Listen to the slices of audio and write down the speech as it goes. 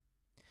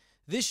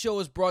This show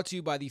is brought to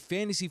you by the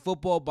Fantasy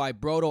Football by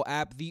Brodo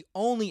app, the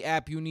only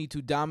app you need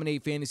to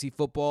dominate fantasy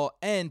football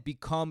and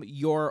become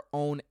your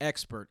own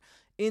expert.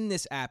 In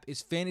this app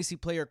is fantasy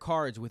player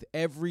cards with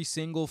every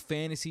single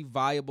fantasy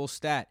viable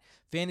stat,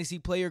 fantasy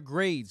player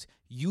grades,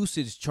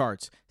 usage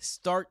charts,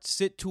 start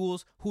sit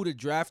tools, who to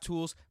draft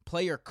tools,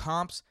 player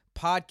comps,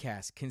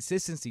 podcasts,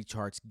 consistency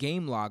charts,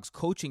 game logs,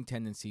 coaching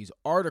tendencies,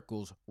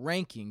 articles,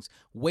 rankings,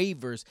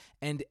 waivers,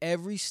 and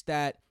every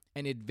stat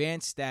and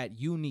advanced stat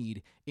you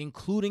need,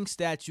 including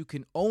stats you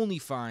can only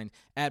find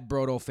at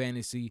Brodo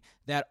Fantasy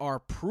that are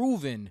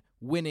proven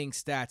winning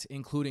stats,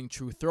 including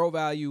true throw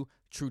value,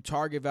 true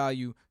target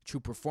value,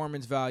 true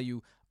performance value,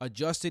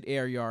 adjusted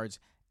air yards,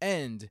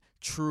 and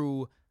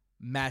true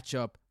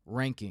matchup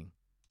ranking.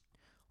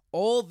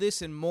 All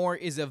this and more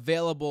is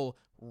available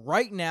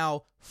right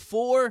now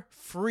for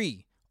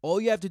free. All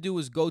you have to do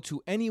is go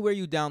to anywhere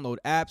you download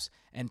apps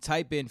and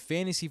type in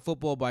Fantasy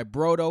Football by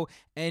Brodo,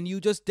 and you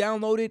just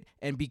download it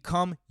and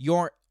become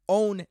your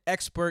own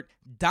expert.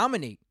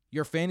 Dominate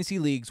your fantasy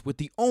leagues with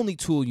the only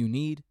tool you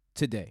need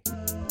today.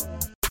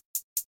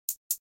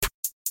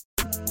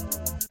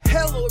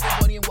 Hello,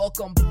 everybody, and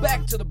welcome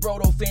back to the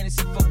Brodo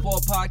Fantasy Football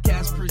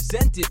Podcast,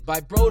 presented by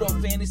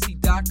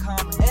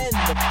BrodoFantasy.com and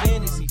the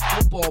Fantasy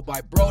Football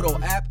by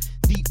Brodo app,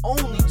 the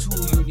only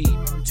tool you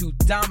need to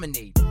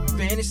dominate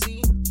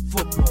fantasy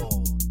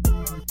football.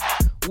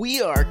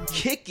 We are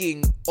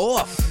kicking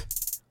off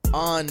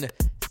on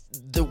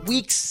the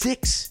Week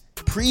 6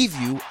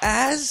 preview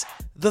as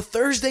the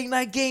Thursday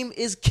night game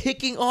is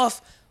kicking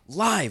off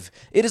live.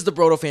 It is the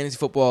Brodo Fantasy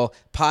Football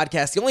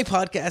Podcast, the only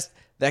podcast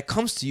that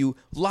comes to you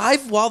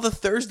live while the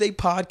Thursday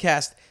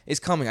podcast is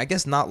coming. I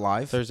guess not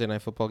live. Thursday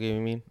night football game,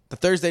 you mean? The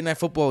Thursday night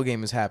football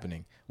game is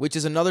happening, which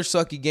is another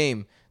sucky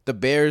game. The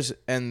Bears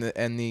and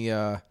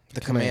the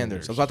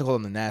Commanders. I was about to call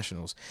them the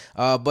Nationals.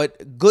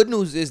 But good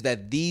news is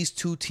that these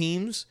two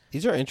teams.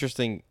 These are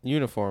interesting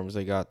uniforms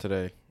they got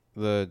today.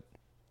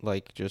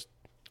 Just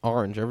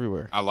orange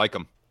everywhere. I like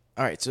them.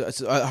 All right, so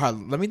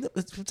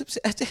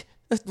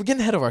we're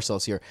getting ahead of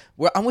ourselves here.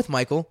 I'm with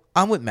Michael.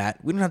 I'm with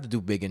Matt. We don't have to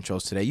do big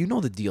intros today. You know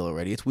the deal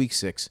already. It's Week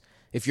 6.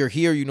 If you're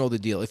here, you know the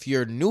deal. If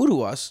you're new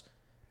to us,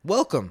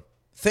 welcome.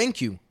 Thank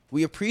you.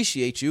 We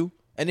appreciate you.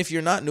 And if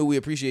you're not new, we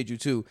appreciate you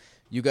too.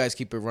 You guys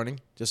keep it running.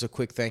 Just a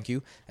quick thank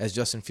you as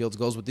Justin Fields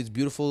goes with these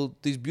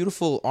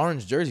beautiful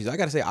orange jerseys. I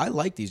got to say, I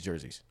like these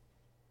jerseys.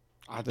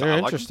 They're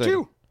interesting. Like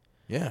them too.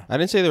 Yeah. I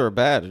didn't say they were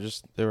bad.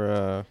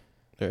 They're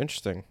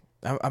interesting.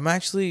 I'm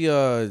actually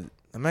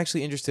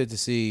interested to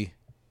see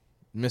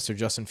Mr.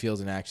 Justin Fields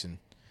in action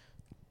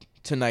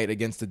tonight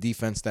against the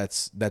defense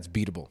that's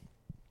beatable.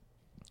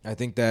 I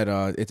think that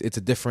it's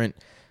a different.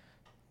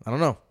 I don't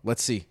know.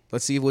 Let's see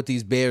what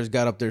these Bears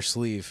got up their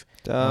sleeve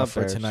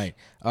for tonight.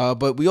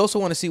 But we also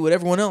want to see what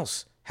everyone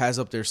else has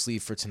up their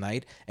sleeve for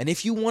tonight. And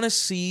if you want to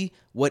see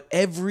what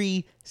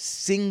every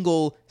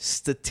single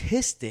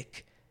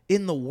statistic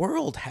in the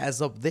world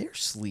has up their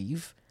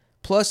sleeve,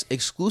 plus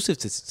exclusive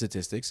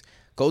statistics,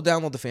 go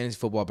download the Fantasy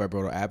Football by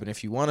Brodo app. And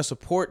if you want to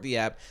support the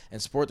app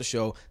and support the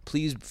show,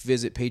 please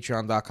visit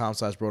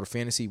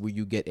patreon.com/BrodoFantasy, where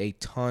you get a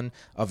ton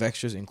of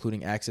extras,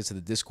 including access to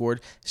the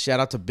Discord. Shout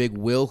out to Big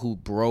Will, who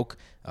broke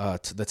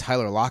to the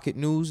Tyler Lockett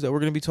news that we're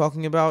going to be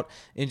talking about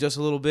in just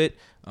a little bit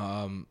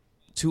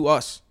to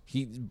us.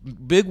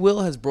 Big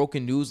Will has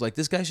broken news. Like,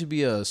 this guy should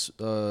be a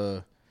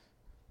sportscaster.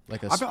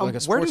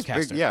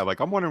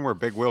 I'm wondering where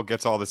Big Will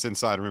gets all this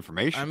insider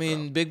information. I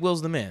mean, from. Big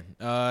Will's the man.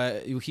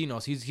 He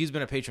knows. He's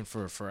been a patron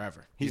for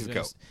forever. He's the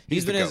GOAT.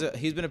 He's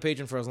been a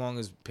patron for as long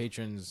as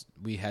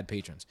we had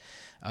patrons.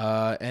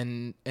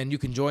 And you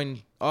can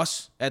join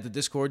us at the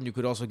Discord, and you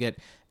could also get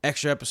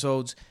extra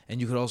episodes, and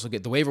you could also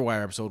get the waiver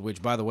wire episode,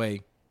 which, by the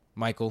way,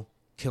 Michael,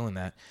 killing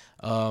that,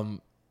 and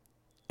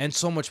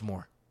so much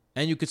more.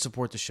 And you could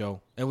support the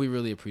show, and we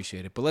really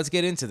appreciate it. But let's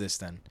get into this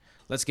then.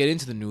 Let's get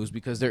into the news,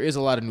 because there is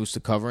a lot of news to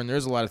cover, and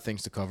there's a lot of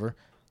things to cover.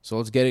 So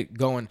let's get it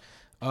going.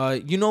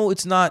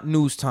 It's not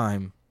news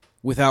time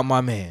without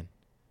my man,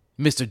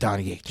 Mr.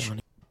 Donnie H.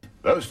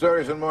 Those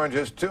stories and more in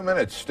just 2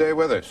 minutes. Stay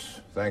with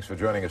us. Thanks for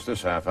joining us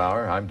this half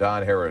hour. I'm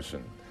Don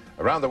Harrison.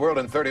 Around the world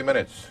in 30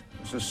 minutes.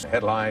 This is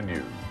Headline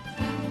News.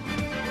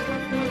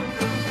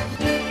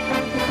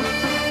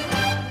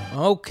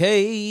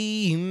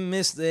 Okay,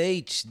 Mr.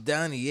 H,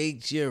 Donnie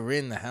H, you're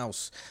in the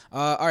house.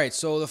 All right,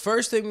 so the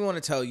first thing we want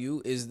to tell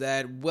you is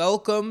that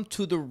welcome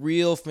to the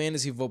real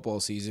fantasy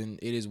football season.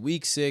 It is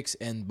Week 6,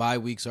 and bye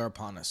weeks are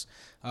upon us.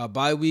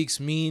 Bye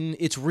weeks mean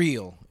it's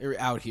real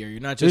out here.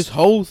 You're not just... This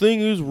whole thing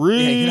is real.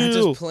 Yeah, you're not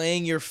just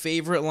playing your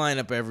favorite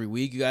lineup every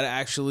week. You got to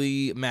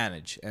actually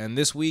manage. And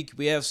this week,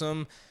 we have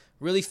some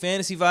really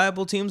fantasy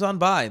viable teams on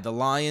bye. The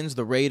Lions,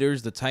 the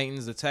Raiders, the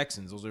Titans, the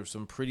Texans. Those are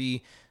some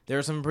pretty... There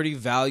are some pretty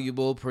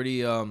valuable, pretty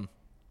outperforming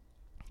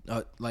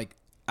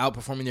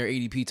their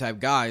ADP type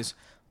guys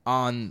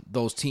on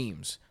those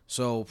teams.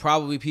 So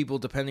probably people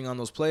depending on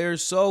those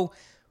players. So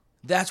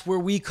that's where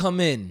we come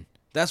in.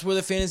 That's where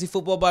the Fantasy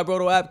Football by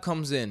Brodo app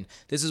comes in.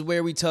 This is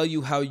where we tell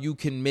you how you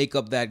can make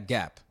up that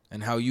gap.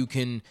 and how you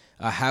can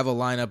have a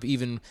lineup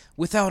even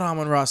without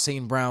Amon-Ra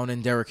St. Brown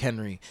and Derrick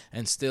Henry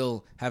and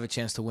still have a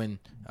chance to win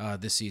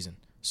this season.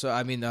 So,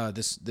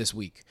 this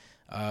week.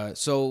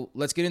 So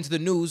let's get into the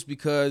news,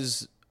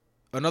 because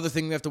another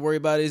thing we have to worry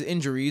about is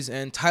injuries,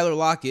 and Tyler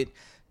Lockett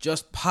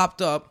just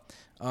popped up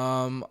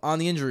on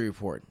the injury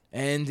report,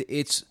 and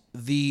it's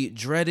the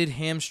dreaded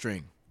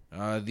hamstring,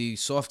 the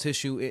soft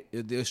tissue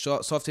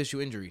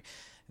injury.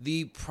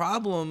 The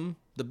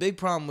big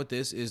problem with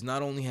this is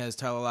not only has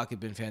Tyler Lockett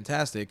been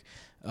fantastic,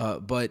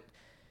 but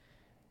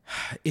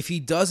if he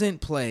doesn't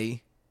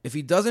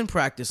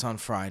practice on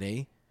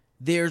Friday,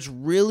 there's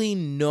really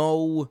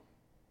no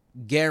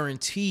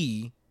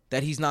guarantee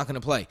that he's not going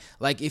to play.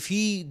 Like, if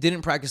he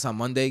didn't practice on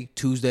Monday,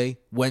 Tuesday,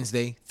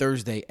 Wednesday,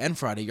 Thursday, and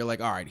Friday, you're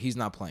like, all right, he's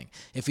not playing.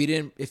 If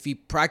he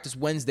practiced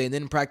Wednesday and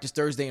didn't practice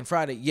Thursday and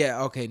Friday,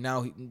 yeah, okay,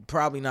 now he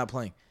probably not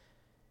playing.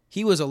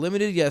 He was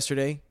limited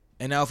yesterday,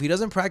 and now if he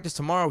doesn't practice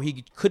tomorrow,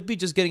 he could be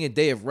just getting a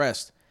day of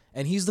rest,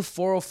 and he's the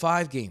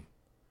 405 game.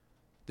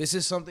 This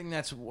is something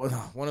that's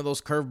one of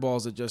those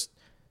curveballs that just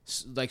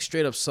like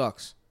straight up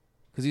sucks,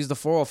 because he's the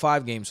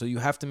 405 game, so you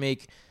have to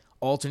make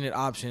alternate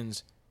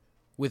options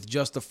with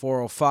just the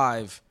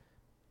 405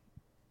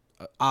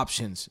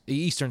 options.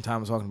 Eastern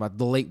time, I'm talking about.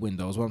 The late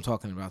window is what I'm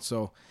talking about.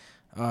 So,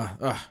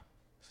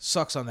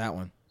 sucks on that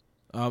one.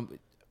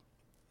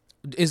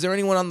 Is there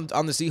anyone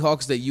on the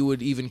Seahawks that you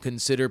would even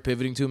consider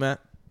pivoting to,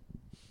 Matt?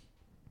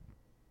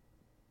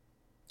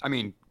 I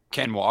mean,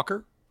 Ken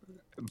Walker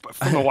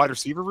from the wide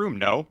receiver room?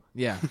 No.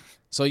 Yeah.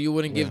 So you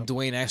wouldn't give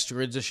Dwayne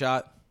Eskridge a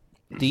shot?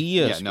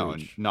 Yeah, no,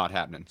 not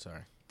happening.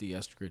 Sorry. D.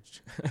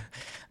 Eskridge.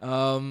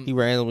 He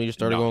randomly just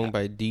started going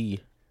by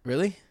D.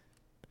 Really?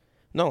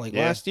 No,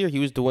 last year he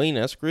was Dwayne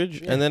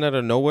Eskridge, and then out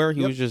of nowhere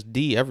he was just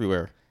D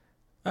everywhere.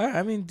 All right,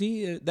 I mean,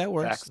 D, that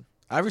works. Jackson.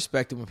 I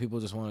respect it when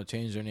people just want to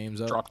change their names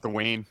up. Drop the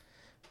Wayne.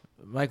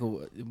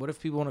 Michael, what if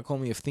people want to call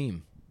me a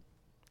theme?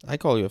 I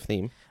call you a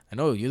theme. I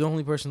know, you're the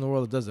only person in the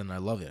world that does that, and I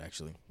love it,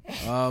 actually.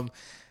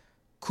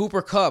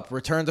 Cooper Kupp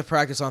returned to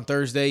practice on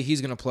Thursday.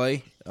 He's going to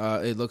play,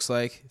 it looks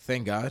like.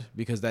 Thank God,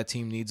 because that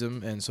team needs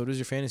him, and so does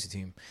your fantasy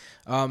team.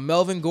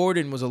 Melvin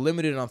Gordon was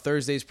eliminated on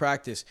Thursday's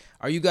practice.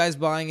 Are you guys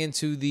buying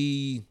into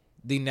the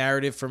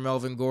narrative for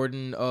Melvin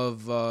Gordon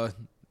of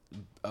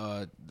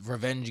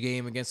revenge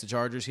game against the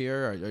Chargers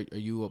here? Are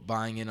you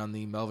buying in on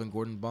the Melvin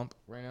Gordon bump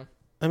right now?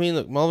 I mean,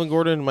 look, Melvin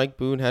Gordon and Mike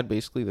Boone had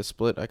basically the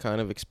split I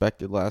kind of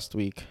expected last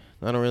week.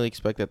 I don't really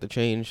expect that to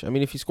change. I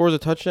mean, if he scores a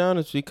touchdown,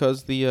 it's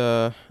because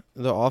the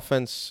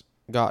offense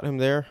got him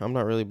there. I'm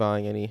not really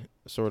buying any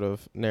sort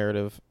of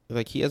narrative.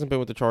 Like, he hasn't been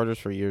with the Chargers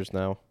for years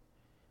now.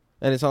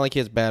 And it's not like he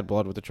has bad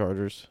blood with the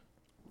Chargers.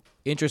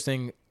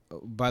 Interesting.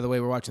 By the way,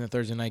 we're watching the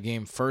Thursday night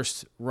game.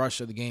 First rush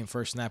of the game,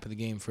 first snap of the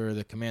game for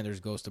the Commanders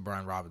goes to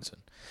Brian Robinson.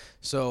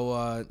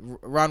 So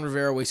Ron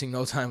Rivera wasting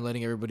no time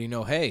letting everybody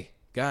know, hey,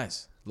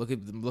 guys, look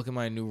at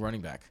my new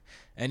running back.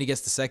 And he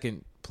gets the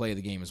second play of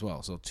the game as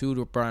well. So 2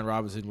 to Brian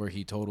Robinson, where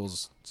he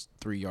totals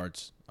 3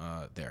 yards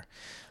there.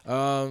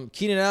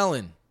 Keenan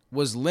Allen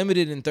was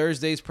limited in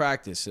Thursday's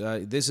practice.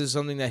 This is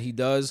something that he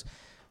does.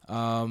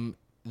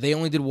 They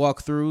only did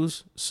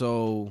walkthroughs,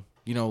 so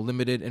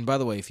limited. And by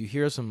the way, if you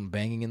hear some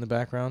banging in the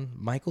background,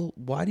 Michael,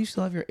 why do you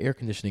still have your air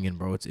conditioning in,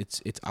 bro?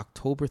 It's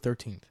October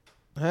 13th.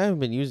 I haven't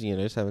been using it.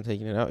 I just haven't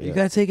taken it out yet. You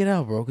gotta take it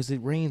out, bro, because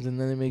it rains and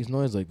then it makes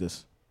noise like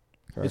this.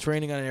 Correct. It's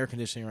raining on air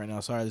conditioning right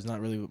now. Sorry, there's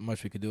not really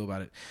much we could do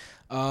about it.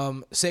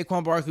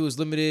 Saquon Barkley was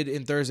limited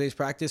in Thursday's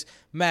practice.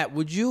 Matt,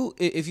 would you,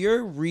 if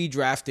you're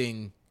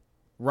redrafting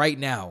right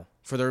now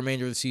for the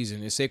remainder of the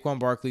season, is Saquon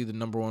Barkley the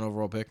number 1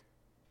 overall pick?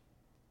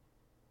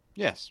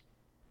 Yes.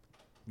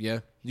 Yeah.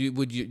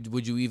 Would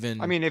you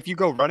even? I mean, if you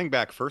go running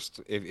back first,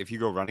 if you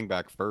go running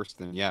back first,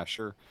 then yeah,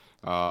 sure.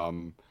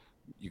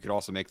 You could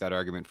also make that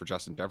argument for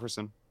Justin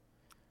Jefferson,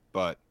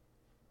 but.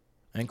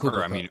 And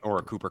Cooper Kupp. Or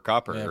a Cooper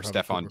Kupp or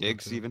Stephon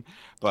Diggs even.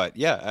 But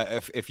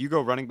yeah, if you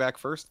go running back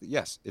first,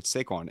 yes, it's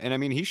Saquon. And I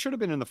mean, he should have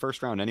been in the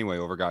first round anyway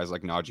over guys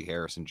like Najee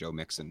Harris and Joe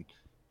Mixon.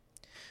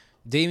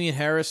 Damian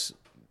Harris,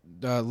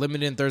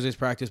 limited in Thursday's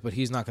practice, but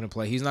he's not going to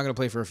play. He's not going to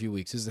play for a few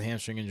weeks. This is a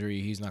hamstring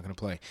injury. He's not going to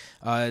play.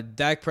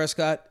 Dak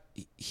Prescott,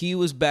 he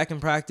was back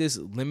in practice,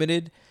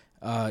 limited.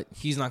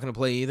 He's not going to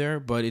play either,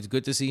 but it's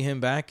good to see him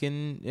back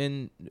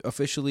in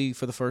officially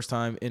for the first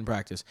time in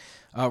practice.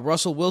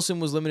 Russell Wilson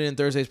was limited in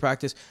Thursday's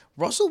practice.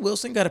 Russell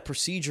Wilson got a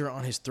procedure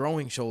on his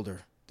throwing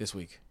shoulder this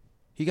week.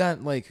 He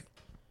got like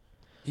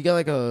a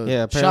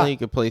apparently shot. you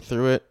could play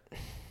through it.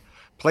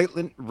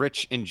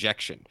 Platelet-rich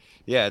injection.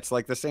 Yeah, it's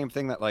like the same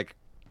thing that like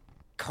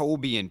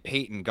Kobe and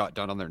Peyton got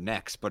done on their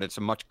necks, but it's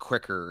a much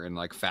quicker and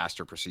like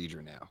faster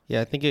procedure now.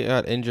 Yeah, I think it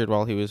got injured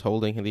while he was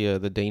holding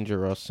the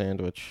Dangerous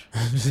sandwich.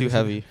 It's too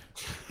heavy.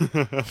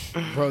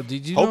 Bro,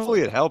 did you Hopefully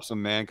know, it helps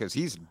him, man, because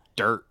he's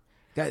dirt.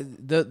 guys,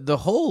 the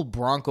whole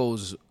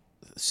Broncos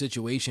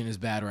situation is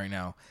bad right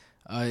now.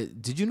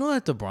 Did you know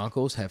that the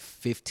Broncos have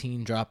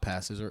 15 drop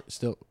passes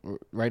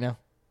right now?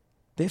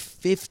 They have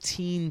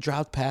 15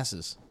 dropped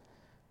passes.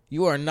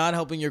 You are not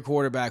helping your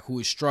quarterback who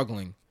is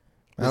struggling.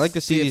 I like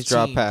to see these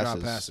drop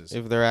 15 passes.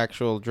 If they're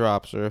actual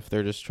drops or if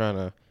they're just trying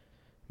to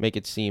make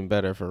it seem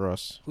better for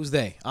us. Who's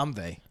they? I'm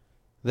they.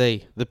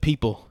 They, the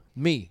people,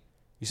 Me.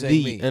 You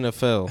saying the me?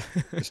 NFL.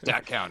 The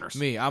stat counters.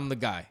 Me. I'm the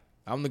guy.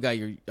 I'm the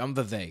guy. I'm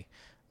the they.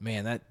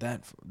 Man,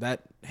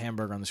 that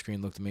hamburger on the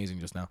screen looked amazing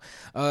just now.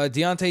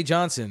 Deontay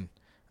Johnson,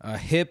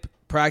 hip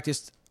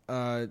practiced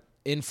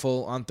in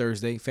full on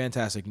Thursday.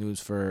 Fantastic news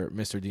for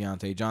Mr.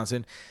 Deontay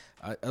Johnson.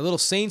 A little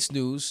Saints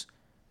news.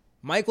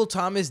 Michael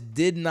Thomas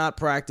did not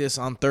practice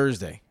on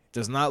Thursday.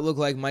 Does not look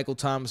like Michael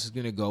Thomas is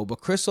going to go, but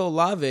Chris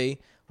Olave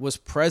was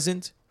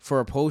present for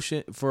a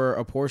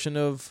portion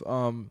of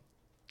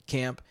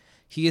camp.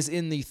 He is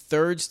in the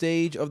third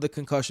stage of the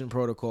concussion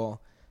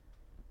protocol.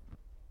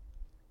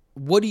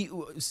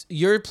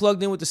 You're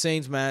plugged in with the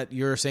Saints, Matt.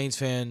 You're a Saints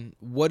fan.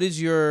 What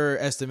is your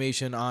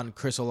estimation on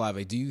Chris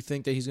Olave? Do you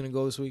think that he's going to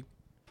go this week?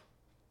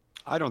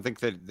 I don't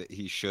think that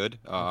he should.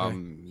 Okay.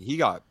 He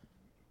got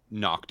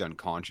knocked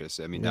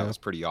unconscious. I mean, that was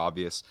pretty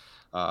obvious.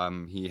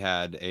 He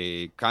had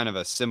a kind of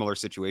a similar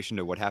situation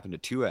to what happened to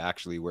Tua,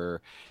 actually,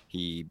 where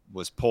he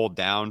was pulled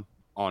down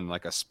on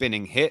like a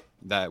spinning hit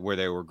where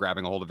they were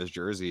grabbing a hold of his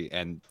jersey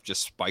and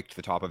just spiked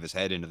the top of his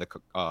head into the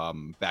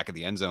back of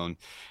the end zone.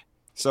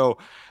 So,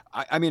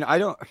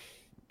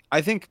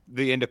 I think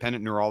the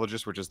independent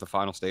neurologist, which is the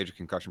final stage of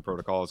concussion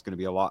protocol, is going to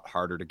be a lot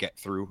harder to get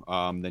through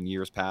than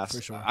years past.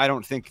 For sure. I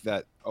don't think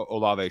that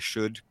Olave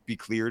should be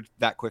cleared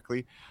that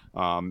quickly.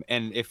 And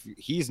if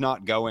he's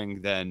not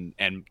going,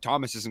 and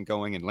Thomas isn't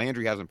going, and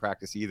Landry hasn't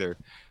practiced either,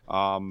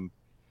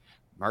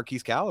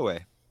 Marquise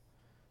Callaway.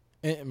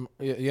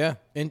 Yeah,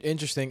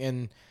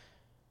 interesting,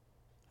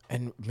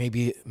 and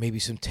maybe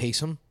some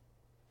Taysom.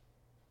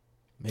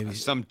 Maybe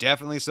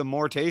Definitely some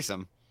more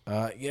Taysom.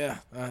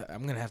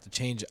 I'm gonna have to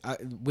change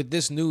with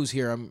this news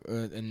here.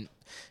 And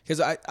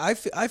because I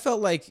felt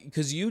like,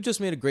 because you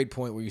just made a great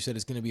point where you said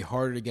it's gonna be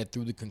harder to get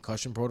through the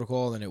concussion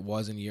protocol than it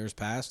was in years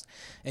past.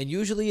 And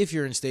usually, if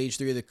you're in stage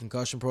 3 of the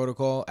concussion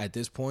protocol at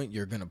this point,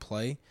 you're gonna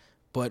play,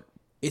 but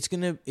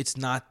that's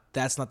not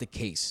the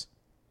case.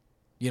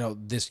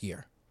 This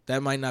year.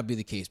 That might not be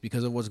the case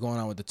because of what's going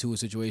on with the Tua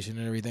situation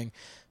and everything.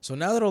 So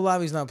now that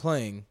Olave's not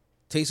playing,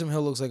 Taysom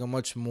Hill looks like a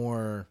much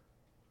more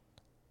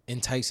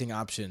enticing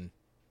option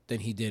than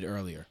he did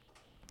earlier.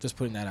 Just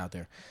putting that out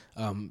there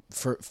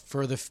for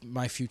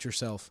my future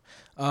self.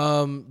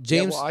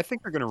 James, I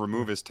think they're going to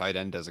remove his tight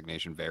end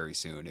designation very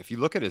soon. If you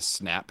look at his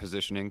snap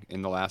positioning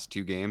in the last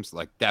 2 games,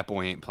 like, that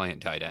boy ain't playing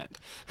tight end.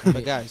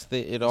 But guys,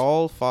 it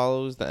all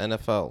follows the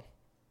NFL.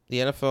 The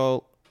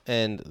NFL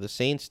and the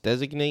Saints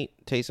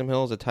designate Taysom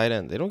Hill as a tight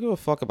end. They don't give a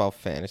fuck about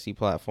fantasy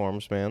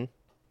platforms, man.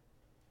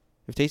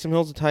 If Taysom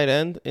Hill's a tight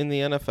end in the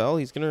NFL,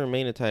 he's going to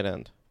remain a tight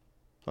end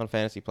on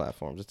fantasy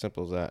platforms. It's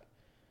simple as that.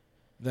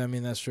 I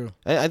mean, that's true.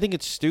 I think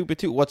it's stupid,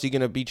 too. What's he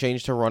going to be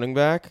changed to running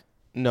back?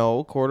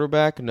 No.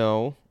 Quarterback?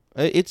 No.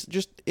 It's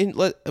just...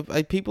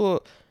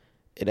 people...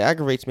 It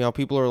aggravates me how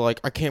people are like,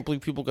 I can't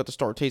believe people got to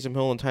start Taysom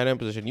Hill in tight end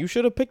position. You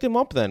should have picked him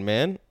up then,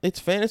 man. It's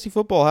fantasy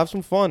football. Have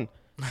some fun.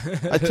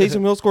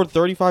 Taysom Hill scored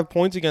 35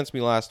 points against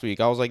me last week.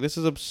 I was like, this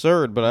is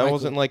absurd, but I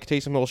wasn't like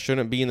Taysom Hill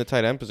shouldn't be in the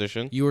tight end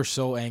position. You were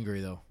so angry,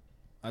 though.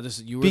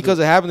 Because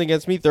it happened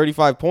against me,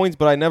 35 points,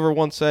 but I never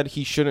once said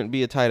he shouldn't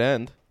be a tight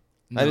end.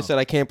 No. I just said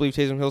I can't believe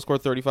Taysom Hill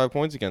scored 35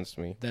 points against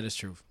me. That is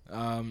true.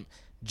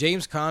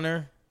 James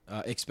Conner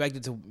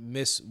expected to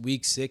miss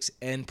week 6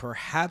 and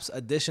perhaps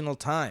additional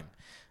time.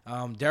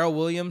 Darrell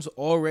Williams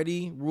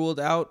already ruled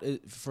out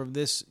from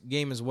this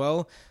game as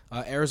well.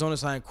 Arizona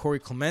signed Corey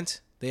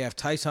Clement. They have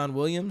Tyson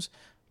Williams.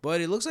 But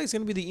it looks like it's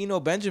going to be the Eno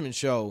Benjamin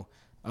show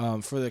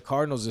for the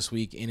Cardinals this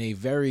week in a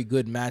very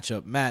good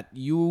matchup. Matt,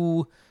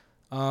 you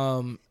are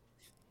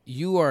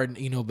an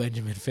Eno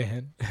Benjamin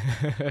fan.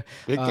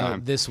 Big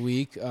time. This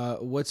week.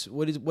 What's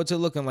it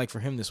looking like for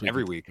him this week?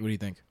 Every week. What do you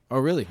think? Oh,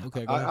 really?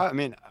 Okay, go ahead. I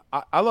mean,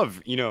 I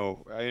love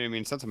Eno. I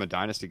mean, since I'm a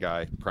dynasty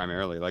guy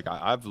primarily, like,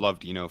 I've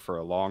loved Eno for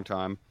a long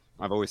time.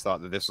 I've always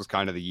thought that this was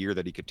kind of the year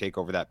that he could take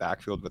over that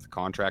backfield with the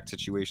contract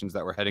situations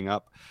that were heading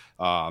up,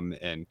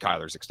 and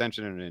Kyler's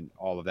extension and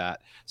all of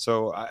that.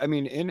 So, I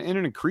mean, in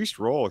an increased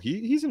role,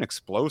 he's an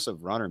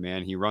explosive runner,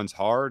 man. He runs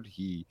hard.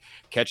 He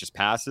catches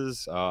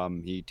passes.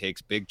 He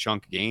takes big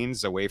chunk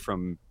gains away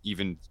from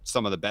even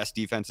some of the best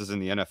defenses in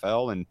the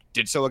NFL, and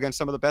did so against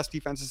some of the best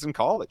defenses in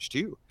college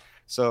too.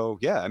 So,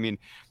 yeah, I mean,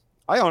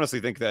 I honestly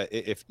think that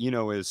if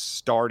Eno is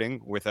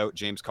starting without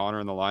James Conner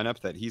in the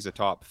lineup, that he's a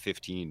top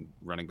 15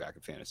 running back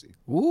in fantasy.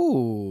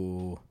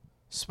 Ooh,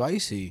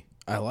 spicy.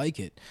 I like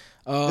it.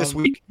 This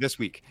week. This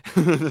week.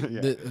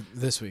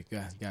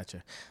 Yeah,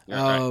 gotcha.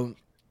 Yeah, right.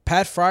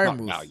 Pat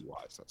Freiermuth. Now you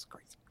watch. That's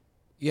crazy.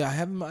 Yeah, I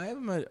have him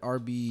at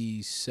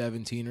RB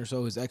 17 or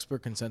so. His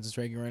expert consensus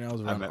ranking right now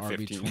is around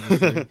RB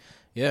 23.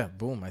 Yeah,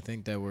 boom. I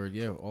think that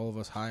all of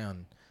us high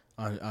on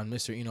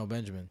Mr. Eno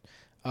Benjamin.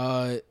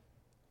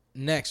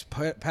 Next,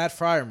 Pat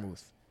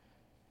Freiermuth,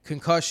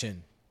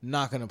 concussion,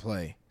 not gonna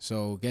play,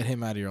 so get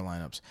him out of your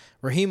lineups.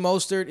 Raheem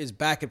Mostert is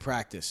back at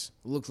practice.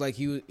 It looks like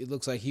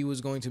he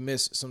was going to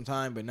miss some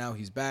time, but now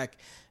he's back,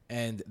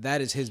 and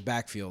that is his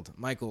backfield.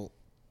 Michael,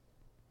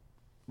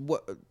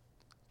 what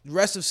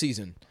rest of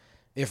season?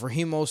 if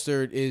Raheem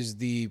Mostert is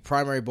the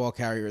primary ball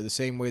carrier the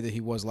same way that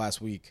he was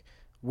last week,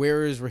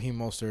 where is Raheem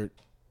Mostert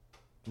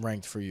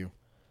ranked for you?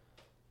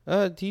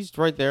 He's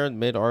right there in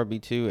mid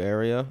RB2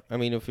 area. I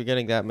mean, if you're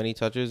getting that many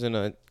touches in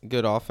a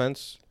good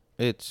offense,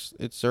 it's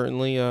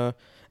certainly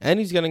and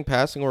he's getting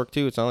passing work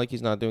too. It's not like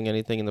he's not doing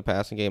anything in the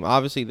passing game.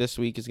 Obviously, this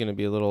week is going to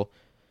be a little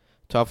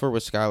tougher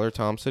with Skylar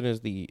Thompson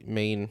as the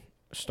main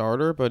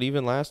starter, but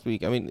even last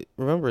week, I mean,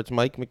 remember it's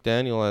Mike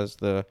McDaniel as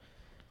the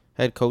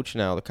head coach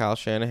now, the Kyle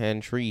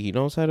Shanahan tree. He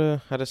knows how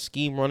to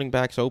scheme running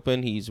backs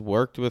open. He's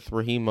worked with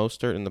Raheem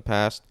Mostert in the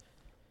past.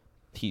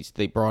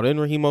 They brought in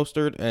Raheem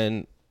Mostert,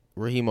 and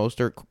Raheem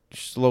Mostert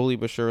slowly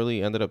but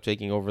surely ended up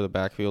taking over the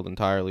backfield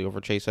entirely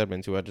over Chase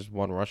Edmonds, who had just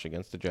one rush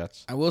against the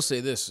Jets. I will say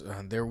this.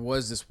 There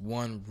was this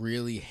one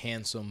really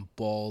handsome,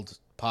 bald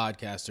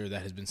podcaster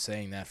that has been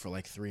saying that for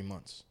like 3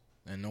 months,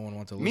 and no one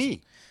wanted to listen.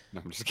 Me?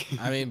 No, I'm just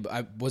kidding. I mean,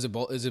 was it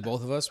is it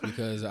both of us?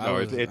 Because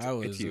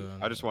it's you.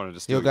 I just wanted to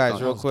steal Yo, guys,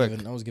 your real thunder.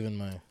 quick. I was given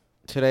my...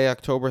 Today,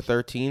 October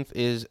 13th,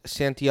 is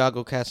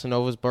Santiago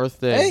Casanova's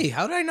birthday. Hey,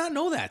 how did I not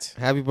know that?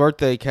 Happy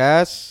birthday,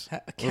 Cass.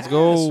 Let's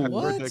go. Happy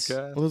What? birthday,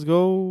 Cass. Let's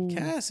go.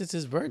 Cass, it's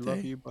his birthday.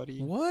 Love you, buddy.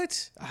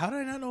 What? How did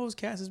I not know it was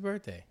Cass's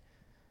birthday?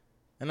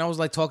 And I was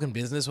like talking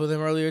business with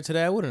him earlier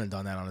today. I wouldn't have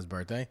done that on his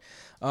birthday.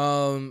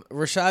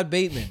 Rashad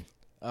Bateman,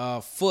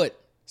 foot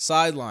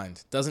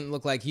sidelined. Doesn't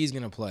look like he's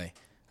going to play.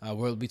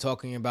 We'll be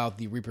talking about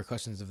the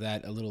repercussions of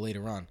that a little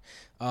later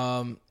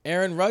on.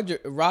 Aaron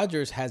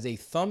Rodgers has a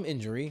thumb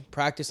injury,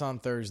 practice on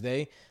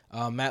Thursday.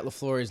 Matt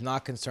LaFleur is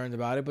not concerned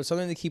about it, but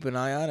something to keep an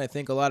eye on. I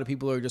think a lot of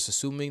people are just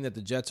assuming that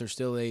the Jets are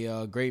still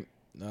a great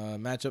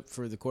matchup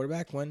for the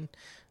quarterback when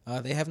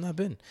they have not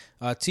been.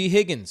 T.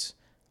 Higgins,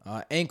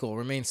 ankle,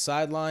 remains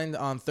sidelined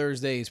on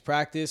Thursday's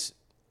practice.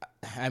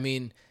 I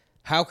mean,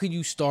 how could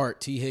you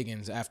start T.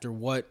 Higgins after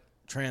what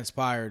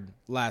transpired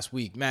last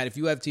week? Matt, if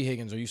you have T.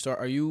 Higgins,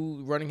 are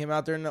you running him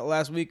out there in that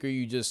last week, or are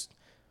you just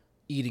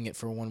eating it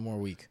for one more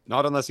week?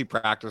 Not unless he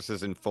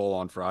practices in full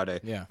on Friday.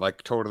 Yeah.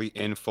 Like totally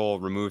in full,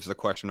 removes the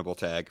questionable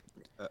tag.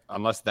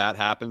 Unless that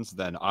happens,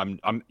 then I'm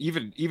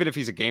even if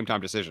he's a game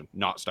time decision,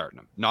 not starting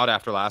him. Not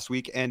after last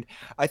week. And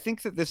I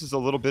think that this is a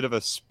little bit of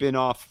a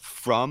spin-off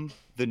from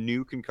the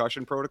new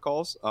concussion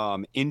protocols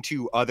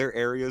into other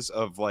areas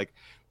of like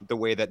the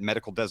way that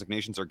medical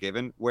designations are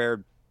given,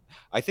 where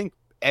I think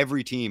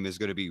every team is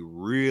going to be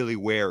really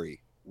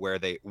wary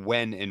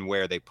when and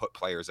where they put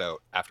players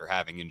out after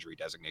having injury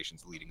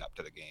designations leading up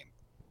to the game.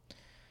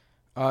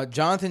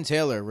 Jonathan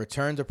Taylor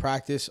returned to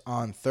practice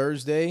on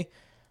Thursday.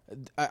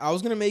 I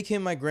was going to make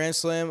him my Grand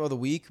Slam of the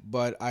week,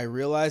 but I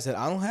realized that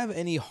I don't have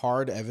any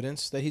hard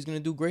evidence that he's going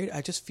to do great.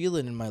 I just feel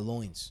it in my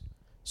loins.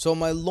 So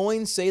my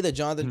loins say that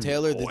Jonathan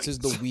Taylor, this is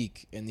the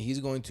week, and he's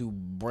going to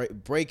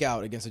break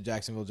out against the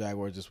Jacksonville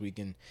Jaguars this week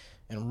and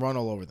run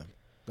all over them.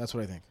 That's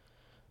what I think.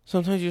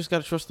 Sometimes you just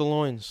got to trust the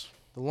loins.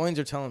 The loins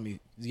are telling me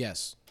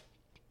yes.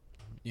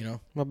 You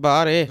know? My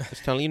body is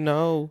telling you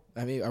no.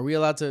 I mean, are we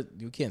allowed to?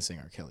 You can't sing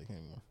R. Kelly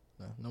anymore.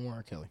 No more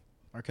R. Kelly.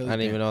 R. Kelly's I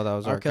didn't even know that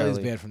was R. Kelly's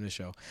Kelly. banned from this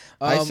show.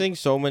 I sing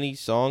so many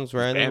songs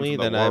randomly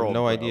from the that I have world,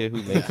 no bro. idea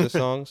who makes the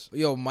songs.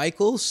 Yo,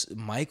 Michael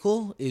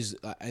is,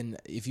 and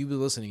if you've been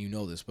listening, you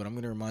know this, but I'm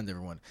going to remind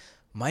everyone.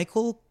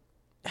 Michael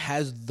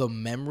has the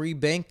memory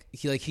bank.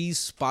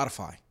 He's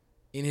Spotify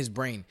in his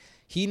brain.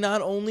 He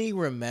not only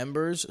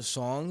remembers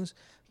songs,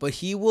 but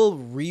he will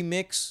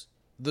remix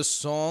the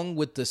song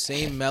with the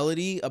same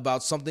melody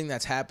about something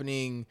that's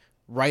happening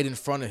right in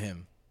front of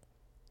him.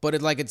 But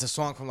it's a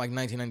song from like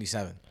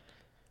 1997.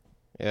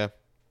 Yeah.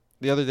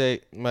 The other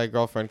day, my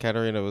girlfriend,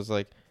 Katarina, was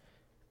like,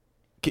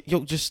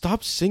 yo, just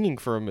stop singing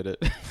for a minute.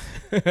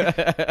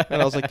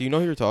 And I was like, do you know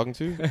who you're talking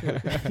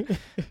to?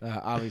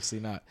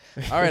 Obviously not.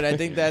 All right, I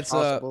think that's...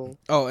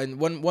 and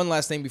one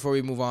last thing before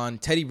we move on.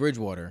 Teddy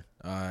Bridgewater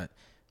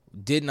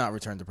did not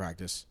return to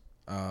practice.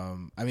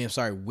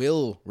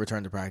 Will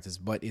return to practice,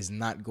 but is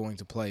not going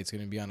to play. It's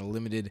going to be on a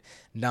limited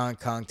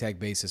non-contact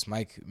basis.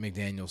 Mike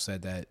McDaniel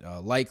said that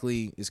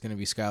likely it's going to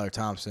be Skylar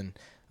Thompson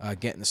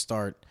getting the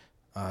start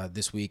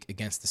this week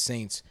against the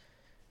Saints,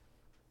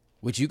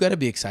 which you got to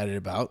be excited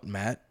about,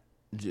 Matt.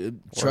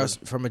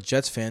 From a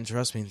Jets fan,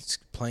 trust me,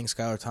 playing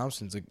Skylar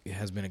Thompson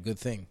has been a good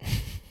thing.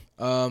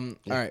 All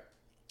right,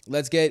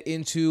 let's get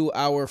into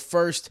our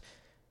first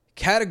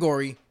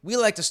category. We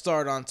like to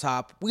start on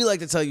top. We like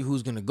to tell you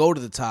who's going to go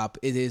to the top.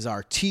 It is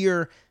our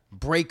tier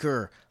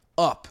breaker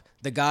up,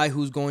 the guy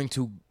who's going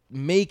to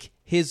make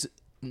his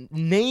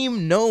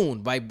name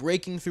known by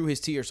breaking through his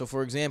tier. So,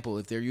 for example,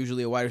 if they're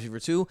usually a wide receiver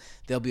 2,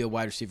 they'll be a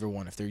wide receiver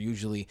 1. If they're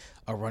usually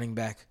a running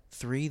back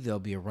 3, they'll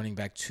be a running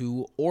back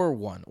 2 or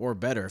 1 or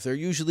better. If they're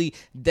usually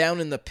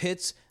down in the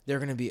pits, they're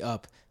going to be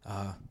up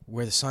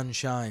where the sun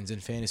shines in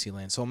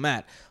Fantasyland. So,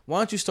 Matt, why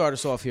don't you start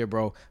us off here,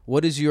 bro?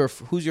 Who's your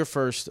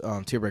first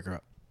tier breaker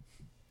up?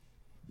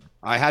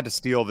 I had to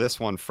steal this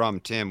one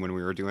from Tim when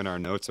we were doing our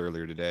notes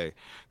earlier today,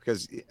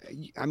 because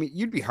I mean,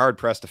 you'd be hard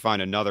pressed to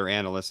find another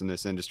analyst in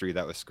this industry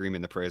that was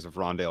screaming the praise of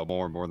Rondale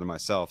Moore more than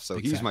myself. So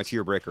he's my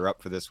tier breaker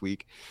up for this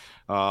week.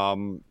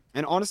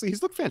 And honestly,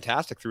 he's looked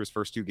fantastic through his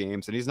first 2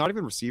 games, and he's not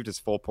even received his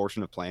full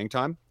portion of playing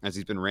time as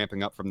he's been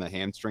ramping up from the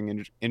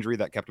hamstring injury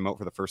that kept him out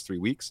for the first 3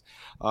 weeks.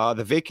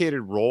 The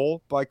vacated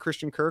role by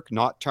Christian Kirk,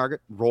 not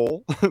target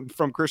role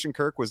from Christian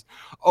Kirk, was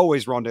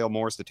always Rondale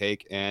Moore's to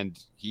take, and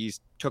he's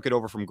took it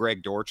over from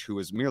Greg Dortch, who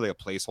was merely a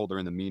placeholder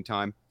in the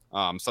meantime.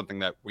 Something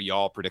that we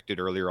all predicted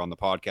earlier on the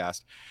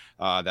podcast,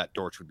 that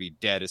Dortch would be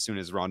dead as soon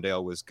as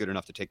Rondale was good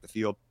enough to take the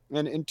field.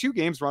 And in 2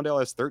 games, Rondale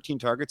has 13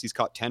 targets. He's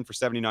caught 10 for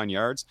 79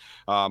 yards,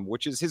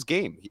 which is his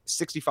game.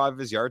 65 of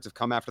his yards have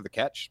come after the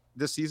catch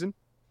this season,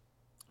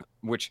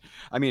 which,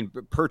 I mean,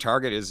 per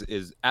target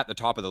is at the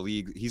top of the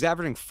league. He's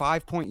averaging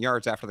 5-point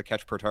yards after the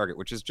catch per target,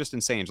 which is just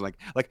insane. Like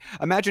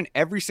imagine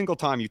every single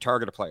time you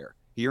target a player,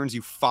 he earns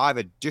you 5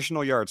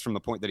 additional yards from the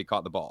point that he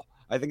caught the ball.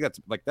 I think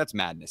that's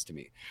madness to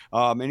me.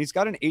 And he's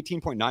got an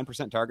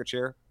 18.9% target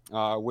share,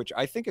 which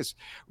I think is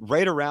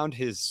right around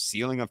his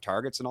ceiling of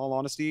targets, in all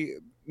honesty,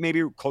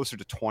 maybe closer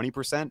to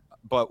 20%.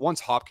 But once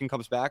Hopkins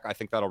comes back, I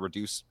think that'll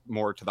reduce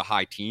more to the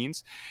high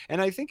teens.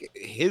 And I think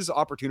his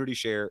opportunity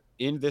share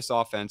in this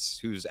offense,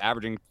 who's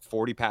averaging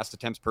 40 pass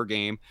attempts per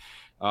game,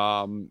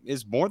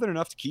 is more than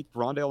enough to keep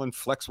Rondale in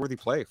flex-worthy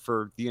play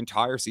for the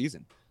entire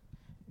season.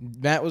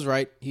 Matt was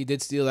right. He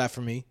did steal that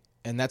from me,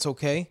 and that's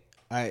okay.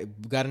 I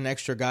got an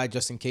extra guy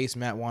just in case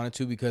Matt wanted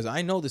to, because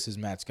I know this is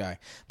Matt's guy.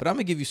 But I'm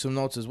going to give you some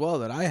notes as well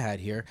that I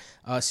had here.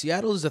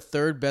 Seattle is the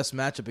 3rd best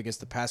matchup against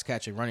the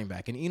pass-catching running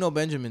back. And Eno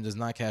Benjamin does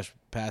not catch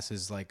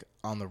passes like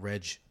on the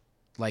reg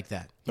like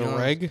that. The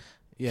reg?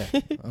 Yeah,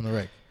 on the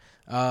reg.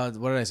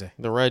 What did I say?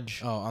 The reg.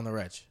 Oh, on the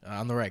reg.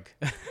 On the reg.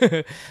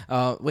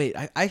 Wait,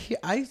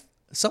 I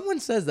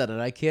someone says that,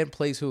 and I can't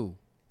place who?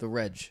 The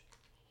reg.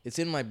 It's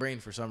in my brain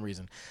for some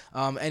reason.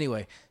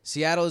 Anyway,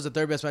 Seattle is the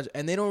 3rd best match,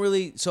 and they don't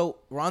really. So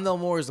Rondale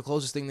Moore is the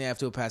closest thing they have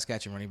to a pass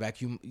catching running back.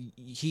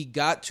 He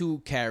got 2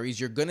 carries.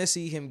 You're gonna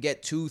see him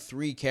get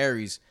 2-3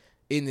 carries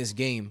in this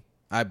game,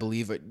 I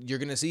believe. You're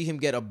gonna see him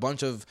get a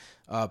bunch of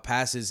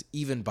passes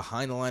even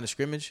behind the line of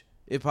scrimmage.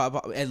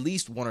 At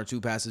least 1 or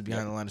 2 passes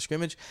behind the line of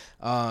scrimmage.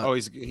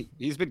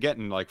 He's been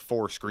getting like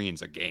 4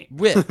 screens a game.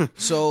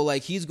 So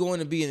like he's going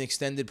to be an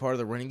extended part of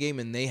the running game,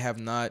 and they have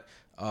not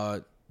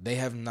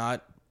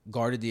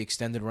guarded the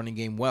extended running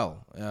game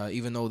well,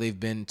 even though they've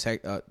been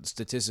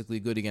statistically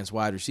good against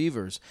wide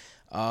receivers.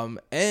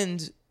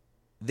 And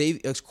they,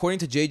 according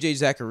to JJ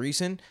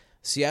Zacharyson,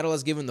 Seattle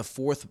has given up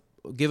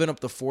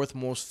the 4th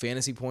most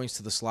fantasy points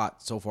to the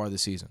slot so far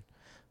this season.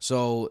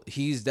 So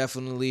he's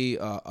definitely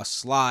a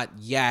slot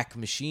yak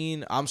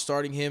machine. I'm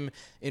starting him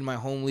in my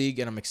home league,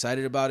 and I'm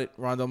excited about it.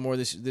 Rondale Moore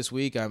this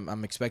week,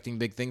 I'm expecting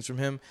big things from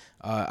him.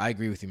 I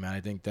agree with you, man. I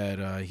think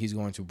that he's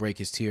going to break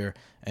his tier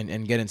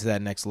and get into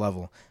that next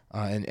level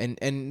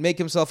and make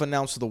himself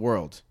announced to the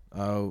world.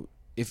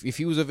 If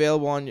he was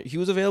available on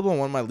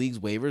one of my league's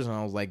waivers, and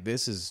I was like,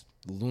 this is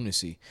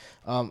lunacy.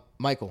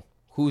 Michael,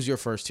 who's your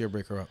first tier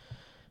breaker up?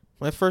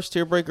 My first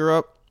tier breaker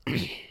up.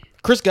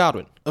 Chris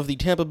Godwin of the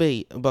Tampa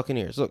Bay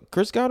Buccaneers. Look,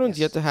 Chris Godwin's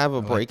yet to have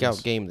a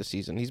breakout game this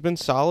season. He's been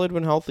solid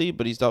when healthy,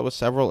 but he's dealt with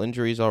several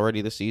injuries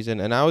already this season,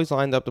 and now he's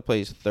lined up to play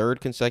his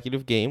 3rd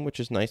consecutive game, which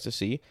is nice to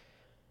see.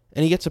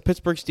 And he gets a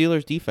Pittsburgh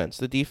Steelers defense,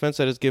 the defense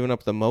that has given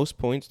up the most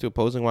points to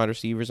opposing wide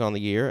receivers on the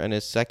year and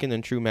is 2nd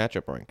in true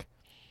matchup rank.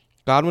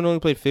 Godwin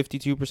only played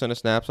 52% of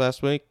snaps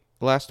last week,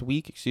 but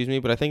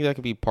I think that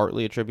could be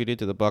partly attributed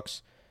to the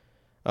Bucs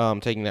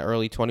taking that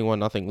early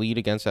 21-0 lead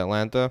against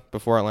Atlanta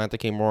before Atlanta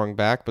came roaring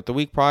back. But the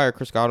week prior,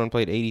 Chris Godwin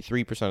played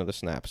 83% of the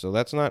snaps, so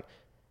that's not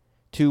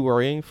too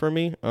worrying for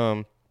me.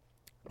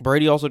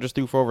 Brady also just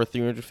threw for over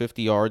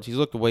 350 yards. He's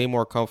looked way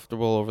more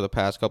comfortable over the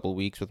past couple of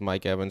weeks with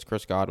Mike Evans.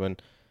 Chris Godwin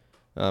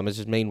is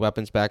his main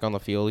weapons back on the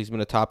field. He's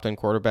been a top 10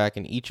 quarterback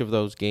in each of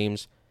those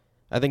games.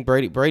 I think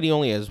Brady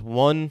only has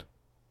 1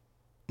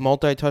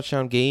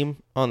 multi-touchdown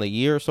game on the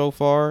year so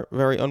far.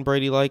 Very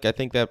un-Brady-like. I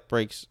think that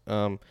breaks.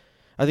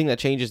 I think that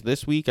changes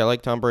this week. I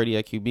like Tom Brady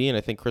at QB, and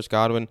I think Chris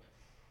Godwin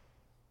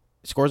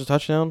scores a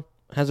touchdown,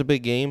 has a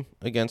big game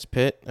against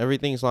Pitt.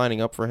 Everything's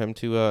lining up for him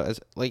to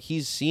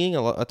he's seeing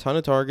a ton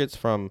of targets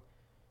from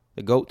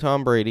the GOAT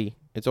Tom Brady.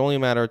 It's only a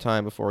matter of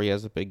time before he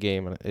has a big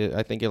game, and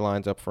I think it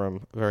lines up for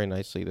him very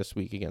nicely this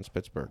week against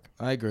Pittsburgh.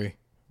 I agree.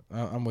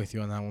 I'm with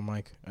you on that one,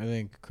 Mike. I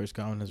think Chris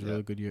Godwin has a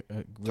really good year.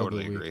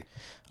 Totally agree.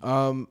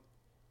 I'm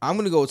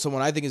going to go with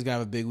someone I think is going to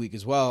have a big week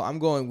as well. I'm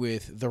going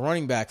with the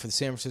running back for the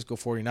San Francisco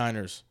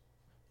 49ers.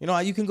 You know,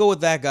 you can go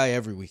with that guy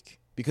every week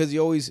because he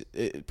always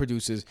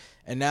produces.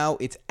 And now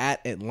it's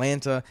at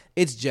Atlanta.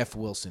 It's Jeff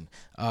Wilson.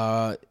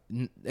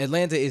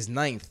 Atlanta is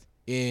 9th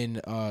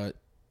in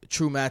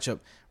true matchup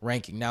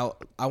ranking. Now,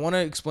 I want to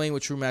explain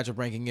what true matchup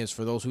ranking is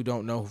for those who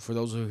don't know, for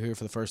those who are here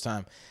for the first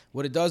time.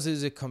 What it does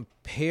is it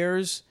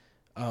compares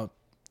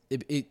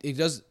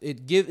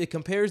it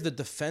compares the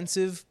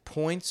defensive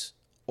points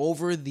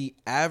over the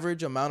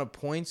average amount of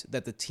points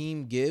that the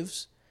team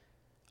gives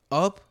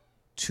up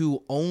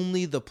to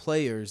only the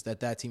players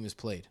that team has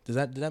played. Did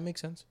that make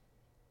sense?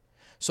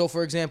 So,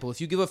 for example, if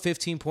you give up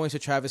 15 points to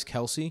Travis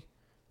Kelce,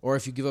 or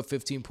if you give up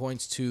 15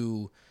 points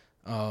to,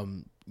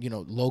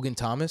 Logan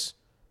Thomas,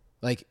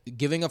 Like,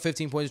 giving up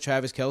 15 points to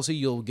Travis Kelce,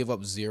 you'll give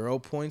up 0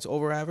 points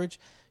over average.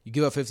 You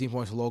give up 15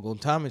 points to Logan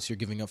Thomas, you're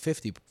giving up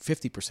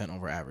 50%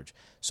 over average.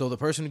 So the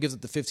person who gives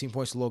up the 15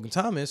 points to Logan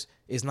Thomas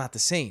is not the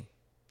same.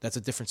 That's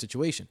a different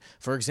situation.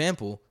 For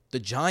example, the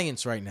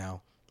Giants right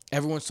now,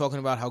 everyone's talking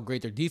about how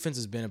great their defense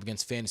has been up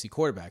against fantasy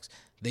quarterbacks.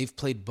 They've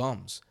played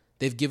bums.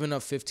 They've given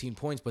up 15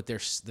 points, but they're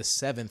the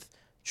 7th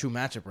true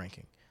matchup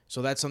ranking.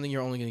 So that's something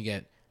you're only going to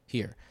get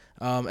here.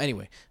 So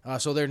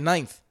they're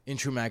 9th in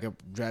true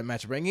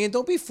matchup ranking. And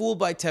don't be fooled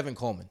by Tevin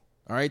Coleman.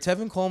 All right,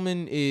 Tevin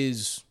Coleman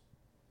is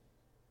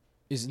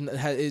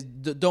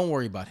don't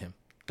worry about him.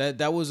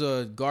 That was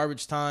a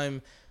garbage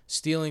time,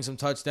 stealing some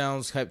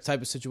touchdowns type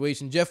of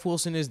situation. Jeff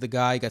Wilson is the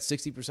guy. He got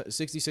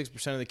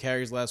 66% of the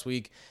carries last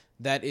week.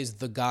 That is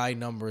the guy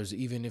numbers,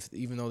 even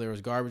though there was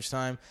garbage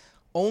time.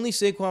 Only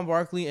Saquon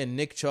Barkley and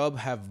Nick Chubb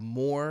have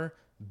more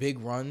big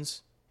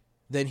runs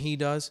than he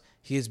does.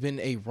 He has been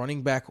a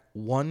running back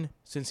 1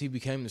 since he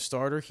became the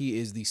starter. He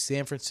is the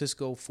San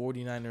Francisco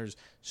 49ers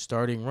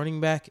starting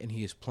running back, and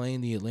he is playing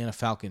the Atlanta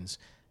Falcons.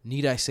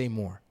 Need I say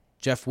more?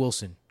 Jeff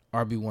Wilson,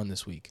 RB1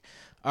 this week.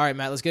 All right,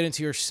 Matt, let's get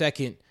into your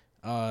second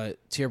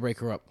tier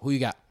breaker up. Who you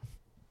got?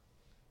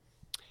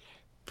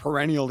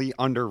 Perennially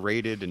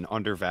underrated and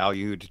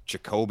undervalued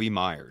Jakobi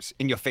Meyers.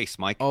 In your face,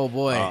 Mike. Oh,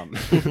 boy.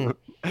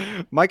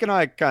 Mike and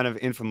I kind of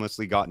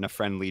infamously got in a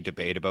friendly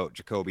debate about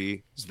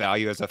Jacoby's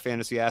value as a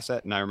fantasy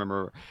asset. And I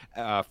remember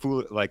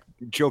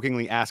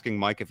jokingly asking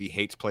Mike if he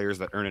hates players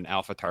that earn an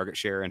alpha target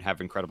share and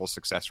have incredible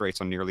success rates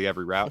on nearly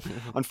every route.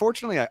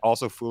 Unfortunately, I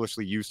also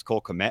foolishly used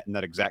Cole Kmet in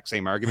that exact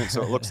same argument.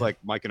 So it looks like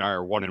Mike and I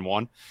are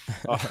 1-1.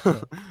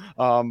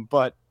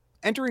 But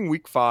entering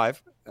week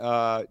 5,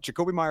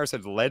 Jakobi Meyers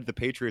had led the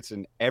Patriots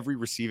in every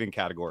receiving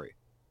category,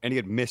 and he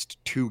had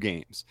missed 2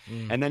 games.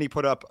 And then he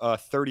put up a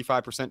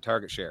 35%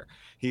 target share.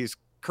 He's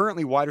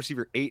currently wide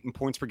receiver 8 in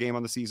points per game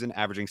on the season,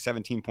 averaging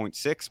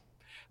 17.6,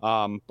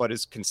 but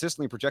is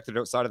consistently projected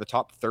outside of the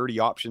top 30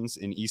 options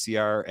in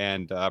ECR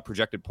and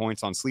projected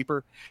points on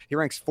Sleeper. He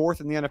ranks 4th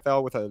in the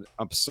NFL with an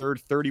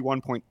absurd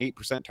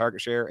 31.8%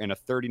 target share and a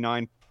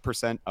 39%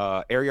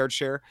 air yard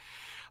share.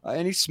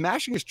 And he's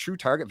smashing his true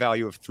target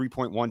value of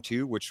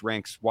 3.12, which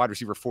ranks wide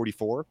receiver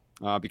 44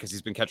 because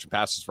he's been catching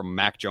passes from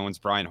Mac Jones,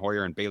 Brian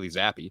Hoyer, and Bailey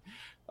Zappi.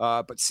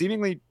 But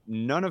seemingly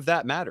none of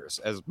that matters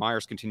as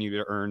Myers continued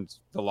to earn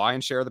the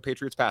lion's share of the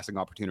Patriots' passing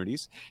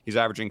opportunities. He's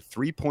averaging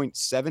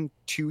 3.72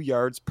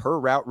 yards per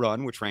route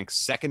run, which ranks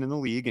 2nd in the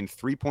league, and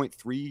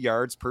 3.3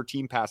 yards per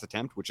team pass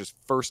attempt, which is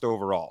 1st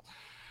overall.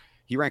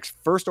 He ranks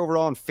 1st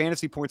overall in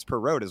fantasy points per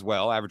route as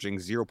well, averaging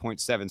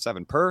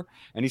 0.77 per.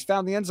 And he's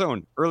found the end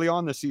zone early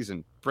on this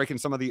season, breaking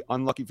some of the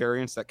unlucky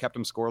variants that kept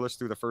him scoreless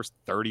through the first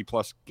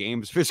 30-plus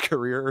games of his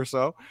career or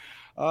so.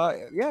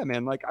 Yeah,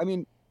 man.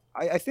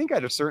 I think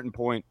at a certain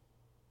point,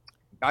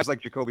 guys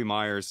like Jakobi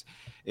Meyers,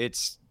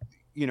 it's,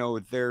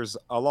 there's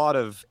a lot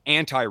of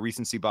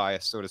anti-recency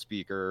bias, so to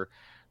speak, or,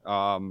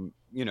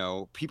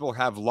 people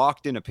have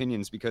locked in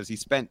opinions because he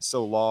spent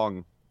so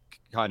long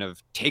kind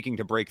of taking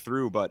to break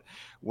through. But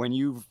when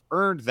you've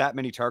earned that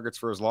many targets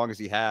for as long as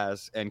he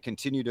has and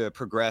continue to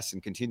progress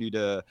and continue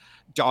to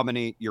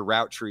dominate your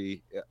route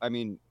tree,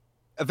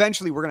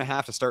 eventually we're going to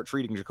have to start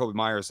treating Jakobi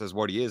Meyers as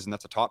what he is, and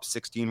that's a top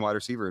 16 wide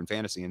receiver in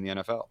fantasy in the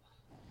NFL.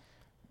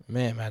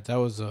 Man, Matt,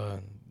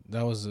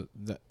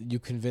 you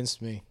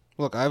convinced me.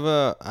 Look,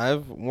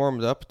 I've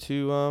warmed up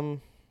to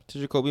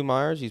Jakobi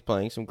Meyers. He's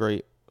playing some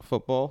great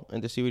football,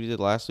 and to see what he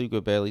did last week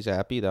with Bailey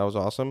Zappi, that was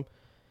awesome.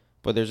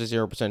 But there's a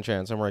 0%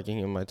 chance I'm ranking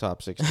him in my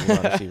top 16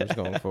 wide receivers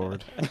going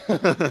forward.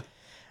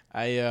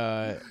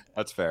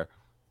 That's fair.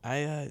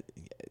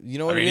 You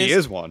know what it is? He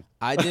is one.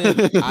 I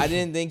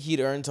didn't think he'd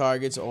earn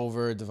targets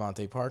over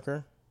Devontae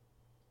Parker,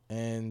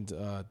 and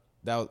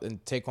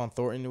Tyquan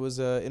Thornton was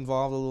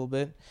involved a little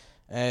bit,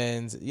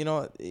 and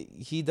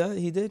he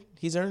did.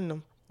 He's earned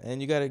them, and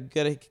you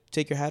gotta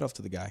take your hat off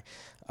to the guy.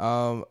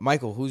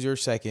 Michael, who's your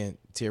second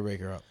tier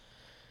breaker up?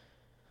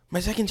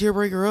 My second tier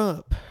breaker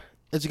up.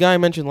 It's a guy I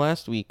mentioned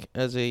last week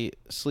as a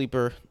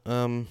sleeper,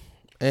 and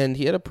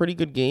he had a pretty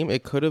good game.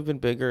 It could have been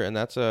bigger, and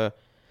that's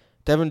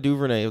Devin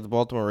Duvernay of the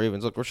Baltimore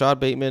Ravens. Look, Rashad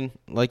Bateman,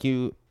 like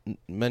you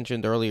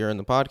mentioned earlier in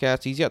the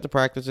podcast, he's yet to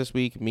practice this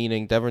week,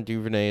 meaning Devin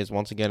Duvernay is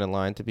once again in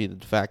line to be the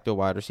de facto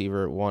wide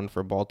receiver 1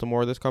 for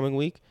Baltimore this coming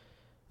week.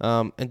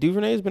 And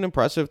Duvernay has been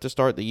impressive to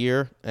start the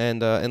year,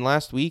 and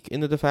last week in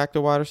the de facto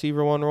wide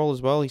receiver 1 role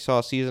as well, he saw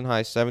a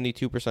season-high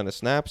 72% of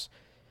snaps,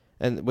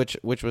 and which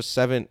was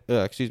 7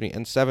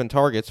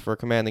 targets for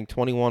commanding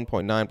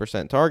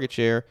 21.9% target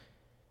share,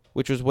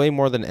 which was way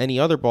more than any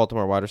other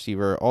Baltimore wide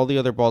receiver. All the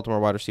other Baltimore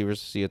wide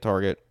receivers to see a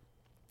target,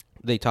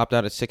 they topped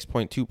out at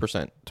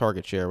 6.2%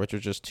 target share, which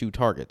was just 2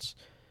 targets.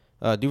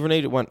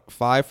 Duvernay went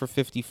 5 for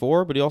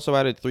 54, but he also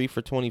added 3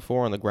 for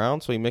 24 on the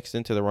ground, so he mixed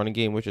into the running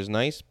game, which is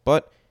nice.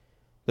 But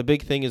the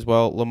big thing as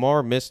well,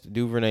 Lamar missed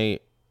Duvernay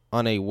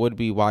on a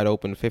would-be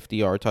wide-open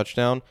 50-yard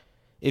touchdown.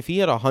 If he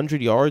had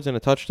 100 yards and a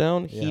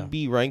touchdown, he'd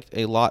be ranked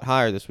a lot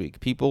higher this week.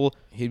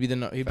 He'd be the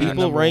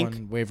number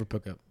 1 waiver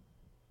pickup.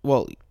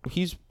 Well,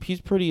 he's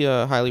pretty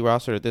highly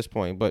rostered at this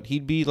point, but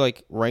he'd be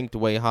ranked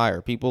way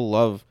higher. People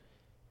love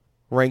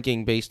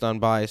ranking based on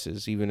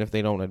biases, even if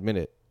they don't admit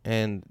it.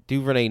 And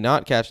Duvernay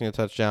not catching a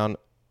touchdown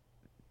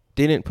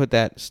didn't put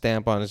that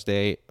stamp on his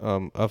day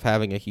of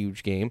having a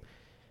huge game.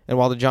 And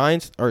while the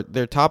Giants are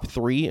their top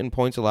 3 in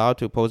points allowed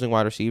to opposing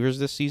wide receivers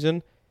this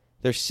season,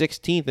 they're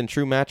 16th in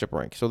true matchup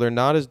rank. So they're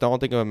not as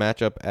daunting of a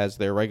matchup as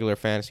their regular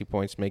fantasy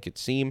points make it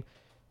seem.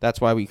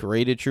 That's why we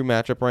created true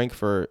matchup rank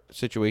for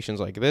situations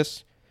like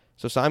this.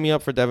 So sign me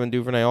up for Devin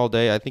Duvernay all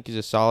day. I think he's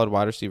a solid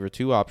wide receiver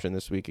 2 option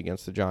this week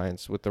against the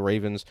Giants, with the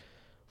Ravens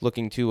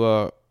looking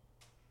to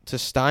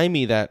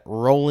stymie that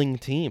rolling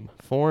team.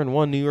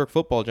 4-1 New York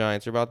Football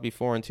Giants are about to be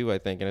 4-2, I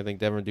think, and I think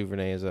Devin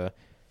Duvernay is a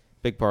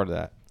big part of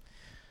that.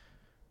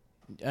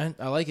 And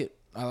I like it.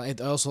 I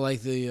also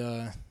like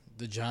the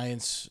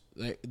Giants.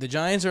 The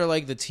Giants are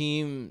like the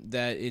team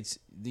that it's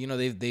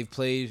they've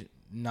played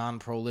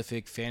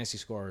non-prolific fantasy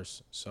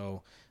scorers,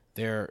 so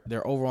their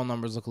overall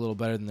numbers look a little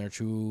better than their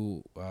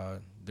true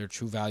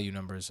value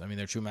numbers. I mean,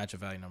 their true matchup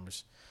value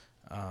numbers.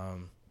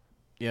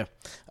 Yeah.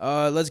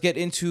 Let's get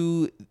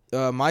into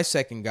my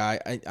second guy.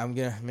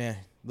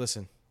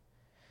 Listen.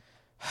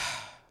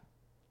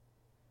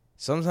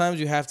 Sometimes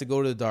you have to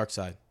go to the dark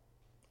side.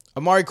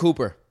 Amari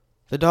Cooper.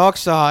 The dark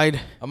side.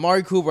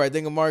 Amari Cooper. I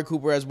think Amari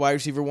Cooper has wide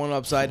receiver 1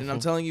 upside, and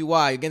I'm telling you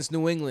why. Against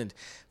New England.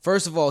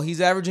 First of all,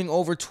 he's averaging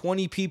over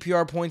 20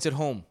 PPR points at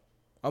home.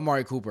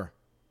 Amari Cooper.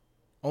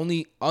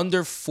 Only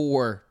under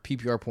 4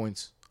 PPR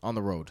points on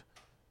the road.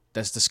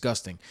 That's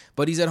disgusting.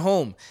 But he's at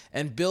home.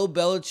 And Bill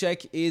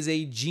Belichick is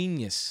a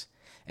genius.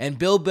 And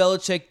Bill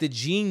Belichick, the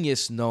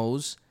genius,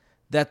 knows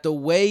that the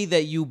way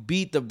that you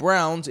beat the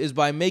Browns is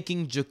by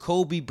making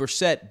Jacoby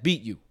Brissett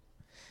beat you.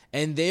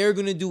 And they are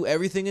going to do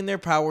everything in their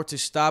power to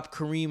stop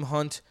Kareem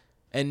Hunt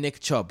and Nick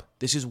Chubb.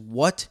 This is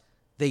what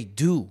they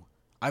do.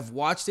 I've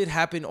watched it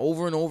happen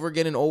over and over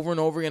again and over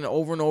and over again and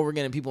over and over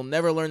again, and people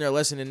never learn their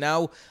lesson. And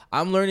now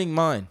I'm learning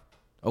mine,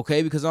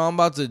 okay? Because I'm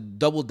about to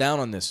double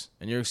down on this,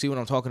 and you're going to see what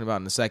I'm talking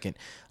about in a second.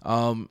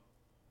 Amari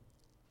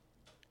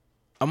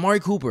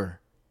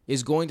Cooper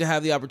is going to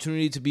have the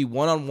opportunity to be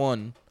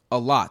one-on-one a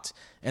lot.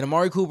 And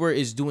Amari Cooper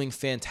is doing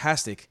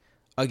fantastic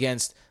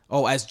against...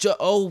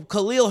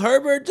 Khalil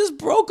Herbert just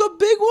broke a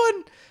big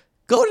one.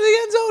 Go to the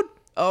end zone.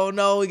 Oh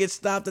no, he gets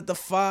stopped at the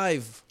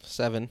 5.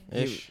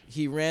 7-ish.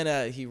 He ran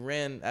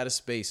out of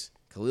space.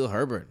 Khalil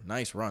Herbert,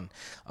 nice run.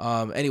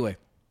 Anyway,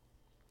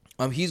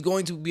 he's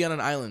going to be on an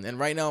island, and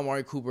right now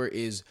Amari Cooper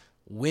is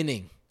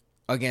winning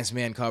against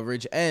man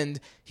coverage, and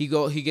he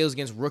goes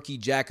against rookie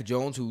Jack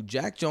Jones, who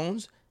Jack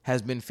Jones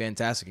has been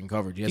fantastic in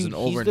coverage. He has an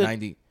over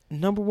 90.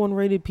 Number 1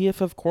 rated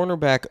PFF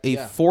cornerback, a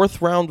 4th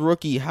round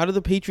rookie. How do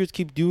the Patriots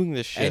keep doing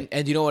this shit?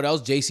 And you know what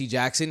else? J.C.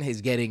 Jackson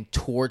is getting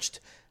torched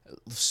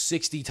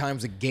 60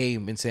 times a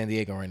game in San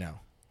Diego right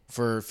now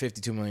for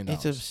 $52 million.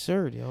 It's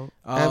absurd, yo.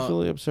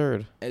 Absolutely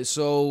absurd.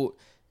 So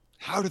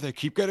how do they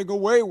keep getting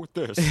away with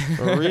this?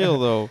 For real,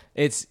 though.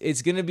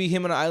 It's going to be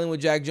him on an island with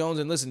Jack Jones.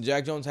 And listen,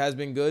 Jack Jones has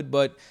been good,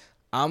 but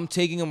I'm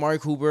taking Amari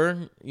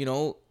Cooper,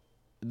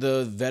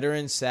 the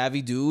veteran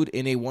savvy dude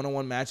in a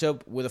one-on-one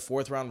matchup with a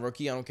 4th round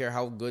rookie. I don't care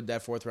how good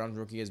that 4th round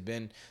rookie has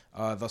been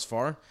thus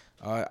far.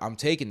 I'm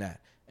taking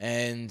that.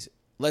 And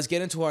let's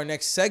get into our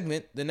next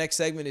segment. The next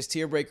segment is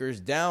Tier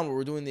Breakers Down, where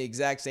we're doing the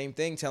exact same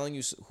thing, telling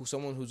you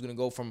someone who's going to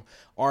go from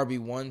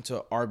RB1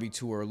 to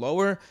RB2 or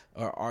lower,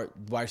 or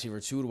wide receiver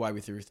 2 to wide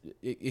receiver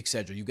 3,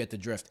 etc. You get the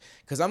drift.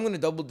 Because I'm going to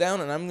double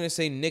down, and I'm going to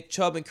say Nick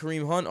Chubb and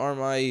Kareem Hunt are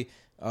my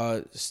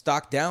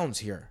stock downs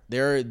here.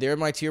 They're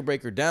my tier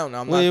breaker down.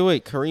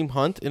 Wait, Kareem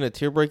Hunt in a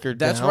tier breaker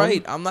down? That's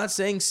right. I'm not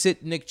saying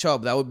sit Nick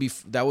Chubb. That would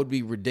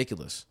be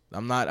ridiculous.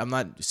 I'm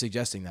not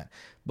suggesting that.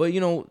 But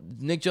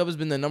Nick Chubb has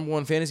been the number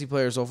 1 fantasy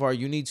player so far.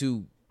 You need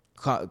to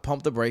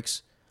pump the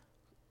brakes,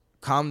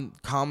 calm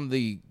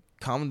the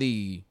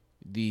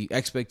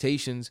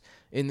expectations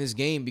in this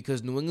game,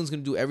 because New England's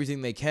going to do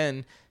everything they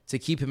can to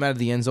keep him out of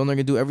the end zone. They're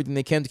going to do everything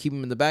they can to keep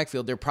him in the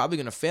backfield. They're probably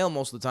going to fail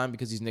most of the time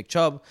because he's Nick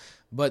Chubb,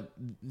 but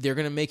they're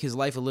going to make his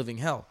life a living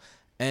hell.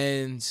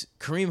 And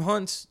Kareem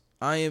Hunt,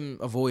 I am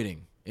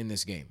avoiding in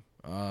this game.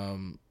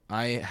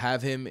 I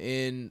have him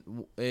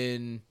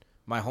in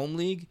my home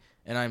league,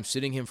 and I'm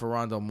sitting him for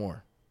Rondale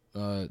Moore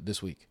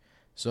this week.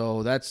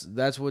 So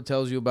that's what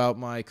tells you about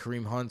my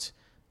Kareem Hunt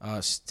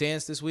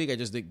stance this week. I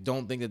just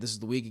don't think that this is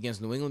the week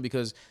against New England,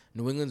 because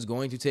New England's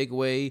going to take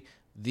away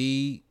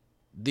the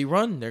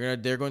run.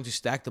 They're going to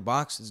stack the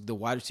box. The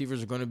wide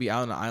receivers are going to be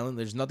out on the island.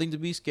 There's nothing to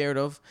be scared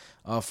of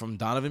from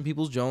Donovan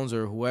Peoples-Jones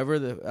or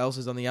whoever else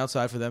is on the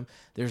outside for them.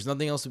 There's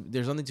nothing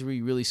to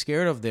be really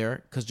scared of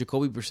there, because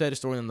Jacoby Brissett is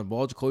throwing them the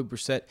ball. Jacoby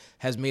Brissett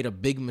has made a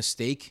big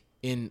mistake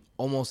in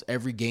almost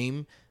every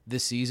game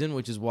this season,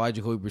 which is why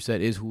Jacoby Brissett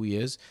is who he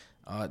is.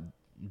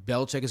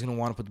 Belichick is going to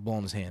want to put the ball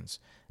in his hands,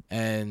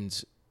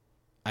 and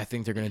I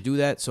think they're going to do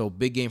that. So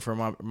big game for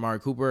Amari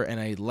Cooper and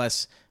a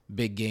less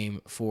big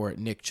game for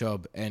Nick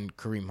Chubb and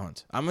Kareem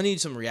Hunt. I'm going to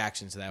need some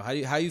reactions to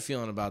that. How you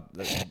feeling about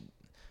that?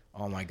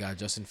 Oh, my God.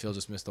 Justin Fields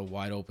just missed a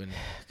wide open.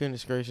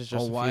 Goodness gracious, Justin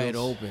Fields. A wide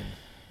open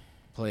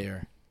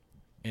player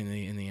in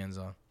the end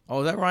zone.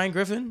 Oh, is that Ryan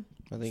Griffin?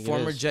 I think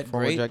Former it is. Jet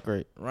Former great. Jet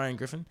great. Ryan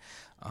Griffin.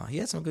 He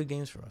had some good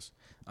games for us.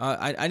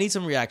 I need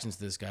some reactions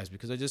to this, guys,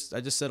 because I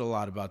just said a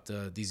lot about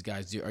these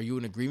guys. Are you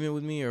in agreement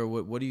with me, or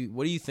what do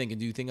you think? And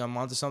do you think I'm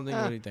onto something?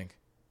 What do you think?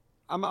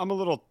 I'm a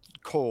little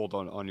cold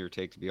on your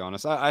take, to be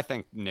honest. I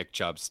think Nick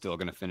Chubb's still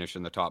going to finish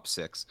in the top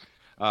 6.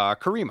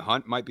 Kareem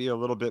Hunt might be a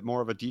little bit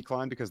more of a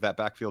decline because that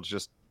backfield's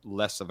just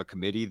less of a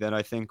committee than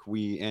I think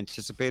we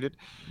anticipated.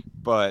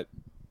 But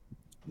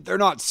they're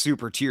not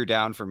super tier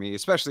down for me,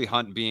 especially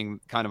Hunt being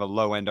kind of a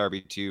low-end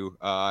RB2.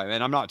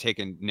 And I'm not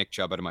taking Nick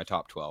Chubb out of my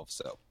top 12,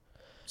 so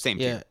same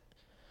tier.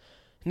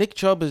 Nick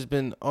Chubb has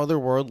been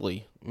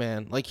otherworldly,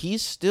 man. Like,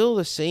 he's still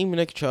the same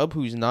Nick Chubb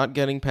who's not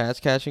getting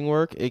pass-catching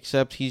work,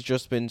 except he's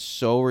just been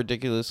so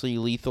ridiculously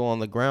lethal on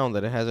the ground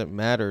that it hasn't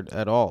mattered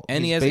at all.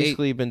 And he's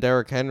basically been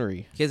Derrick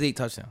Henry. He has 8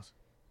 touchdowns.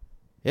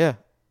 Yeah.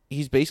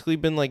 He's basically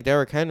been like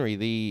Derrick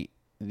Henry.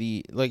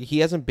 Like, he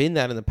hasn't been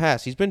that in the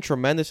past. He's been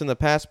tremendous in the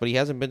past, but he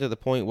hasn't been to the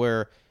point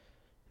where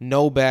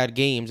no bad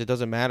games. It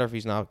doesn't matter if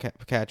he's not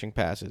catching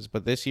passes.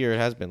 But this year it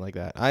has been like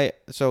that.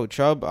 So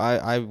Chubb,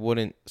 I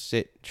wouldn't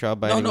sit Chubb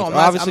by any means.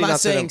 I'm not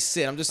saying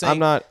sit. I'm just saying I'm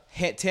not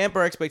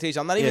tamper expectation.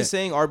 I'm not even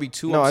saying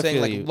RB2. I'm saying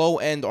like low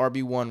end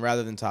RB1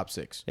 rather than top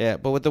 6. Yeah,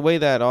 but with the way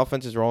that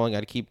offense is rolling,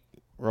 I'd keep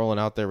rolling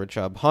out there with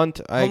Chubb.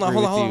 Hunt, Hold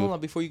on,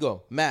 before you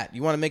go. Matt,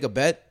 you want to make a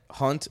bet?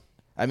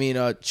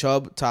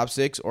 Chubb top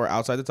 6 or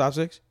outside the top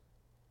 6?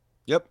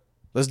 Yep.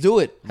 Let's do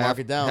it. Mark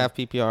it down. Half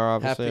PPR,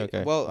 obviously.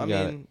 Okay. Well, I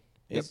mean,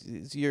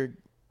 it's your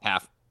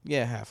half.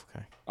 Yeah, half.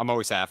 Okay. I'm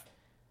always half.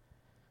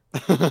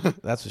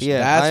 That's what she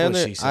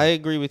said. I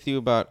agree with you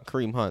about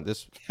Kareem Hunt.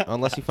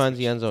 Unless he finds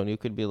the end zone, you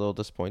could be a little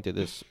disappointed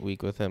this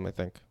week with him, I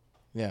think.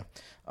 Yeah.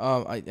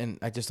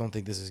 I just don't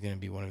think this is going to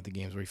be one of the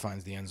games where he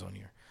finds the end zone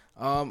here.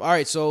 All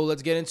right, so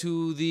let's get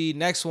into the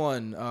next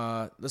one.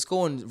 Let's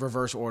go in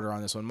reverse order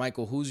on this one.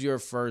 Michael, who's your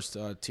first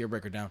tier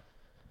breaker down?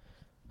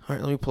 All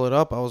right, let me pull it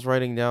up. I was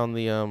writing down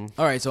the All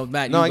right, so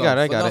Matt, I got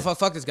it. No,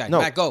 fuck this guy. No.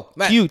 Matt, go.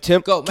 Matt, Q,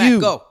 Tim. Go. Q.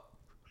 Matt, go.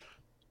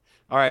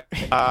 All right.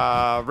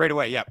 Right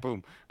away. Yeah.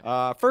 Boom.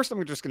 First,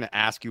 I'm just going to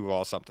ask you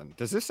all something.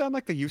 Does this sound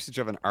like the usage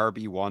of an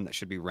RB1 that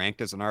should be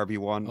ranked as an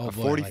RB1? Oh, a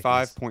boy,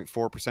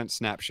 45.4%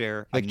 snap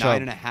share, a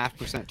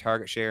 9.5%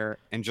 target share,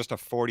 and just a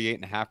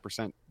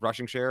 48.5%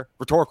 rushing share?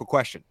 Rhetorical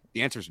question.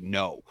 The answer is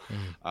no.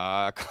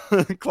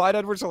 Clyde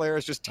Edwards-Helaire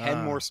has just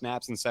 10 more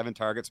snaps and 7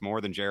 targets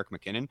more than Jerick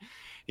McKinnon.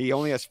 He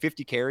only has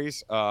 50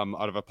 carries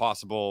out of a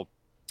possible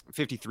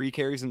 53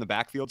 carries in the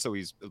backfield. So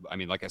he's,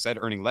 like I said,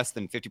 earning less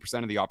than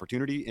 50% of the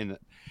opportunity in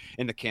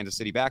the Kansas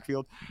City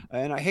backfield.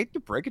 And I hate to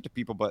break it to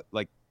people, but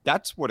like,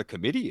 that's what a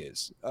committee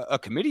is. A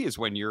committee is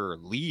when your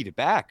lead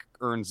back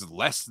earns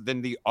less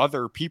than the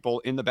other people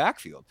in the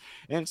backfield.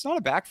 And it's not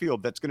a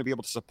backfield that's going to be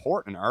able to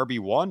support an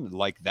RB1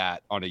 like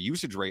that on a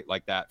usage rate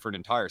like that for an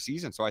entire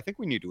season. So I think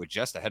we need to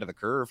adjust ahead of the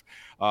curve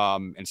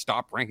and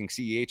stop ranking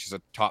CEH as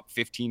a top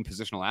 15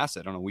 positional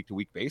asset on a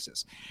week-to-week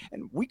basis.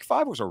 And week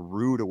 5 was a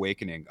rude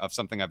awakening of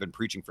something I've been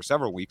preaching for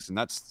several weeks, and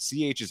that's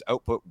CEH's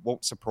output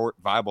won't support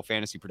viable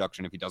fantasy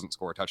production if he doesn't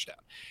score a touchdown.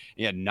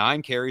 He had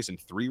 9 carries and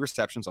 3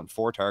 receptions on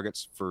 4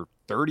 targets for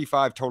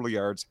 35 total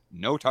yards,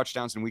 no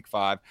touchdowns in week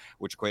 5,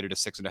 which equated to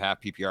 6.5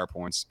 PPR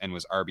points and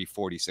was RB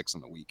 46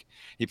 on the week.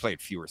 He played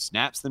fewer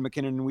snaps than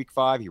McKinnon in week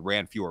 5. He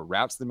ran fewer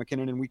routes than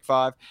McKinnon in week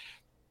 5.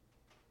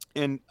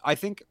 And I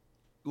think,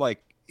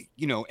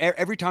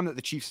 every time that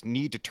the Chiefs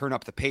need to turn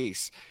up the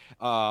pace,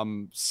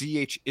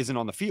 CH isn't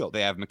on the field.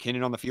 They have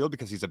McKinnon on the field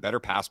because he's a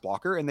better pass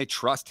blocker, and they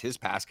trust his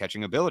pass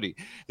catching ability.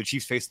 The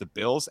Chiefs face the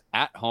Bills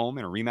at home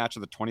in a rematch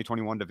of the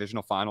 2021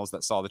 divisional finals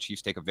that saw the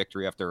Chiefs take a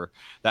victory after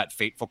that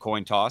fateful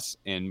coin toss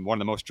in one of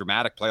the most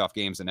dramatic playoff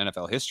games in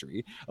NFL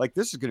history. Like,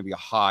 this is going to be a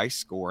high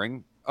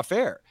scoring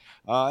affair.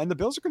 And the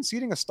Bills are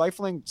conceding a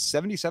stifling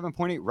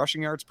 77.8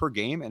 rushing yards per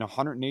game and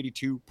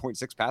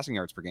 182.6 passing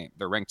yards per game.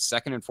 They're ranked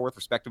 2nd and 4th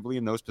respectively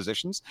in those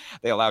positions.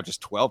 They allow just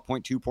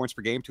 12.2 points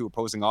per game to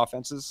opposing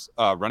offenses,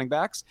 running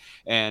backs.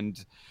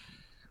 And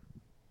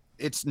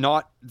it's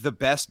not the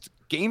best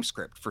game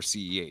script for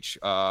CEH.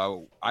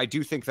 I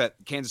do think that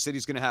Kansas City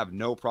is going to have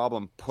no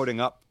problem putting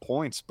up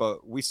points,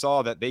 but we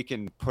saw that they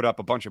can put up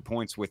a bunch of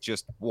points with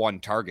just one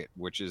target,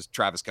 which is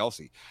Travis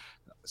Kelce.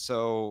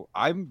 So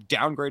I'm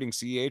downgrading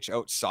CEH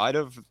outside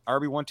of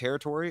RB1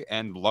 territory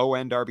and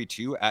low-end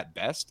RB2 at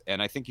best,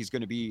 and I think he's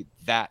going to be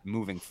that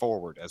moving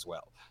forward as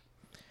well.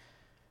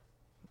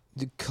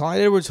 Clyde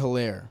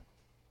Edwards-Helaire,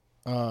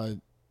 do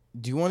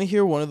you want to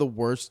hear one of the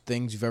worst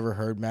things you've ever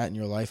heard, Matt, in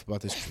your life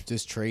about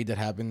this trade that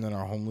happened in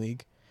our home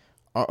league?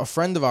 A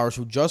friend of ours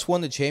who just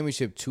won the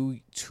championship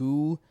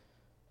two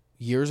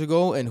years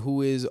ago and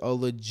who is a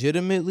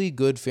legitimately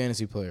good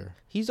fantasy player.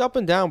 He's up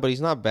and down, but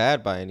he's not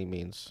bad by any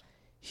means.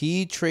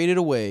 He traded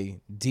away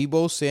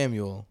Deebo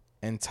Samuel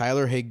and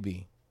Tyler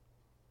Higbee.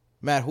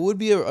 Matt, who would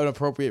be an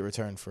appropriate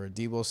return for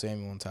Deebo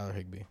Samuel and Tyler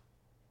Higbee?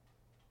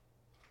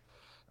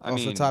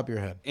 Off the top of your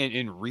head.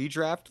 In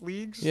redraft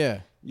leagues? Yeah.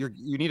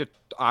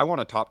 I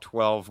want a top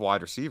 12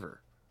 wide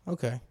receiver.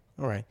 Okay.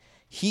 All right.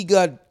 He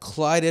got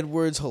Clyde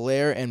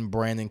Edwards-Helaire and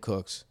Brandon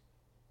Cooks.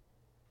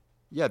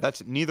 Yeah,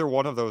 that's neither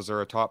one of those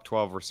are a top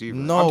 12 receiver.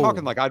 No. I'm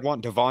talking like I'd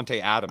want Devontae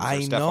Adams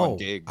or Stephon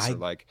Diggs.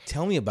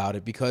 Tell me about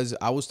it, because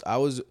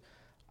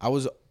I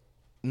was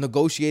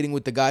negotiating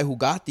with the guy who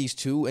got these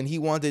two, and he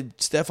wanted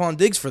Stephon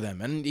Diggs for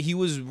them, and he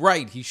was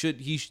right.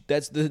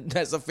 That's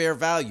a fair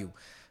value.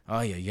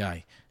 Oh yeah.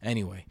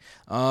 Anyway,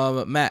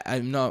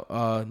 Matt,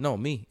 no,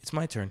 me. It's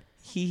my turn.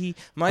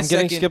 I'm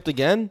getting skipped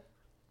again.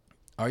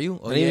 Are you?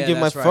 I didn't even give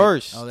my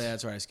first. Oh, yeah,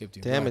 that's right. I skipped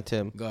you. Damn it,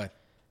 Tim. Go ahead.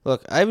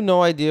 Look, I have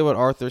no idea what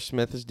Arthur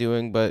Smith is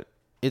doing, but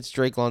it's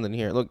Drake London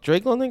here. Look,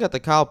 Drake London got the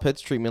Kyle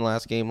Pitts treatment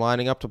last game,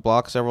 lining up to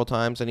block several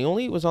times, and he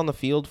only was on the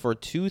field for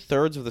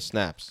 2/3 of the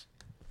snaps.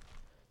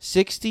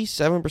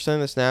 67%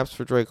 of the snaps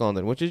for Drake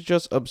London, which is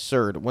just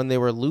absurd when they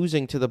were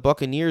losing to the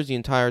Buccaneers the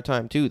entire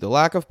time, too. The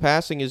lack of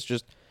passing is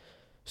just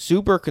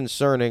super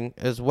concerning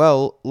as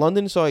well.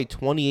 London saw a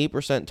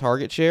 28%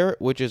 target share,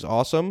 which is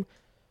awesome.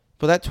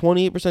 But that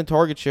 28%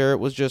 target share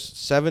was just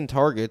 7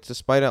 targets,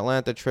 despite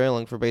Atlanta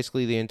trailing for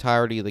basically the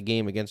entirety of the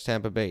game against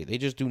Tampa Bay. They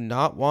just do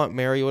not want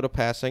Mariota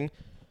passing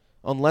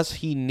unless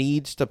he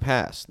needs to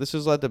pass. This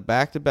has led to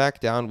back-to-back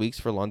down weeks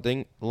for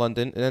London,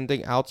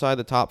 ending outside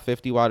the top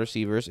 50 wide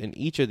receivers in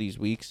each of these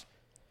weeks.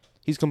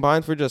 He's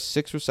combined for just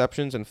 6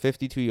 receptions and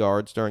 52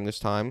 yards during this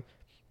time.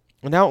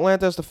 And now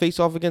Atlanta has to face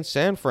off against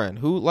San Fran,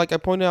 who, like I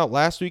pointed out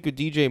last week with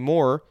DJ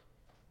Moore,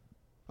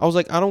 I was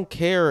like, I don't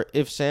care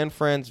if San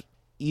Fran's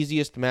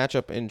easiest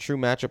matchup and true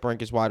matchup rank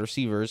is wide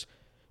receivers.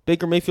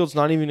 Baker Mayfield's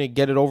not even going to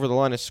get it over the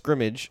line of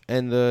scrimmage,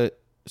 and the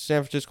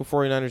San Francisco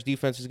 49ers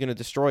defense is going to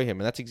destroy him.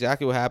 And that's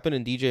exactly what happened,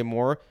 and DJ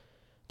Moore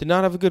did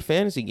not have a good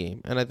fantasy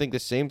game. And I think the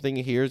same thing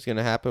here is going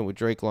to happen with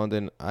Drake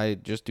London. I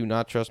just do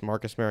not trust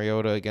Marcus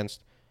Mariota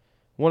against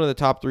one of the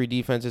top 3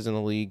 defenses in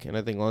the league, and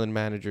I think London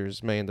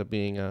managers may end up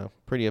being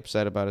pretty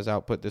upset about his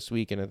output this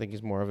week, and I think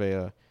he's more of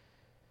a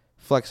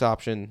flex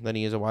option than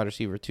he is a wide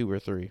receiver 2 or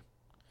 3.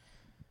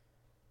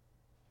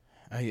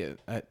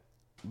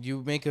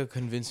 You make a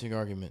convincing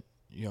argument,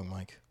 young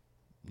Mike.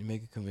 You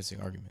make a convincing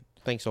argument.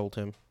 Thanks, old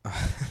Tim.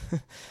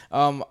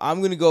 I'm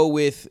going to go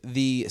with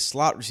the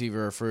slot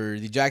receiver for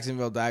the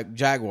Jacksonville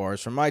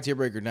Jaguars. For my tier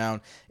breaker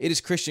down, it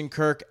is Christian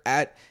Kirk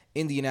at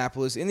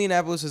Indianapolis.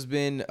 Indianapolis has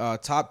been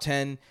top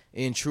 10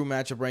 in true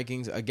matchup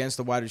rankings against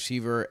the wide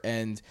receiver,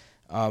 and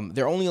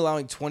they're only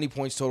allowing 20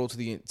 points total to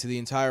the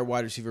entire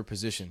wide receiver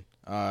position.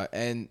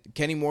 And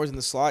Kenny Moore's in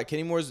the slot.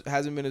 Kenny Moore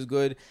hasn't been as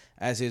good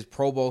as his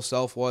Pro Bowl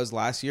self was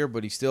last year,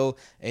 but he's still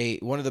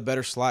one of the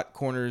better slot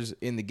corners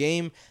in the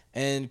game.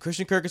 And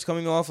Christian Kirk is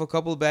coming off a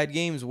couple of bad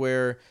games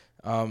where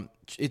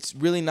it's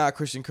really not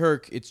Christian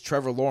Kirk, it's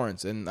Trevor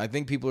Lawrence. And I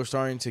think people are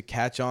starting to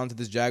catch on to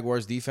this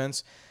Jaguars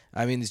defense.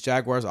 This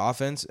Jaguars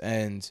offense,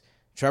 and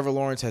Trevor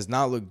Lawrence has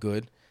not looked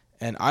good.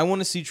 And I want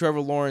to see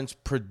Trevor Lawrence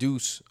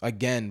produce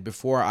again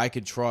before I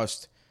could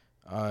trust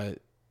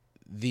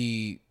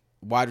the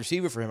wide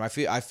receiver for him. I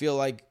feel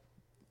like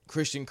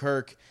Christian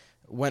Kirk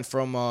went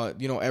from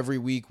every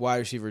week wide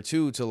receiver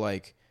 2 to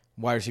like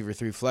wide receiver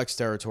 3 flex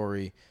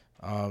territory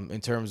in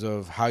terms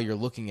of how you're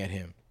looking at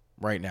him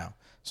right now.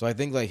 So I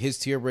think like his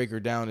tier breaker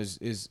down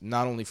is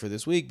not only for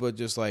this week, but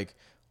just like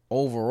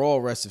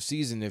overall rest of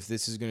season if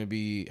this is going to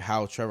be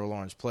how Trevor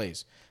Lawrence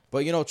plays.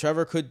 But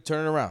Trevor could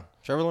turn it around.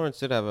 Trevor Lawrence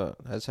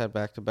has had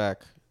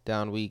back-to-back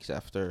down weeks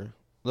after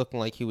looking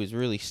like he was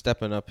really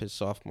stepping up his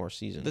sophomore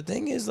season. The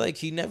thing is, like,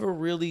 he never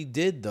really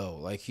did, though.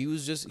 Like, he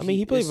was just...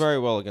 he played very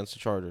well against the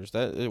Chargers.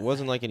 It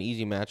wasn't like an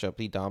easy matchup.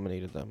 He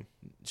dominated them.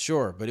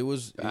 Sure, but it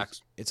was...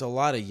 It's a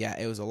lot of yak.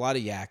 It was a lot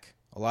of yak.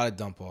 A lot of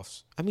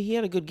dump-offs. He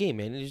had a good game,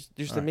 man.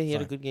 Just admit he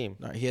had a good game.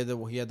 Right, he had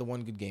the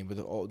one good game, but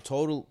the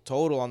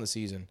total on the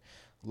season,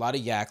 a lot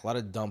of yak, a lot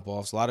of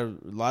dump-offs, a lot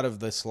of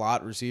the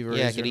slot receiver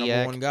is your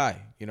number one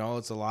guy.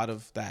 It's a lot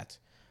of that.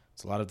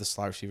 It's a lot of the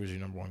slot receiver is your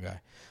number one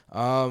guy.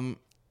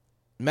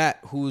 Matt,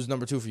 who's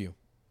number 2 for you?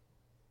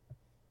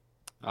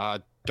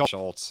 Dalton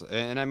Schultz.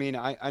 And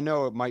I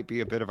know it might be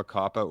a bit of a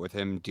cop-out with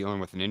him dealing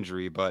with an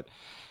injury, but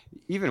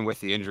even with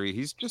the injury,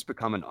 he's just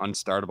become an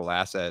unstartable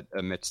asset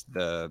amidst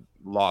the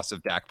loss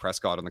of Dak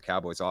Prescott on the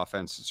Cowboys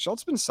offense.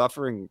 Schultz been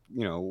suffering,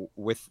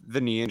 with the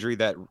knee injury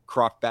that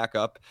cropped back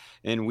up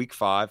in week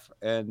 5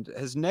 and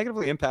has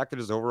negatively impacted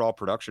his overall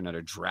production at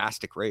a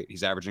drastic rate.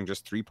 He's averaging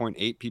just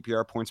 3.8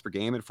 PPR points per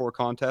game in 4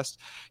 contests.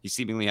 He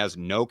seemingly has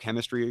no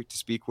chemistry to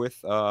speak with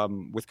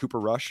Cooper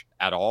Rush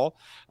at all.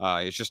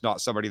 It's just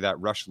not somebody that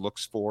Rush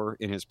looks for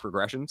in his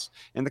progressions.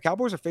 And the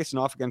Cowboys are facing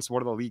off against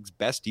one of the league's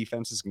best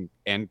defenses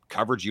and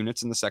coverage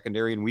units in the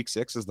secondary in week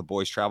 6 as the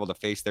boys travel to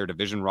face their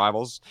division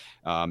rivals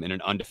in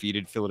an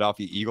undefeated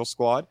Philadelphia Eagles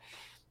squad.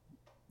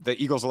 The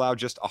Eagles allowed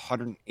just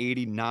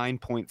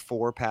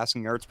 189.4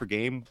 passing yards per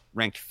game,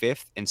 ranked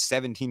 5th, and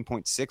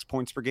 17.6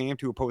 points per game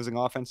to opposing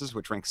offenses,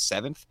 which ranks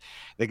 7th.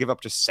 They give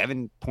up just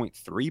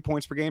 7.3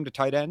 points per game to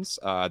tight ends.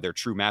 Their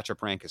true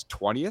matchup rank is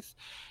 20th,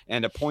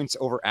 and a points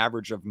over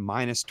average of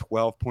minus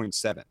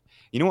 12.7.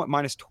 You know what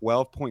minus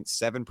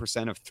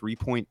 12.7% of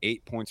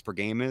 3.8 points per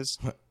game is?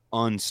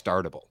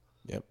 Unstartable.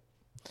 Yep.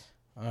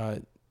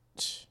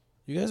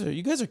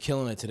 You guys are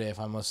killing it today, if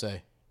I must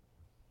say.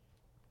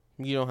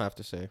 You don't have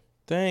to say.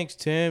 Thanks,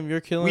 Tim.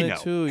 You're killing it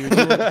too.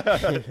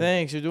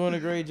 Thanks. You're doing a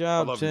great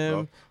job,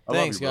 Tim.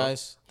 Thanks,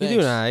 guys. You're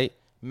doing all right.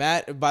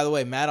 Matt, by the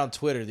way, Matt on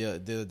Twitter the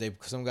other day,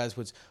 some guys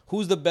puts,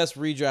 who's the best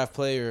redraft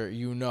player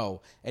you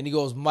know? And he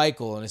goes,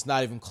 Michael, and it's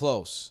not even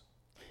close.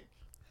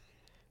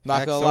 Not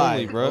Facts gonna lie,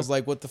 only, bro. I was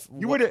like, what the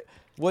You would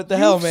what the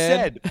hell, man?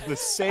 Said the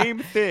same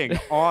thing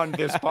on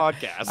this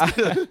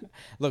podcast.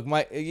 Look,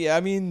 but he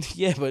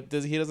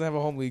doesn't have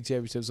a home league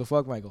championship, so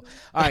fuck Michael.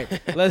 All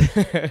right,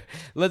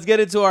 let's get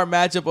into our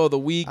matchup of the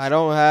week. I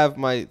don't have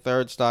my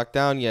third stock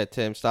down yet,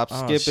 Tim. Stop Oh,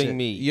 skipping shit.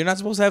 me. You're not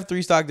supposed to have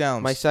 3 stock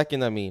downs. My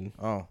second, I mean.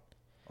 Oh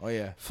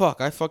yeah.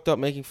 Fuck, I fucked up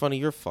making fun of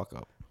your fuck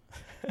up.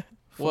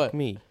 What? Fuck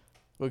me.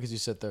 What? Because you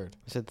said third.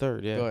 I said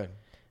third, yeah. Go ahead.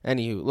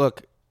 Anywho,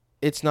 look,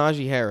 it's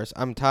Najee Harris.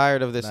 I'm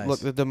tired of this. Nice. Look,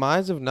 the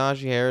demise of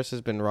Najee Harris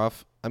has been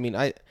rough. I mean,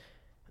 I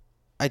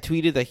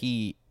tweeted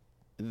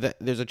that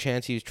there's a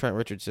chance he's Trent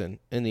Richardson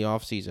in the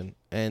offseason,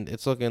 and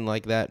it's looking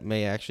like that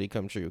may actually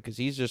come true because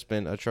he's just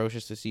been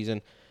atrocious this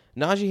season.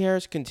 Najee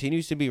Harris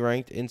continues to be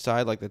ranked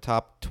inside like the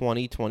top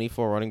 20,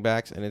 24 running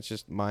backs, and it's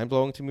just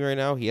mind-blowing to me right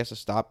now. He has to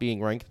stop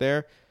being ranked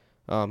there.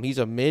 He's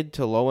a mid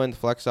to low-end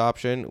flex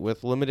option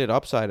with limited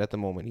upside at the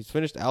moment. He's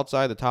finished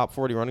outside the top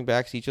 40 running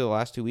backs each of the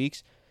last 2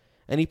 weeks,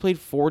 and he played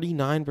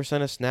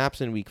 49% of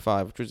snaps in Week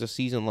 5, which was a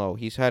season low.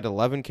 He's had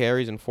 11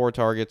 carries and 4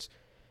 targets.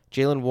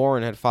 Jaylen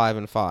Warren had 5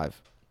 and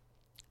 5.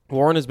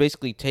 Warren has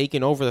basically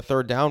taken over the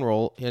third down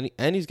role,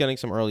 and he's getting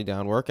some early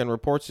down work, and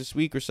reports this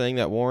week are saying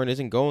that Warren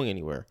isn't going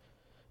anywhere.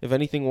 If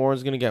anything,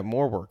 Warren's going to get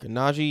more work. And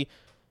Najee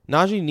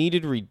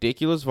needed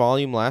ridiculous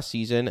volume last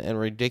season and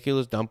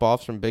ridiculous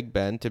dump-offs from Big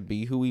Ben to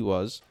be who he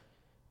was.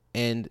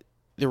 And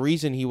the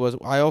reason he was,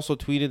 I also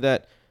tweeted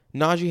that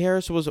Najee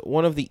Harris was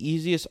one of the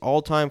easiest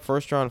all-time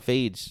first-round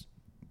fades.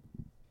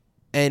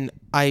 And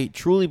I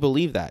truly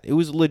believe that. It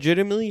was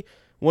legitimately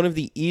one of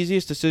the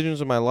easiest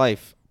decisions of my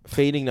life,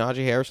 fading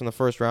Najee Harris in the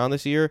first round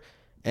this year.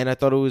 And I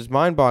thought it was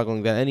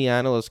mind-boggling that any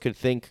analyst could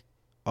think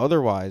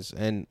otherwise.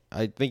 And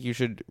I think you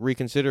should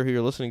reconsider who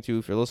you're listening to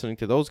if you're listening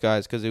to those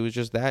guys, because it was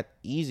just that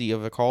easy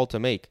of a call to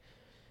make.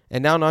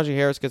 And now Najee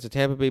Harris gets the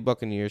Tampa Bay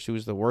Buccaneers, who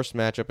is the worst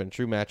matchup in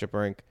true matchup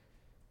rank.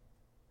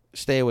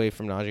 Stay away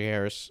from Najee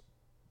Harris.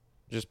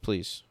 Just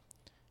please.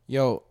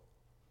 Yo,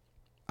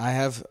 I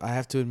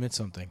have to admit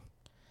something.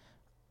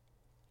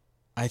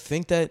 I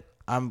think that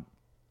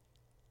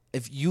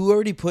if you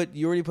already put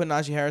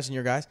Najee Harris in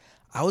your guys,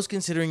 I was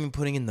considering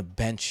putting in the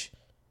bench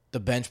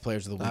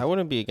players of the week. I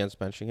wouldn't be against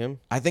benching him.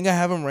 I think I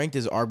have him ranked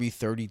as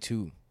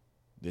RB32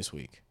 this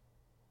week.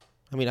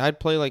 I mean, I'd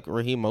play like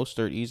Raheem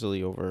Mostert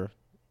easily over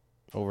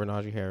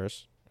Najee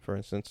Harris, for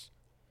instance.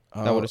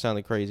 That would have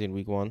sounded crazy in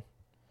week 1.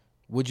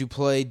 Would you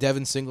play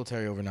Devin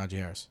Singletary over Najee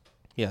Harris?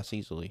 Yes,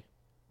 easily.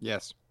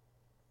 Yes.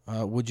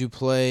 Would you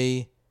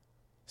play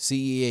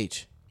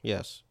CEH?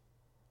 Yes.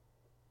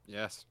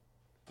 Yes.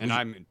 And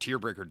I'm tier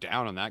breaker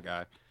down on that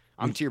guy.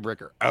 I'm tier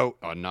breaker out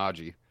on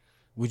Najee.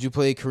 Would you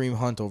play Kareem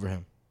Hunt over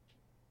him?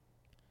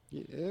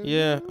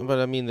 Yeah, but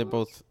I mean, they're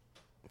both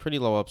pretty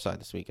low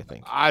upside this week, I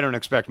think. I don't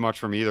expect much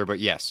from either, but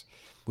yes.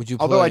 Would you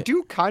play? Although I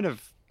do kind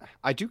of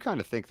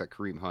think that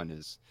Kareem Hunt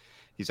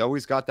he's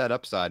always got that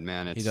upside,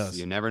 man. He does.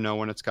 You never know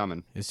when it's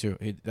coming. It's true.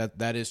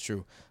 That is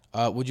true.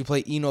 Would you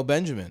play Eno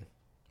Benjamin?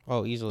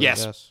 Oh, easily.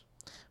 Yes. Yes.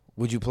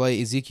 Would you play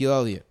Ezekiel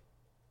Elliott?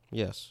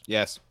 Yes.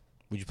 Yes.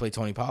 Would you play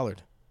Tony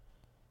Pollard?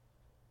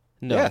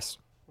 No. Yes.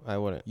 I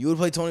wouldn't. You would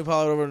play Tony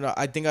Pollard over.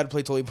 I think I'd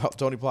play Tony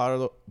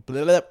Pollard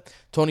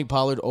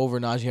over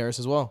Najee Harris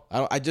as well.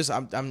 I don't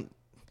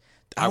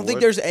think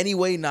would. there's any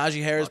way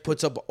Najee Harris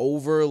puts up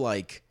over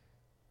like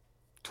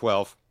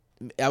 12.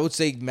 I would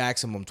say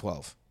maximum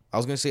 12. I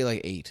was gonna say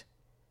like 8.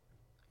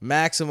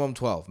 Maximum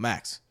 12.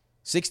 Max.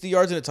 60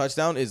 yards and a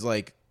touchdown is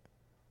like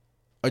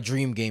a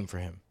dream game for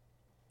him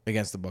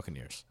against the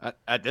Buccaneers.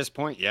 At this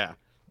point, yeah.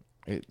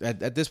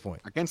 At this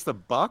point, Against the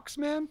Bucks,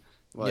 man.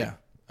 yeah.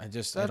 I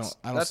don't see it.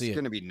 That's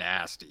going to be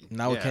nasty.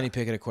 Now with Kenny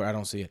Pickett at court, I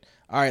don't see it.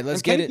 All right,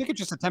 let's and get Kenny it. Pickett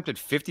just attempted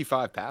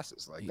 55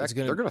 passes. Like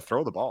they're going to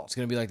throw the ball. It's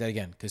gonna be like that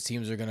again because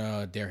teams are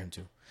gonna dare him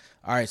to.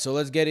 All right, so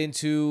let's get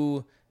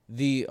into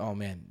the. Oh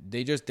man,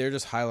 they're just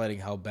highlighting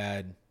how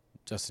bad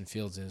Justin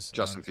Fields is.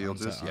 Justin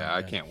Fields is. Yeah,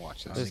 I can't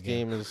watch this. This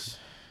game is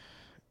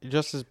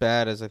just as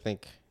bad as I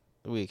think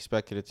we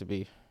expected it to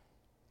be.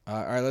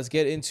 All right, let's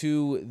get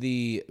into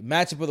the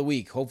matchup of the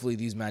week. Hopefully,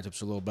 these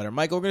matchups are a little better.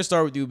 Michael, we're going to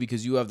start with you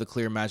because you have the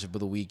clear matchup of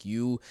the week.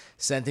 You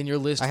sent in your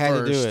list first. I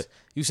had to do it.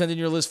 You sent in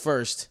your list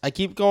first. I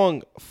keep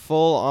going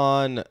full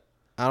on.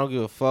 I don't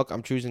give a fuck.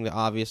 I'm choosing the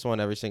obvious one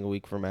every single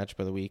week for matchup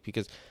of the week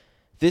because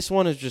this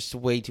one is just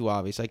way too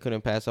obvious. I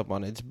couldn't pass up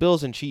on it. It's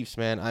Bills and Chiefs,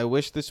 man. I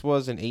wish this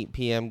was an 8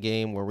 p.m.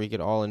 game where we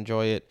could all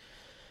enjoy it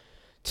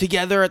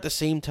together at the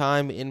same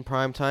time in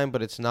prime time,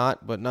 but it's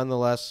not. But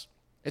nonetheless,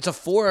 It's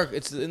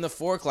in the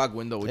 4 o'clock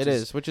window. which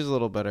is a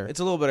little better. It's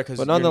a little better because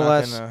But you're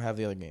nonetheless, not going to have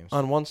the other games.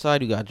 On one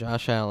side, you got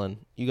Josh Allen,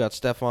 you got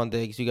Stephon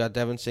Diggs, you got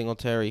Devin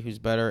Singletary, who's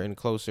better in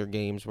closer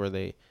games where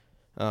they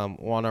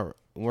want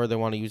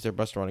to use their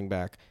best running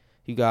back.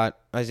 You got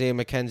Isaiah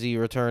McKenzie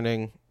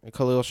returning,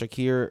 Khalil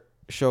Shakir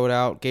showed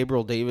out,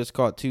 Gabriel Davis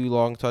caught 2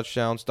 long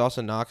touchdowns,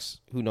 Dawson Knox,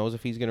 who knows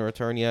if he's going to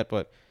return yet,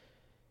 but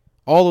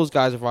all those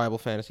guys are viable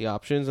fantasy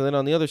options. And then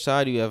on the other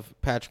side, you have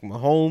Patrick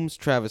Mahomes,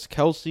 Travis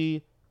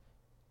Kelce,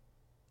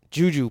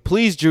 Juju,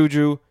 please,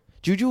 Juju.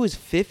 Juju is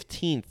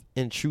 15th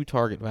in true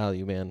target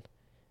value, man.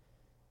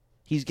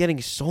 He's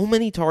getting so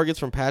many targets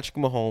from Patrick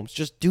Mahomes.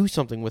 Just do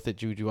something with it,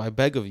 Juju. I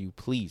beg of you,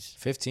 please.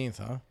 15th,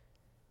 huh?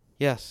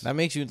 Yes. That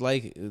makes you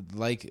like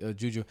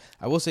Juju.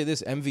 I will say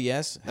this: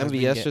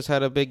 MVS just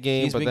had a big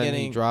game, but then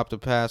he dropped a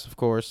pass, of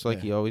course,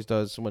 like he always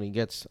does when he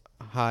gets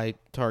high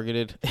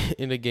targeted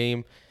in a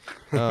game.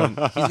 He's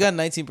got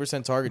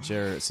 19% target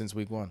share since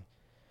week 1.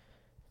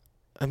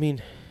 I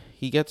mean,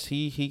 he gets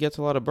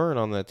a lot of burn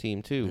on that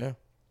team too. Yeah.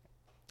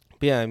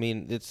 But yeah, I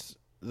mean,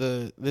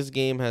 this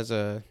game has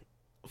a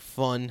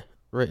fun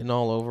written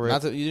all over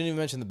it. You didn't even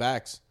mention the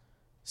backs.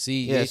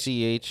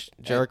 CH,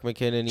 Jerick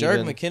McKinnon.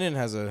 McKinnon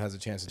has a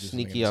chance to do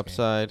sneaky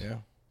upside. Yeah.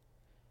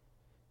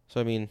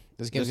 So I mean,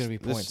 this game's gonna be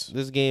points.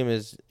 This game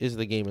is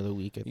the game of the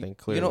week. I think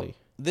clearly.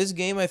 This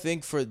game, I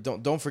think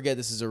don't forget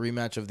this is a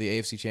rematch of the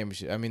AFC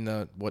Championship. I mean,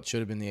 what should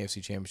have been the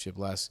AFC Championship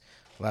last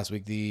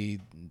week, the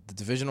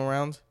divisional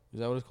round. Is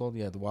that what it's called?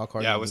 Yeah, the wild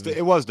card. Yeah,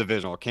 it was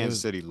divisional. Kansas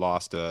City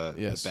lost the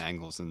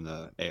Bengals in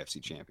the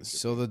AFC Championship.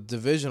 So the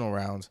divisional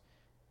round.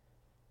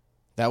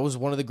 That was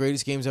one of the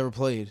greatest games ever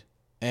played.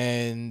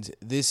 And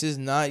this is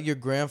not your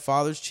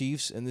grandfather's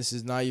Chiefs, and this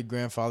is not your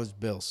grandfather's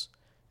Bills.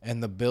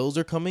 And the Bills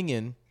are coming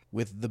in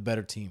with the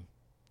better team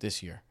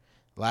this year.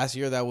 Last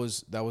year, that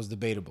was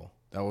debatable.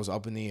 That was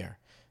up in the air.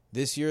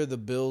 This year, the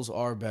Bills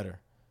are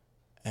better.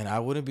 And I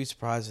wouldn't be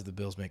surprised if the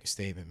Bills make a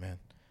statement, man.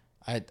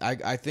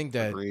 I think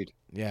that. Agreed.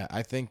 Yeah,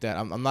 I think that.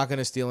 I'm not going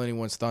to steal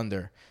anyone's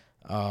thunder.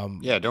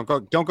 Don't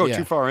go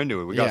too far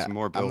into it. We got some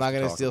more Bills. I'm not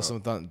going to steal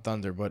some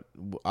thunder, but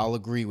I'll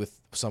agree with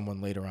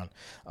someone later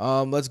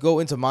on. Let's go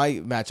into my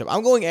matchup.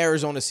 I'm going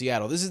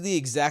Arizona-Seattle. This is the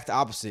exact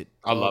opposite.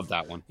 I love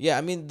that one. Yeah,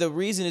 I mean, the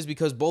reason is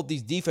because both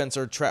these defense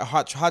are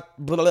hot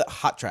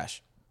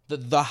trash.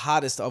 The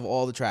hottest of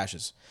all the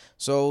trashes.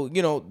 So,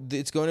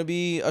 it's going to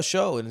be a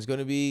show, and it's going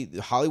to be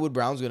Hollywood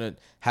Brown's going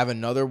to have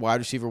another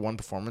wide receiver 1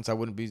 performance.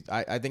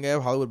 I think I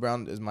have Hollywood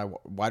Brown as my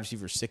wide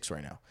receiver 6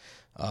 right now.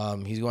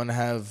 He's going to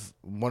have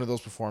one of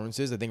those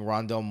performances. I think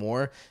Rondell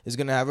Moore is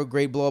going to have a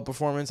great blow-up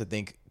performance. I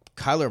think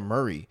Kyler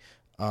Murray,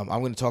 I'm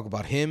going to talk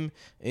about him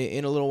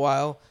in a little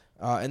while.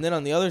 And then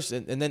on the other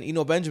side, and then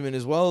Eno Benjamin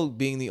as well,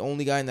 being the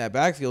only guy in that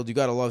backfield, you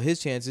got to love his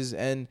chances.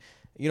 And,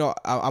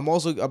 I'm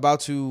also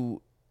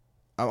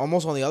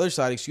on the other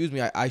side, excuse me.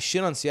 I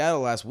shit on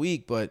Seattle last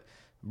week, but,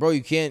 bro,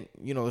 you can't,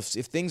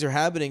 if things are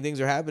happening, things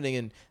are happening.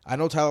 And I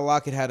know Tyler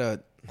Lockett had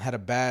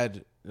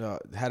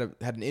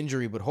an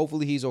injury, but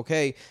hopefully he's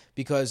okay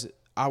because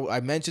I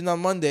mentioned on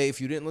Monday, if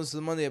you didn't listen to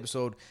the Monday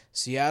episode,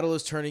 Seattle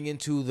is turning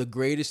into the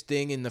greatest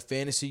thing in the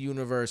fantasy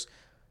universe.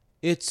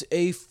 It's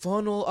a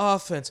funnel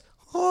offense.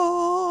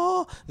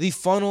 Oh, the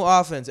funnel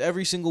offense.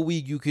 Every single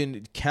week you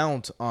can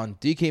count on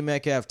DK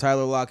Metcalf,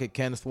 Tyler Lockett,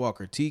 Kenneth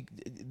Walker.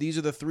 These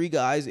are the 3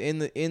 guys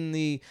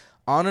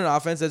on an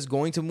offense that's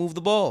going to move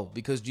the ball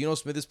because Geno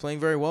Smith is playing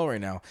very well right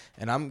now,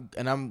 and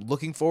I'm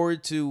looking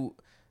forward to.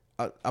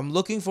 I'm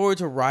looking forward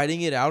to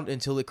riding it out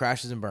until it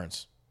crashes and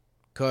burns,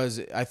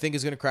 because I think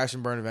it's going to crash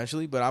and burn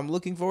eventually. But I'm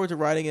looking forward to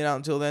riding it out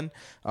until then.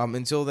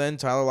 Until then,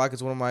 Tyler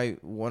Lockett's one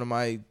of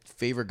my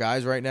favorite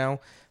guys right now.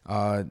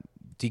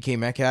 DK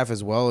Metcalf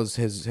as well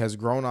has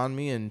grown on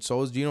me, and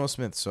so is Geno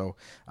Smith. So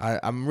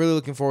I'm really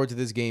looking forward to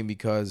this game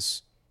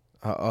because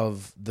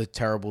of the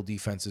terrible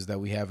defenses that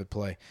we have at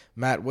play.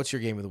 Matt, what's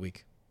your game of the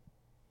week?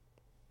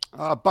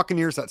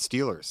 Buccaneers at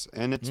Steelers,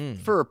 and it's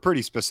for a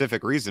pretty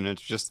specific reason.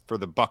 It's just for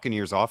the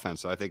Buccaneers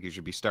offense. I think you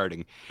should be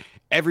starting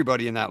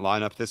everybody in that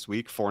lineup this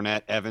week.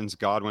 Fournette, Evans,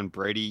 Godwin,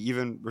 Brady,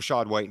 even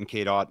Rashad White and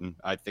Cade Otton.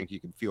 I think you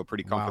can feel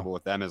pretty comfortable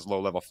with them as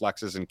low-level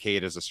flexes and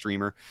Cade as a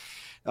streamer.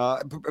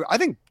 I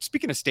think,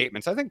 speaking of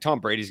statements, I think Tom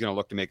Brady's going to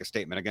look to make a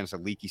statement against a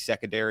leaky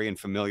secondary and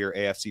familiar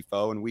AFC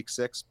foe in Week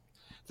 6.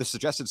 The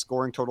suggested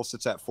scoring total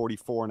sits at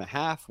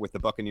 44.5, with the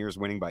Buccaneers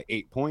winning by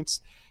 8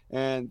 points.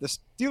 And the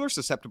Steelers'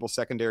 susceptible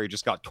secondary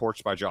just got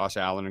torched by Josh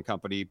Allen and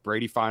company.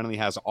 Brady finally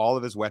has all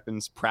of his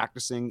weapons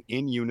practicing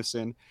in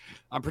unison.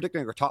 I'm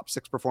predicting a top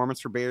 6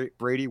 performance for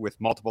Brady with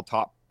multiple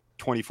top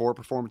 24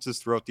 performances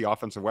throughout the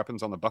offensive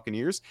weapons on the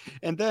Buccaneers.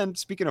 And then,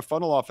 speaking of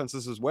funnel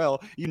offenses as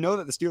well, you know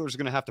that the Steelers are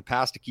going to have to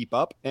pass to keep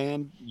up,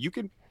 and you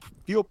can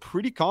feel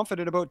pretty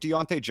confident about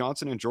Deontay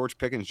Johnson and George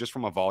Pickens just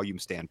from a volume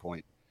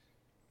standpoint.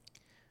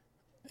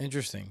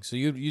 Interesting. So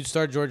you'd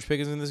start George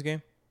Pickens in this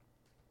game?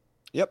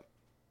 Yep.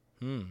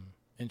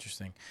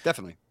 Interesting.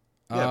 Definitely.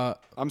 Yeah.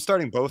 I'm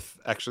starting both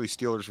actually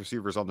Steelers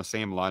receivers on the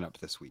same lineup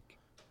this week.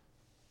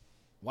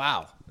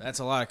 Wow, that's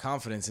a lot of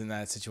confidence in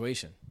that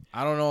situation.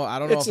 I don't know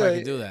if I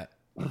could do that,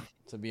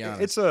 to be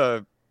honest.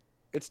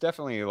 It's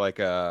definitely like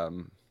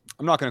I'm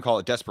not going to call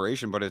it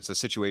desperation, but it's a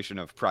situation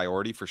of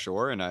priority for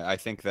sure. And I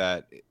think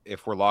that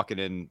if we're locking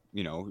in,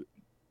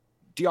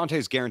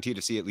 Deontay's guaranteed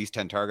to see at least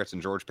 10 targets,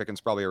 and George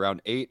Pickens probably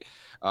around 8.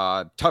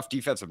 Tough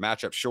defensive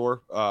matchup,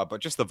 sure, but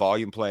just the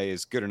volume play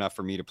is good enough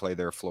for me to play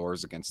their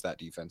floors against that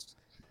defense.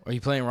 Are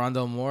you playing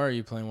Rondell Moore, or are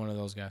you playing one of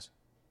those guys?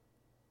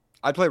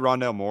 I'd play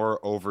Rondale Moore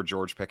over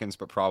George Pickens,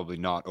 but probably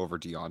not over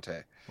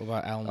Deontay. What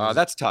about Allen?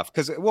 That's tough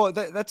because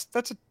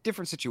that's a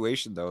different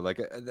situation though.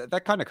 Like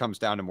that kind of comes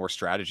down to more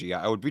strategy.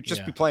 I would be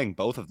playing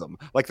both of them.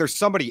 Like there's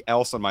somebody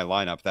else on my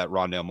lineup that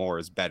Rondale Moore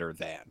is better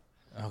than.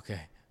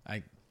 Okay,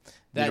 you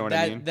know what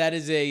I mean? that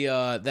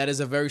is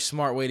a very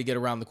smart way to get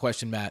around the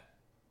question, Matt.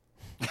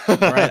 All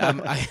right,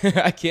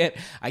 I can't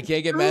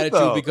get mad at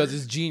you because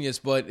it's genius,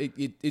 but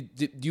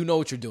you know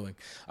what you're doing.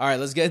 All right,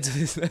 let's get into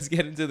this. Let's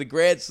get into the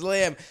Grand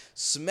Slam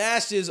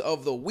smashes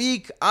of the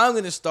week. I'm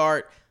going to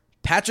start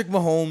Patrick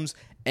Mahomes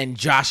and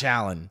Josh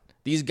Allen.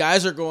 These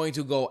guys are going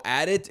to go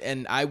at it,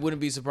 and I wouldn't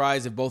be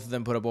surprised if both of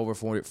them put up over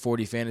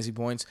 40 fantasy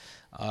points,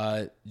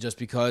 just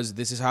because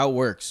this is how it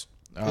works.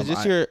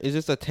 Is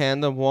this a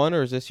tandem one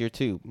or is this your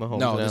two? Mahomes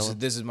no, and Allen?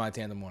 this is my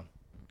tandem one.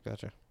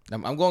 Gotcha.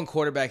 I'm going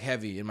quarterback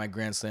heavy in my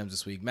Grand Slams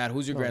this week. Matt,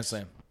 who's your Grand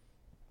Slam?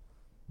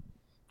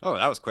 Oh,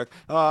 that was quick.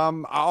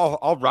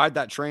 I'll ride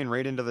that train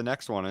right into the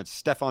next one.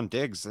 It's Stephon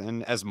Diggs,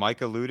 and as Mike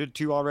alluded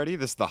to already,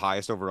 this is the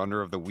highest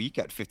over/under of the week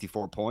at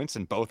 54 points,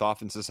 and both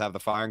offenses have the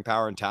firing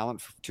power and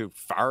talent to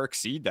far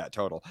exceed that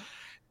total.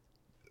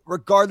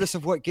 Regardless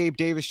of what Gabe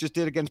Davis just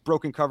did against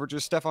broken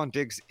coverages, Stephon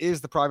Diggs is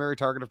the primary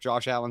target of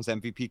Josh Allen's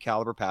MVP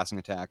caliber passing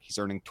attack. He's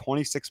earning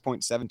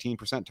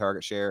 26.17%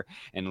 target share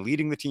and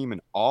leading the team in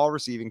all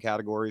receiving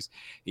categories.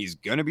 He's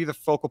going to be the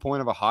focal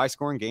point of a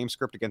high-scoring game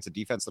script against a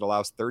defense that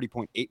allows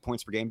 30.8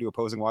 points per game to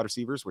opposing wide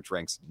receivers, which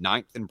ranks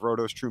 9th in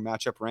Brodo's true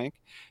matchup rank,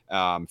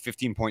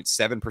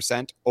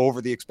 15.7%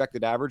 over the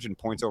expected average and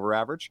points over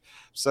average.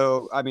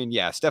 So, I mean,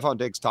 yeah, Stephon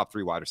Diggs, top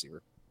 3 wide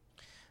receiver.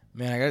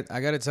 Man, I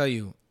got to tell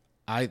you,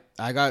 I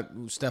got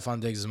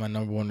Stephon Diggs as my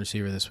number 1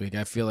 receiver this week.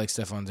 I feel like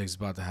Stephon Diggs is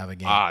about to have a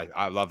game.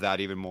 I love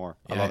that even more.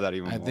 I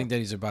think that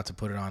he's about to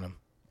put it on him.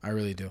 I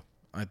really do.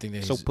 I think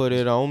that So put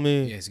it on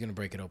me. Yeah, he's going to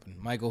break it open.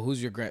 Michael,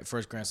 who's your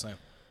first Grand Slam?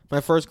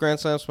 My first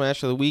Grand Slam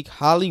smash of the week,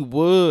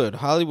 Hollywood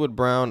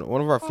Brown, one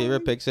of our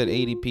favorite picks at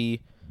ADP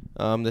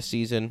this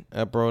season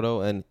at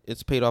Brodo, and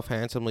it's paid off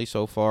handsomely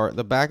so far.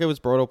 The back of his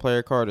Brodo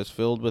player card is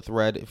filled with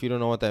red. If you don't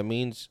know what that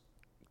means,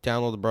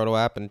 download the Brodo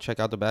app and check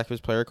out the back of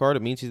his player card.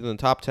 It means he's in the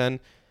top 10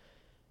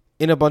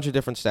 in a bunch of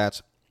different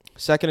stats.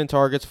 2nd in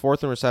targets,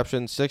 4th in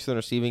receptions, 6th in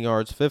receiving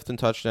yards, 5th in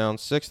touchdowns,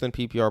 6th in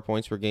PPR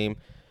points per game.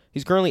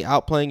 He's currently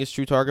outplaying his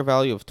true target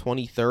value of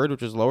 23rd,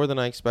 which is lower than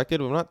I expected.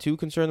 But I'm not too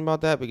concerned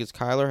about that because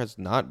Kyler has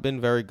not been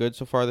very good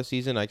so far this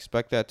season. I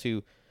expect that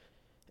to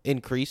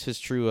increase his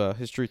true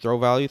throw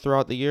value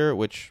throughout the year,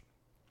 which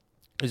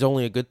is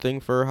only a good thing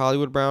for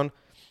Hollywood Brown.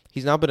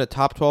 He's now been a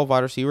top 12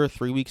 wide receiver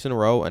 3 weeks in a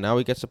row, and now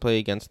he gets to play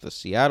against the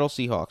Seattle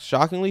Seahawks.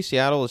 Shockingly,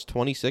 Seattle is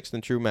 26th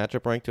in true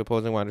matchup rank to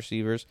opposing wide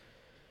receivers.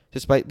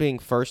 Despite being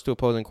first to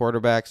opposing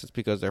quarterbacks, it's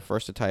because they're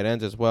first to tight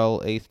ends as well,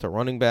 8th to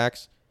running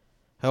backs.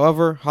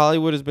 However,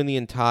 Hollywood has been the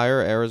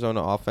entire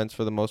Arizona offense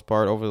for the most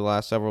part over the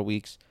last several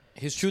weeks.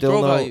 His true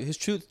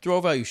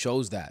throw value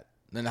shows that.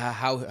 And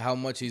how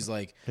much he's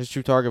like his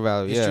true target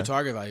value. His true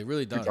target value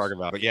really does. True target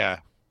value, but yeah.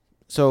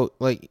 So,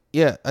 I think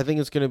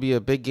it's going to be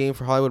a big game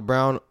for Hollywood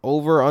Brown.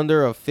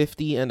 Over/under of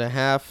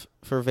 50.5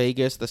 for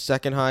Vegas, the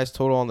second highest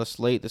total on the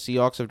slate. The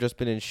Seahawks have just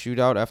been in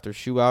shootout after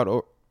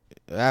shootout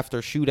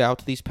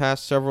these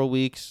past several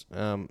weeks.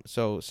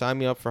 So sign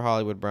me up for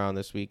Hollywood Brown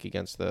this week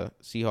against the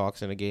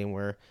Seahawks in a game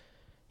where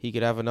he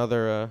could have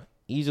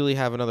easily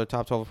have another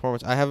top 12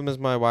 performance. I have him as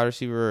my wide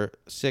receiver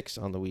 6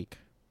 on the week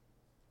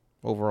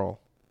overall.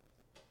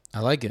 I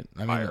like it.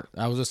 I mean,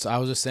 I was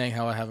just saying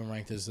how I have him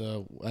ranked as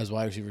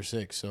wide receiver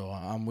 6. So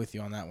I'm with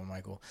you on that one,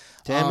 Michael.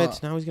 Damn it!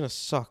 Now he's gonna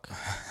suck.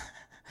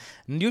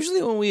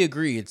 Usually when we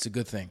agree, it's a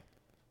good thing.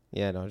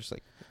 Yeah, no, just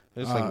like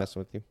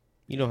messing with you.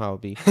 You know how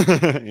it be.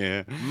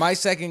 Yeah. My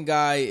second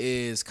guy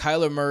is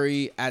Kyler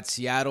Murray at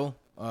Seattle.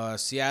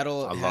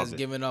 Seattle has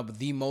given up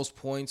the most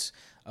points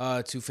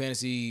to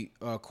fantasy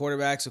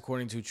quarterbacks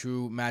according to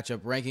true matchup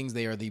rankings.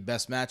 They are the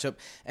best matchup.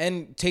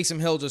 And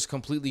Taysom Hill just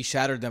completely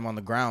shattered them on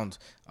the ground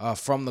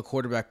from the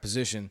quarterback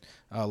position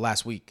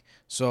last week.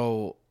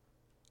 So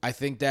I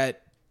think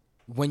that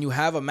when you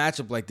have a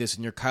matchup like this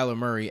and you're Kyler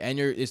Murray and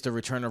it's the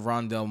return of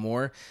Rondale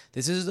Moore,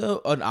 this is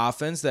an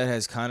offense that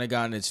has kind of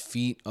gotten its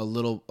footing a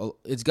little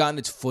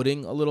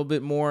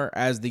bit more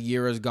as the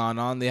year has gone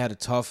on. They had a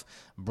tough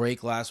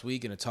break last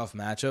week and a tough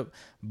matchup,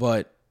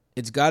 but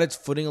it's got its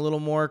footing a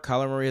little more.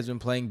 Kyler Murray has been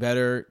playing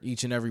better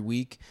each and every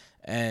week.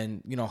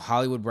 And,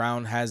 Hollywood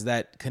Brown has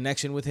that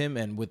connection with him.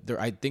 And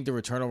I think the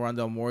return of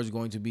Rondale Moore is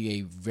going to be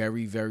a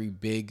very, very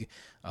big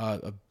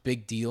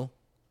deal.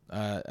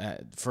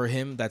 For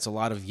him, that's a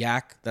lot of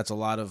yak. That's a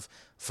lot of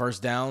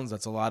first downs.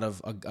 That's a lot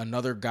of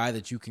another guy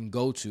that you can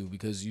go to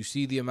because you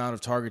see the amount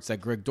of targets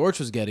that Greg Dortch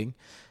was getting,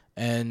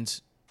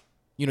 and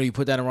you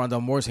put that in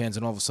Rondale Moore's hands,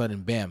 and all of a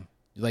sudden, bam!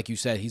 Like you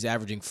said, he's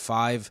averaging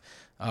 5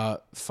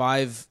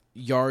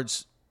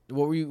 yards.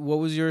 What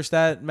was your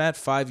stat, Matt?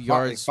 5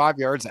 yards. 5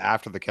 yards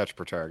after the catch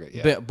per target.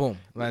 Yeah. Boom.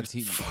 That's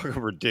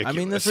fucking ridiculous. I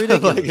mean, that's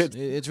ridiculous.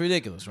 It's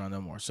ridiculous,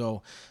 Rondale Moore.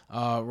 So,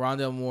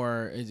 Rondale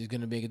Moore is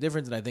going to make a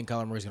difference, and I think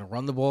Kyler Murray is going to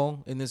run the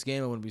ball in this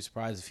game. I wouldn't be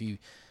surprised if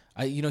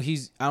I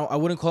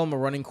wouldn't call him a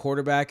running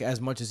quarterback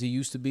as much as he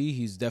used to be.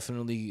 He's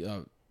definitely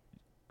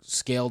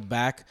scaled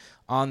back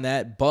on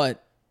that.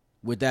 But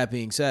with that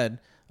being said,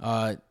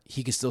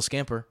 he can still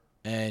scamper,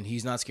 and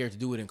he's not scared to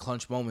do it in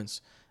clutch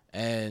moments.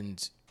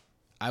 And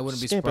I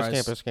wouldn't be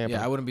surprised.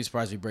 Yeah, I wouldn't be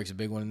surprised if he breaks a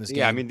big one in this game.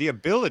 Yeah, I mean, the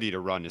ability to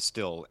run is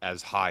still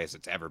as high as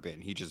it's ever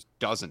been. He just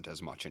doesn't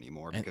as much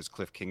anymore because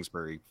Cliff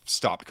Kingsbury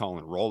stopped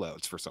calling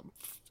rollouts for some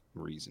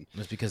reason.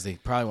 That's because they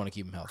probably want to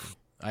keep him healthy.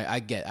 I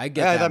get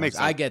that makes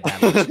sense. I get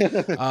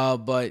that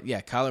much. But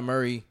yeah, Kyler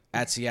Murray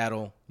at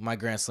Seattle, my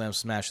Grand Slam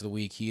smash of the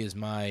week. He is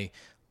my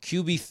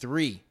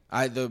QB3.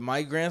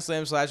 My Grand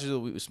Slam smashes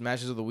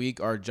of the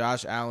week are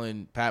Josh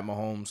Allen, Pat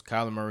Mahomes,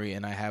 Kyler Murray,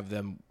 and I have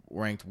them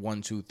ranked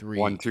 1, 2, 3.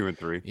 1, 2, and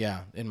 3.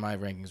 Yeah, in my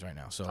rankings right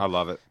now. So I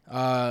love it.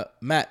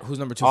 Matt, who's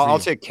number 2 I'll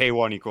take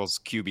K1 equals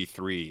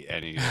QB3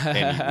 any week.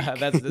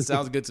 That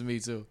sounds good to me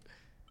too.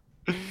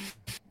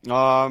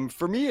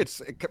 For me,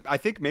 I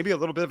think maybe a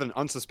little bit of an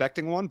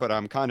unsuspecting one, but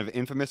I'm kind of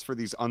infamous for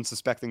these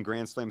unsuspecting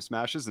Grand Slam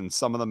smashes, and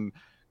some of them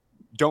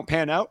don't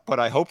pan out, but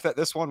I hope that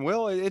this one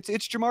will. It's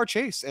Ja'Marr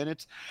Chase, and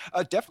it's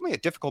definitely a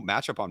difficult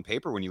matchup on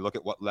paper when you look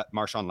at what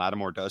Marshawn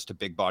Lattimore does to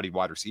big-bodied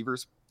wide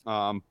receivers.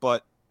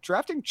 But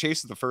drafting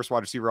Chase as the first wide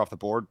receiver off the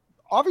board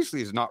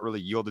obviously has not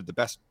really yielded the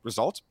best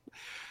results.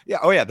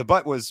 The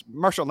but was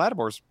Marshawn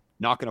Lattimore's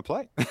not going to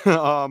play.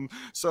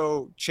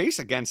 So Chase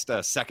against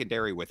a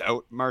secondary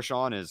without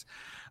Marshawn is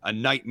a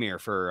nightmare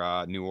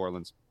for New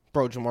Orleans.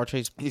 Bro, Ja'Marr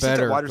Chase He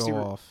better wide go receiver.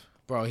 off.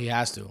 Bro, he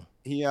has to.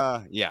 He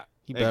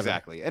better.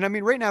 Exactly. And I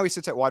mean, right now he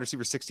sits at wide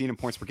receiver 16 in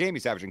points per game.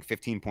 He's averaging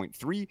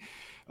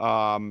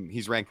 15.3.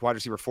 He's ranked wide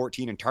receiver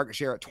 14 in target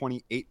share at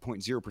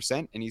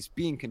 28.0%. And he's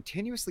being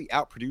continuously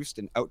outproduced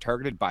and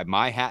out-targeted by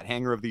my hat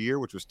hanger of the year,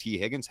 which was T.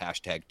 Higgins,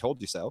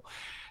 #told-you-so.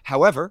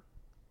 However,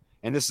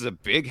 and this is a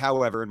big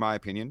however in my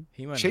opinion,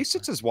 Chase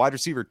sits as wide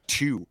receiver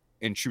 2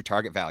 in true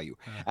target value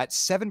at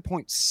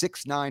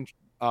 7.69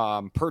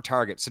 per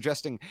target,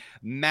 suggesting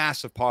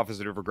massive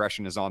positive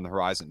regression is on the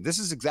horizon. This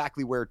is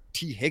exactly where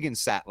T. Higgins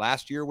sat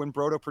last year when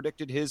Brodo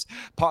predicted his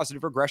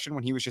positive regression,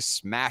 when he was just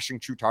smashing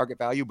true target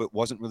value, but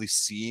wasn't really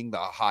seeing the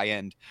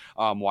high-end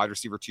wide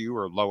receiver 2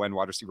 or low-end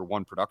wide receiver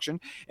 1 production.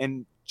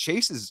 And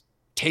Chase is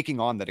taking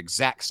on that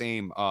exact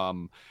same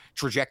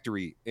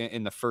trajectory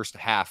in the first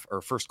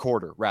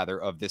quarter rather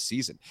of this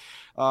season.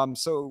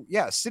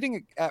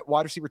 Sitting at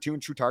wide receiver 2 in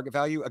true target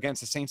value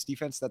against the Saints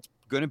defense that's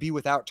going to be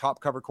without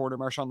top cover corner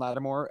Marshawn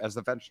Lattimore as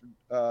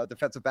the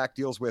defensive back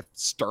deals with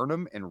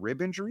sternum and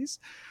rib injuries.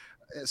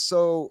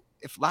 So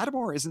if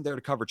Lattimore isn't there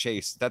to cover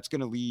Chase, that's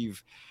going to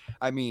leave,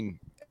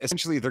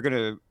 essentially they're going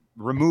to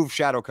remove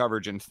shadow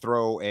coverage and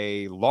throw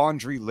a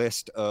laundry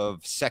list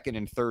of second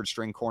and third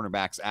string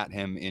cornerbacks at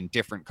him in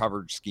different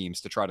coverage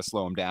schemes to try to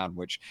slow him down,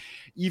 which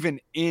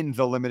even in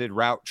the limited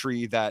route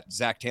tree that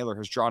Zach Taylor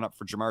has drawn up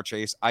for Ja'Marr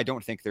Chase, I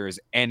don't think there is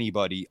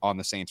anybody on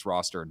the Saints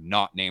roster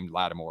not named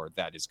Lattimore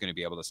that is going to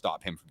be able to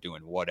stop him from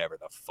doing whatever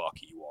the fuck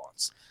he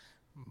wants.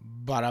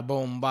 Bada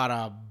boom,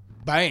 bada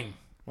bang.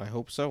 I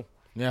hope so.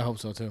 Yeah, I hope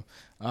so too.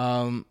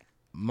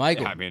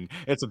 Michael. Yeah,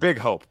 it's a big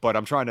hope, but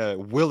I'm trying to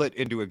will it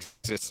into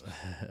existence.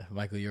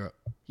 Michael, you're up.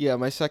 Yeah,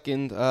 my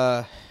second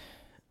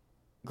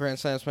Grand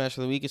Slam smash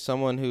of the week is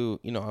someone who,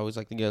 I always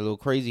like to get a little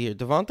crazy here.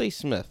 Devontae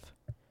Smith.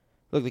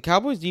 Look, the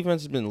Cowboys'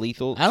 defense has been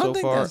lethal I don't so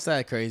think far that's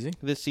that crazy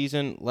this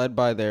season, led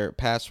by their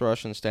pass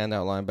rush and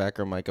standout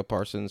linebacker Micah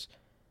Parsons.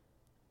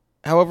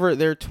 However,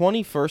 they're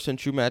 21st in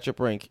true matchup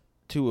rank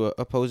to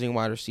opposing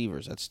wide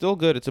receivers. That's still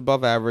good. It's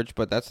above average,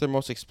 but that's their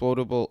most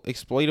exploitable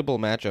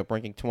matchup,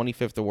 ranking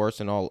 25th or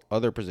worse in all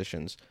other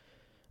positions.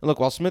 And look,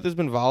 while Smith has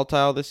been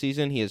volatile this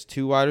season, he has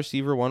 2 wide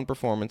receiver 1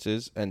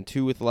 performances and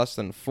 2 with less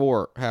than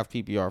 4 half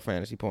PPR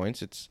fantasy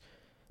points. It's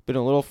been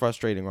a little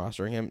frustrating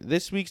rostering him.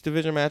 This week's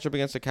division matchup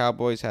against the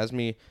Cowboys has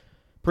me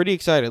pretty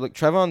excited. Look,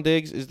 Trevon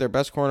Diggs is their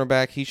best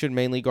cornerback. He should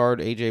mainly guard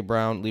A.J.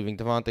 Brown, leaving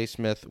Devontae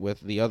Smith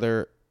with the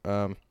other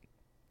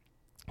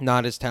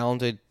not as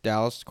talented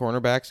Dallas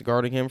cornerbacks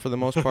guarding him for the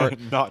most part.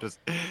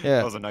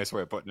 That was a nice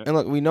way of putting it. And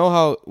look, we know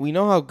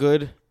how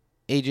good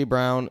A.J.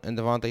 Brown and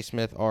Devontae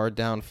Smith are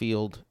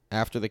downfield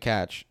after the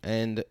catch.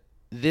 And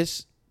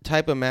this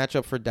type of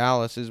matchup for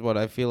Dallas is what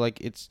I feel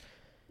like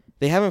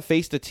they haven't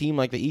faced a team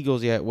like the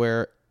Eagles yet,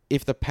 where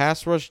if the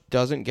pass rush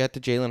doesn't get to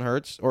Jalen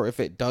Hurts, or if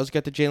it does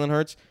get to Jalen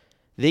Hurts,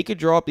 they could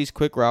draw up these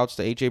quick routes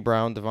to A.J.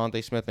 Brown,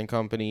 Devontae Smith and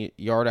company,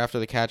 yard after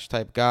the catch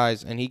type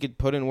guys, and he could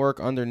put in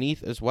work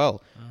underneath as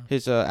well.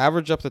 His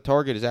average up the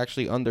target is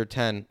actually under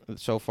 10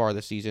 so far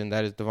this season.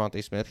 That is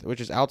Devontae Smith,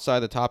 which is outside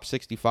the top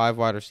 65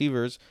 wide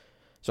receivers.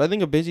 So I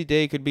think a busy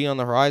day could be on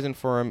the horizon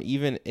for him,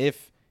 even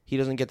if he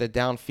doesn't get the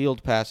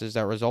downfield passes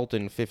that result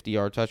in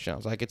 50-yard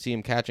touchdowns. I could see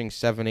him catching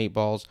 7-8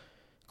 balls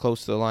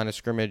close to the line of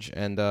scrimmage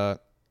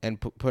and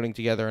putting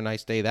together a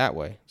nice day that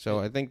way. So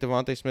I think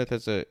Devontae Smith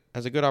has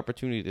a good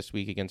opportunity this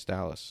week against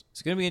Dallas.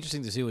 It's going to be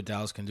interesting to see what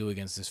Dallas can do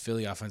against this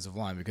Philly offensive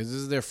line, because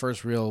this is their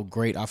first real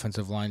great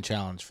offensive line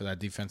challenge for that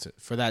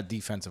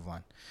defensive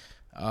line.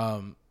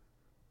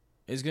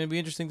 It's going to be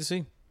interesting to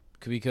see,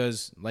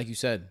 because, like you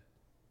said,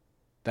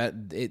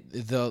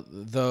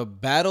 the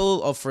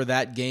battle for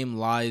that game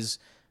lies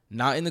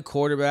not in the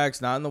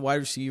quarterbacks, not in the wide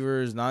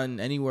receivers, not in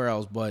anywhere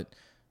else, but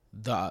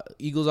the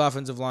Eagles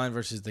offensive line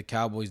versus the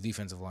Cowboys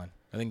defensive line.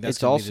 I think that's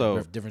It's going to be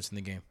also the difference in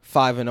the game.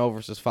 5-0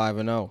 versus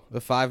 5-0. The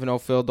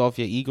 5-0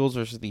 Philadelphia Eagles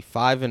versus the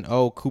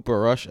 5-0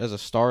 Cooper Rush as a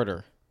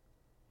starter.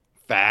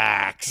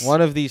 Facts.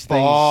 One of these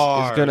things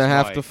is going to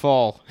have to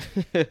fall.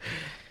 The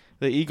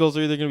Eagles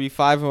are either going to be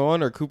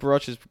 5-1 or Cooper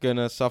Rush is going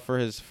to suffer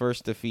his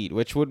first defeat,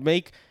 which would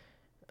make,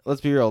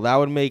 let's be real, that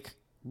would make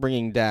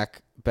bringing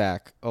Dak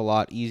back a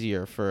lot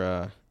easier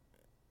for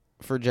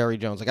Jerry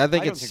Jones. Like I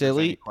think it's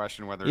silly. There's any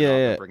question whether or not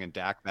they're bringing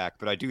Dak back,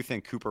 but I do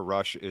think Cooper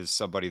Rush is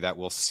somebody that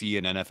will see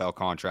an NFL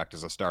contract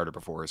as a starter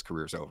before his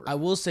career's over. I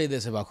will say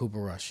this about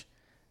Cooper Rush.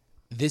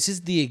 This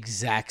is the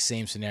exact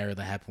same scenario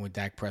that happened with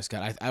Dak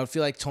Prescott. I would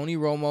feel like Tony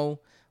Romo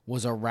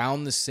was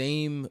around the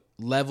same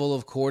level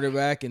of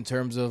quarterback in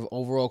terms of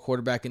overall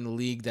quarterback in the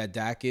league that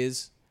Dak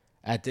is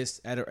at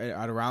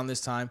around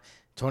this time.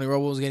 Tony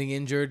Romo was getting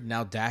injured.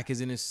 Now Dak is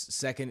in his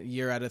second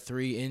year out of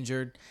 3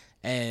 injured.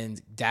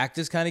 And Dak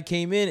just kind of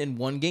came in and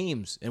won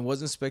games and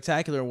wasn't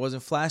spectacular and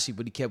wasn't flashy,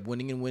 but he kept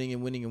winning and winning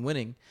and winning and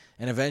winning.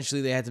 And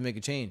eventually they had to make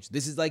a change.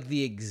 This is like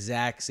the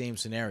exact same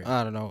scenario.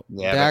 I don't know.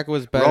 Yeah, Dak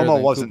was better.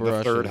 Romo wasn't Cooper the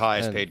Rush third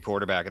highest paid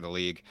quarterback in the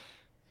league.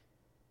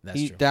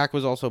 That's true. Dak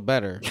was also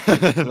better.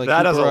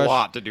 That has a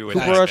lot to do with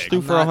Cooper Rush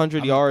threw for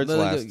 100 yards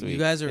last week. You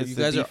guys are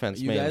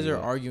arguing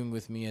arguing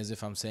with me as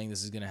if I'm saying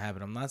this is going to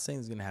happen. I'm not saying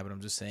this is going to happen. I'm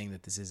just saying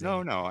that this is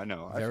I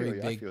know. Very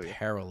big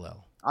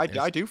parallel.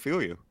 I do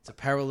feel you. It's a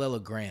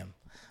parallelogram.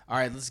 All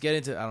right, let's get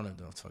into. I don't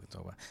know what to fucking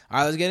talk about. All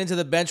right, let's get into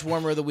the bench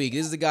warmer of the week.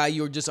 This is the guy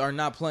you just are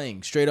not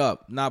playing. Straight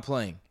up, not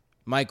playing.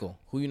 Michael,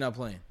 who you not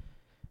playing?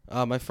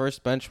 My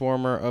first bench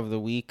warmer of the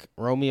week,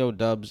 Romeo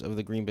Doubs of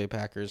the Green Bay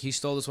Packers. He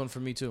stole this one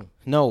from me too.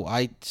 No,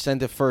 I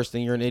sent it first,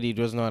 and you're an idiot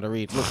who doesn't know how to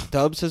read. Look,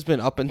 Doubs has been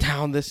up and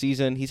down this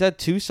season. He's had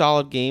 2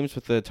 solid games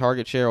with a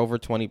target share over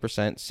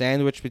 20%,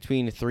 sandwiched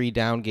between 3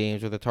 down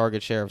games with a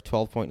target share of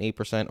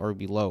 12.8% or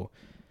below.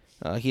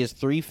 He has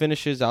 3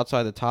 finishes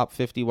outside the top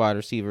 50 wide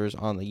receivers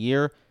on the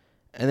year.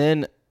 And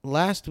then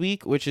last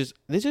week, this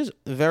is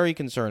very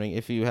concerning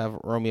if you have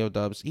Romeo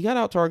Doubs. He got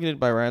out-targeted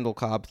by Randall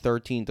Cobb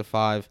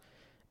 13-5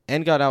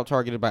 and got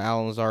out-targeted by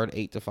Allen Lazard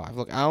 8-5.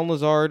 Look, Allen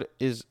Lazard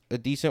is a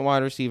decent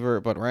wide receiver,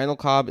 but Randall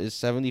Cobb is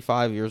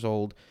 75 years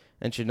old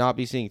and should not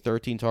be seeing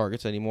 13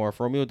 targets anymore. If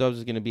Romeo Doubs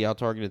is going to be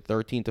out-targeted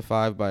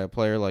 13-5 by a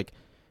player like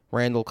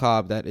Randall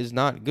Cobb, that is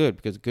not good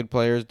because good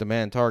players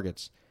demand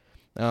targets.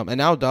 And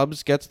now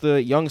Doubs gets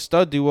the young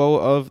stud duo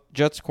of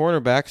Jets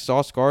cornerbacks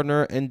Sauce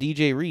Gardner and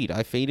DJ Reed.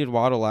 I faded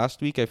Waddle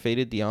last week. I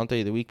faded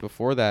Deontay the week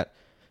before that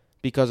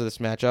because of this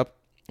matchup.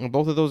 And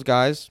both of those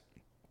guys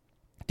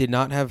did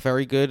not have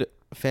very good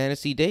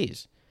fantasy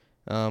days.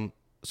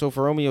 So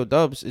for Romeo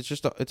Doubs,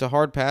 it's a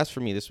hard pass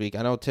for me this week.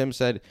 I know Tim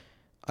said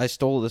I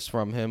stole this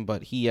from him,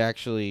 but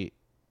I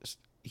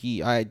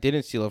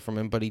didn't steal it from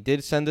him, but he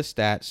did send a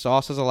stat.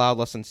 Sauce has allowed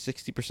less than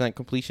 60%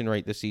 completion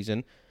rate this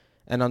season,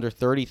 and under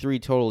 33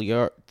 total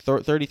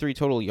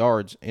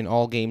yards in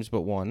all games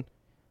but one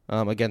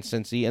against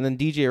Cincy. And then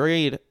DJ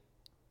Reed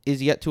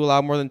is yet to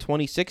allow more than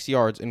 26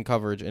 yards in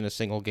coverage in a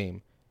single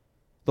game.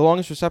 The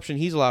longest reception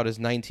he's allowed is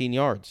 19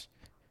 yards,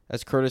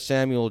 as Curtis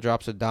Samuel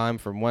drops a dime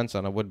from Wentz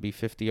on a would-be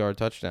 50-yard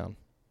touchdown.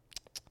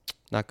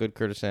 Not good,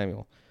 Curtis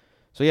Samuel.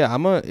 So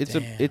yeah,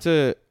 it's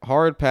a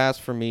hard pass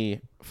for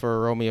me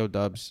for Romeo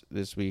Doubs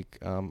this week.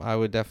 I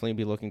would definitely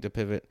be looking to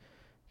pivot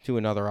to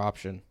another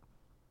option.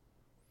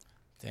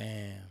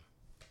 Damn.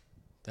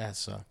 That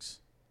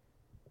sucks.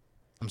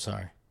 I'm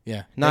sorry.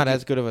 Yeah. Not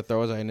as good of a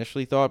throw as I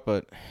initially thought,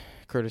 but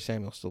Curtis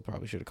Samuel still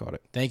probably should have caught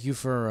it. Thank you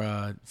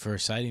for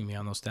citing me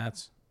on those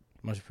stats.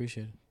 Much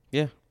appreciated.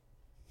 Yeah.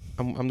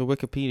 I'm the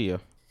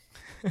Wikipedia.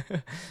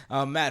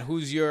 Matt,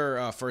 who's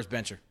your first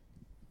bencher?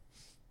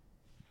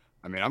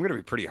 I mean, I'm going to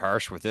be pretty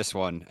harsh with this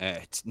one.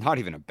 It's not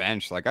even a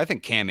bench. Like, I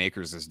think Cam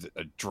Akers is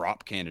a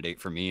drop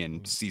candidate for me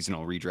in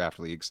seasonal redraft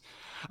leagues.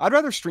 I'd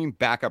rather stream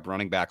backup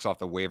running backs off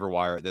the waiver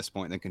wire at this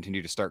point than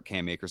continue to start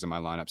Cam Akers in my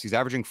lineups. He's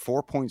averaging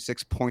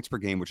 4.6 points per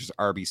game, which is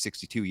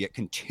RB62, yet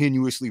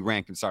continuously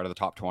ranked inside of the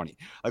top 20.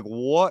 Like,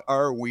 what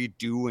are we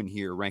doing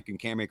here ranking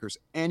Cam Akers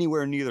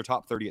anywhere near the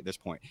top 30 at this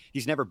point?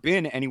 He's never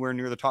been anywhere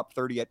near the top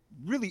 30 at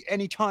really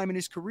any time in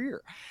his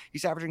career.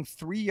 He's averaging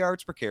 3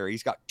 yards per carry.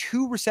 He's got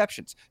 2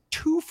 receptions,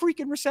 2 freaking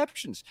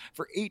receptions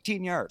for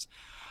 18 yards.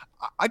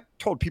 I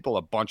told people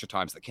a bunch of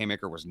times that Cam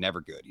Akers was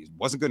never good. He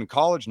wasn't good in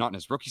college, not in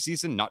his rookie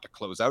season, not to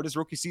close out his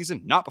rookie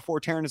season, not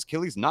before tearing his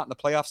Achilles, not in the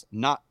playoffs,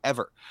 not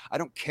ever. I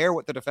don't care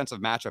what the defensive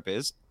matchup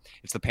is.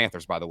 It's the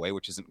Panthers, by the way,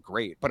 which isn't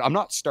great. But I'm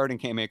not starting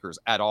Cam Akers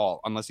at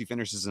all unless he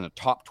finishes in the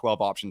top 12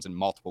 options in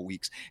multiple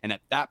weeks. And at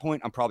that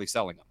point, I'm probably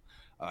selling him.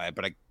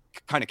 But I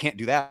kind of can't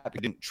do that because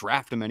I didn't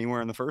draft him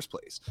anywhere in the first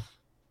place.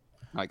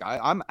 Like,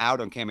 I'm out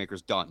on Cam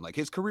Akers, done. Like,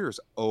 his career is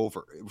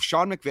over.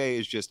 Sean McVay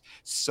is just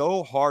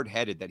so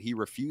hard-headed that he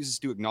refuses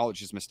to acknowledge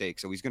his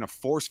mistakes. So he's going to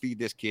force-feed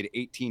this kid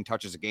 18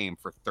 touches a game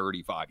for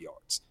 35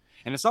 yards.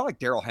 And it's not like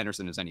Darrell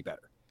Henderson is any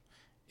better.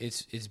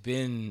 It's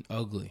been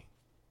ugly.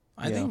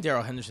 I think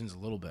Darrell Henderson's a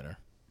little better.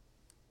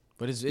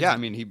 But it's I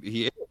mean,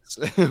 he is.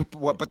 Akers.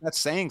 But that's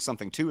saying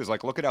something too. Is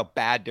like, look at how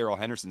bad Darrell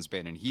Henderson's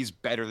been, and he's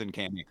better than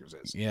Cam Akers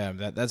is. Yeah,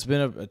 that's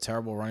been a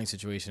terrible running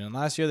situation. And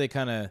last year they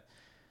kind of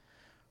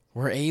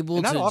were able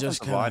And that to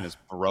offensive just line is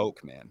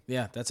broke, man.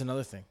 Yeah, that's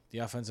another thing. The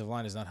offensive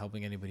line is not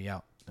helping anybody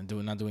out and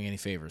not doing any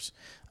favors.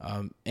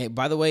 And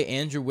by the way,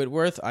 Andrew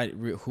Whitworth,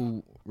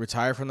 who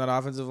retired from that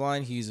offensive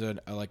line, he's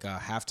like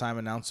a halftime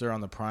announcer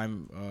on the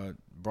Prime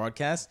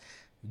broadcast.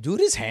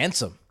 Dude is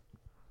handsome.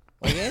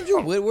 Like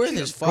Andrew Whitworth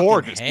is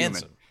fucking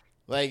handsome. Human.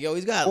 Like yo,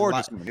 he's got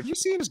Gorgeous. Have you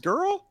seen his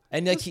girl?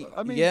 And like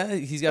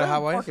he's got a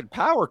hot wife. Fucking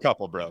power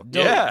couple, bro.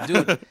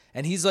 Dude.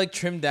 And he's like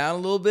trimmed down a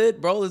little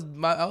bit, bro.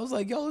 I was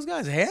like, yo, this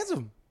guy's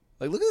handsome.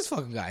 Like, look at this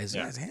fucking guy. This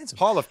guy's handsome.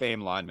 Hall of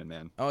Fame lineman,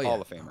 man. Oh, yeah. Hall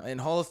of Famer.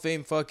 And Hall of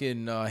Fame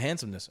fucking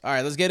handsomeness. All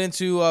right, let's get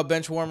into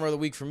bench warmer of the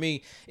week for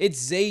me. It's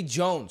Zay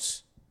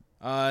Jones.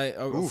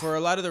 For a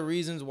lot of the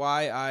reasons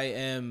why I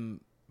am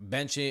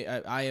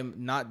benching, I am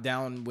not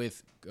down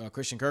with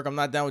Christian Kirk. I'm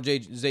not down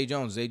with Zay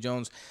Jones. Zay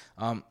Jones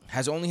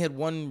has only had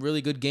one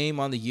really good game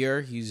on the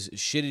year. He's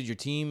shitted your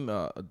team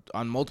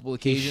on multiple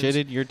occasions. He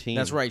shitted your team.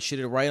 That's right.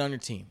 Shitted right on your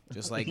team.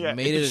 Just like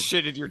made it.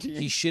 Shitted your team.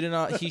 He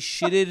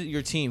shitted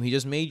your team. He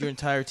just made your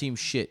entire team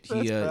shit.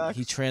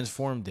 He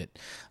transformed it.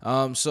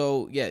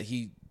 So yeah,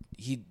 he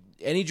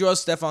and he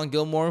draws Stephon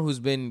Gilmore, who's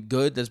been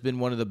good. That's been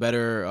one of the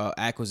better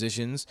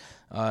acquisitions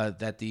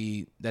that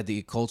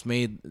the Colts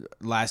made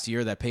last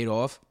year that paid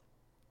off.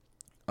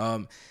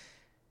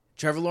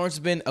 Trevor Lawrence has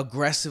been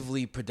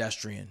aggressively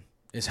pedestrian,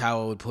 is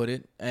how I would put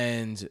it.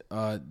 And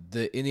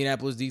the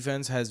Indianapolis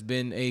defense has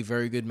been a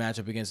very good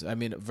matchup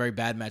a very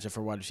bad matchup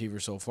for wide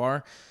receivers so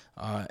far.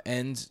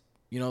 And,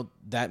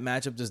 that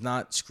matchup does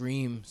not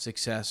scream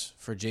success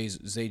for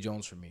Zay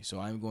Jones for me. So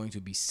I'm going to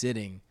be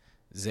sitting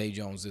Zay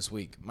Jones this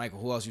week. Michael,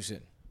 who else you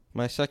sitting?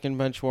 My second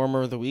bench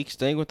warmer of the week,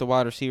 staying with the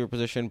wide receiver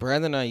position,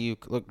 Brandon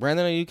Ayuk. Look,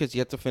 Brandon Ayuk has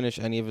yet to finish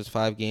any of his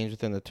 5 games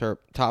within the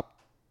top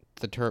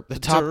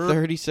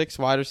 36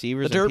 wide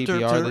receivers in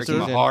PPR this season. Breaking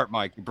my heart,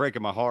 Mike. You're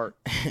breaking my heart.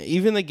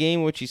 Even the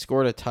game in which he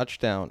scored a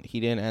touchdown, he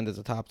didn't end as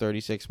a top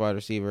 36 wide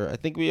receiver. I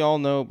think we all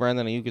know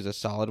Brandon Ayuk is a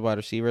solid wide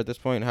receiver at this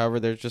point. However,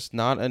 there's just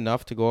not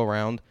enough to go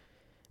around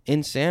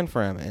in San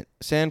Fran,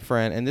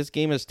 and this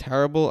game has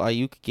terrible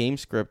Ayuk game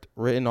script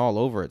written all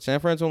over it. San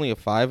Fran's only a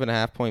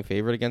 5.5 point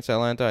favorite against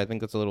Atlanta. I think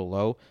that's a little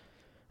low.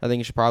 I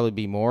think it should probably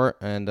be more,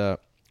 and I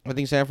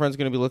think San Fran's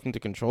going to be looking to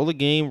control the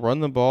game, run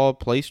the ball,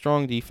 play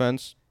strong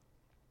defense.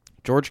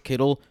 George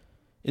Kittle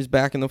is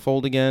back in the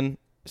fold again.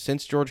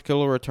 Since George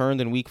Kittle returned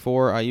in Week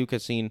 4, Ayuk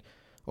has seen,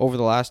 over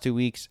the last 2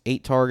 weeks,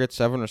 8 targets,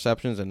 7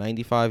 receptions, and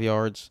 95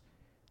 yards.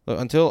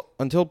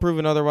 Until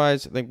proven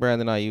otherwise, I think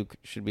Brandon Ayuk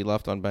should be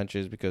left on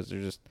benches because they're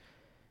just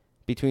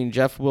between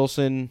Jeff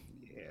Wilson,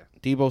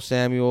 Deebo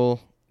Samuel,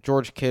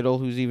 George Kittle,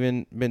 who's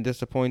even been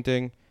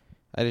disappointing.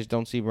 I just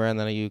don't see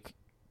Brandon Ayuk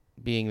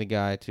being the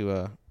guy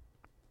to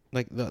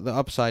the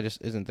upside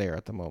just isn't there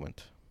at the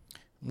moment.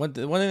 One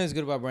thing that's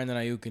good about Brandon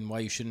Ayuk and why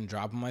you shouldn't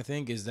drop him, I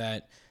think, is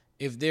that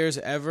if there's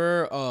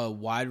ever a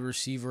wide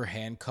receiver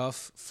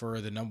handcuff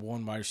for the number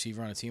one wide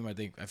receiver on a team, I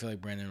feel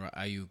like Brandon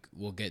Ayuk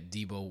will get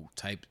Deebo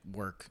type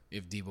work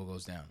if Deebo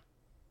goes down.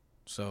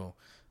 So,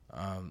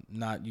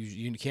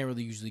 you can't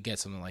really usually get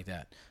something like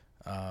that.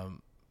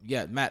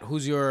 Matt,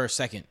 who's your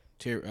second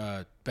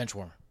tier bench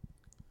warmer?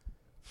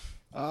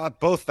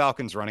 Both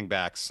Falcons running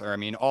backs,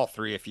 all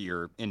three if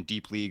you're in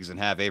deep leagues and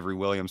have Avery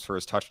Williams for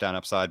his touchdown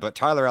upside, but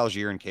Tyler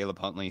Algier and Caleb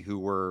Huntley, who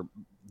were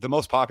the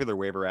most popular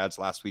waiver ads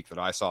last week that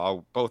I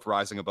saw, both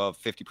rising above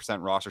 50%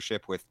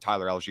 rostership, with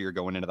Tyler Algier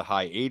going into the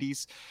high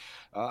 80s.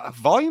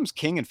 Volume's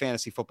king in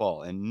fantasy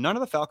football, and none of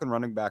the Falcon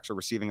running backs are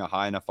receiving a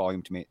high enough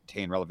volume to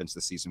maintain relevance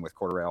this season with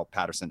Cordarrelle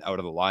Patterson out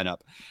of the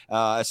lineup.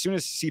 As soon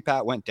as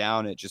CPAT went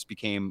down, it just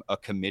became a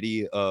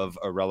committee of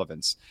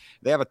irrelevance.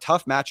 They have a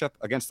tough matchup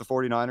against the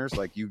 49ers,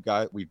 like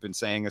we've been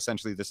saying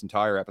essentially this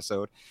entire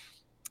episode,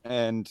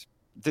 and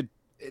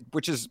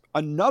which is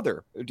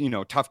another,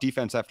 tough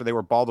defense after they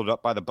were bottled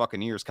up by the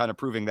Buccaneers, kind of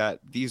proving that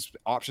these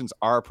options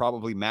are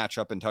probably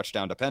matchup and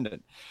touchdown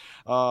dependent.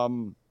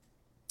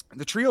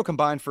 The trio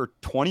combined for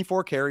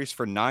 24 carries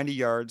for 90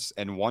 yards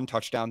and 1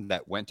 touchdown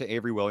that went to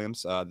Avery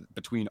Williams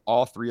between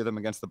all three of them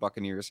against the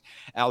Buccaneers.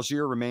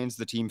 Algier remains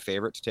the team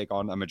favorite to take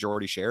on a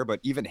majority share,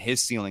 but even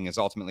his ceiling is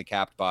ultimately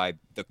capped by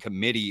the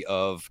committee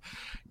of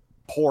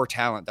poor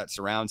talent that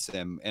surrounds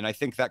him. And I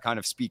think that kind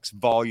of speaks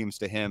volumes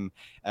to him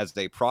as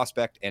a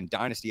prospect and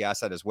dynasty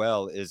asset as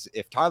well. Is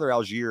if Tyler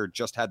Algier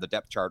just had the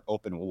depth chart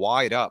open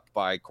wide up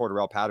by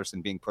Cordarrelle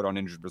Patterson being put on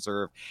injured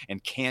reserve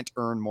and can't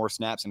earn more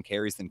snaps and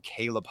carries than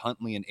Caleb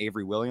Huntley and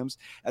Avery Williams,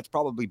 that's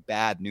probably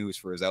bad news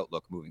for his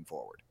outlook moving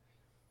forward.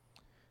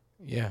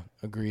 Yeah,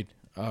 agreed.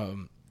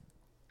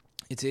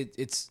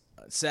 It's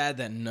sad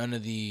that none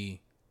of the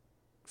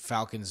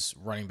Falcons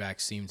running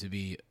backs seem to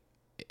be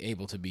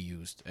able to be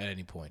used at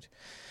any point.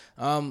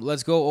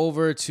 Let's go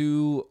over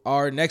to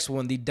our next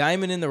one, the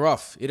diamond in the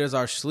rough. It is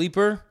our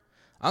sleeper.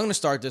 I'm going to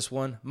start this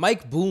one.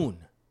 Mike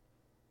Boone.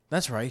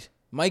 That's right.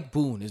 Mike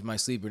Boone is my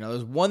sleeper. Now,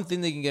 there's one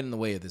thing that can get in the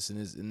way of this,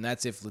 and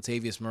that's if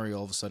Latavius Murray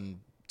all of a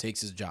sudden takes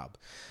his job.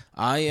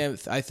 I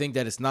think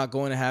that it's not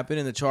going to happen,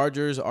 and the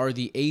Chargers are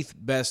the 8th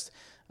best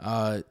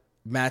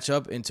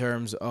matchup in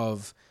terms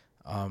of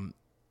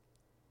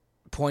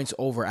points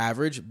over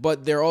average,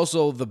 but they're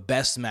also the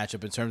best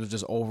matchup in terms of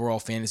just overall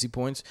fantasy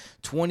points.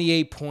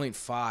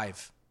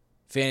 28.5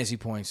 fantasy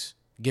points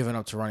given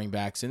up to running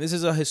backs, and this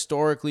is a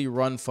historically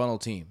run funnel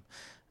team.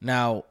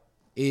 Now,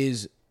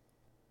 is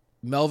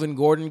Melvin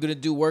Gordon going to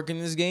do work in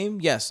this game?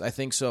 Yes, I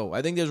think so.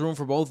 I think there's room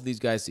for both of these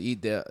guys to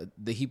eat.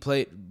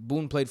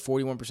 Boone played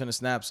 41% of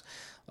snaps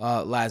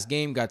last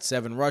game, got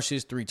 7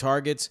 rushes, 3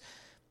 targets.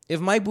 If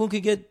Mike Boone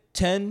could get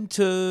 10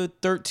 to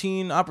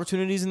 13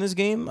 opportunities in this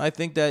game, I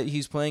think that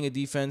he's playing a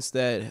defense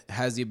that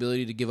has the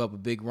ability to give up a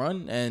big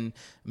run, and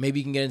maybe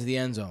he can get into the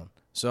end zone.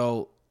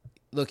 So,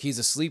 look, he's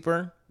a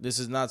sleeper. This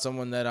is not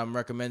someone that I'm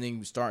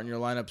recommending starting your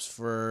lineups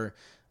for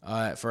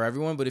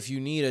everyone. But if you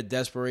need a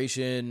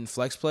desperation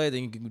flex play,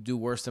 then you can do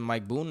worse than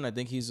Mike Boone. And I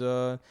think he's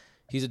a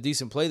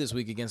decent play this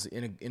week against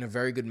in a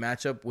very good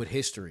matchup with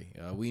history.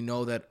 We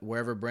know that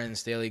wherever Brandon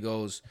Staley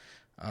goes,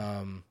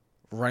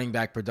 running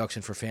back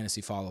production for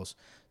fantasy follows.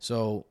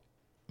 So,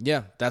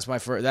 yeah, that's my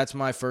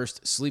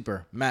first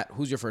sleeper. Matt,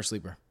 who's your first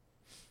sleeper?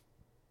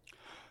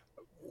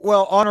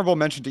 Well, honorable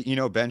mention to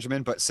Eno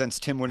Benjamin, but since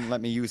Tim wouldn't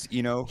let me use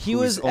Eno, he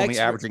was only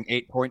averaging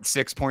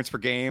 8.6 points per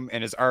game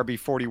and is RB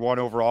 41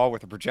 overall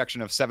with a projection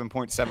of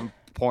 7.7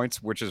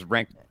 points, which is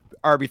ranked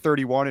RB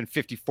 31 and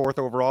 54th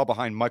overall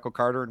behind Michael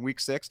Carter in week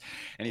 6.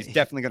 And he's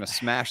definitely going to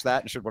smash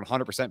that and should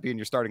 100% be in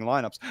your starting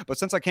lineups. But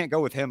since I can't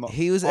go with him,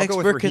 he was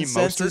expert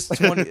consensus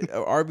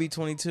RB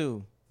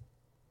 22.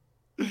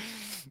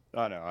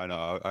 I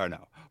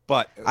know.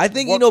 But I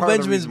think Eno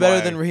Benjamin's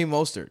better than Raheem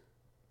Mostert.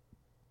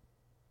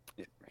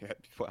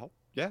 Well,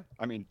 yeah.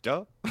 I mean,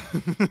 duh.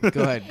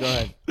 Go ahead.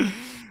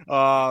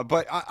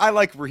 But I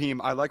like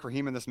Raheem. I like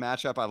Raheem in this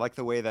matchup. I like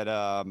the way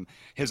that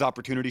his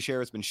opportunity share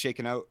has been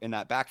shaken out in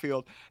that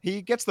backfield.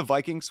 He gets the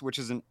Vikings, which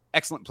is an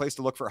excellent place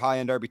to look for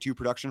high-end RB2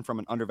 production from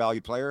an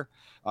undervalued player.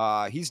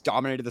 He's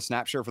dominated the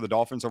snap share for the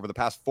Dolphins over the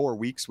past 4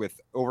 weeks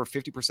with over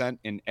 50%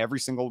 in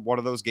every single one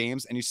of those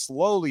games, and he's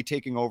slowly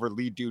taking over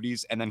lead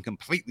duties and then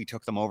completely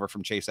took them over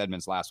from Chase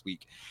Edmonds last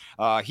week.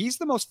 He's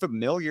the most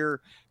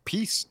familiar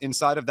piece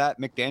inside of that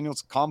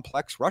McDaniels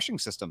complex rushing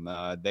system.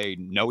 They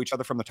know each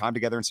other from the time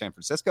together in San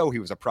Francisco. He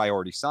was a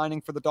priority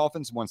signing for the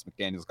Dolphins once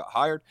McDaniel got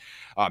hired.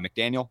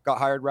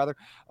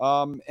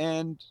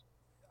 And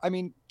I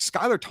mean,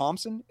 Skylar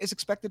Thompson is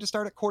expected to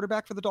start at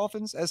quarterback for the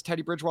Dolphins as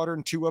Teddy Bridgewater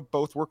and Tua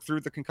both work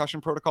through the concussion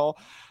protocol,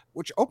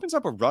 which opens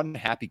up a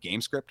run-happy game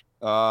script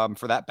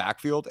for that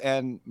backfield.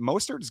 And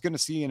Mostert is going to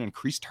see an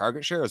increased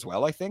target share as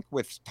well, I think,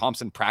 with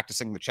Thompson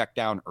practicing the check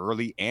down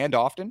early and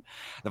often.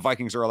 The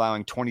Vikings are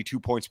allowing 22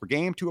 points per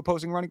game to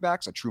opposing running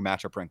backs, a true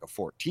matchup rank of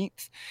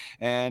 14th,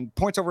 and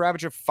points over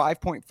average of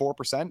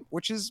 5.4%,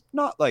 which is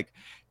not like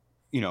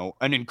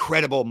an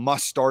incredible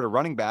must start a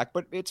running back,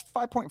 but it's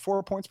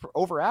 5.4 points per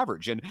over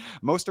average. And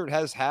Mostert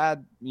has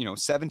had,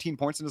 17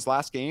 points in his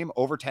last game,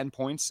 over 10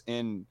 points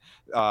in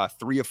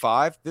 3 of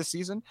 5 this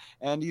season.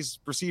 And he's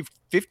received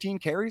 15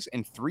 carries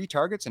and 3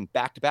 targets in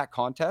back-to-back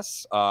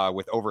contests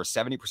with over a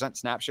 70%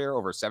 snap share,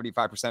 over a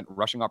 75%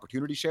 rushing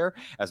opportunity share.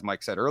 As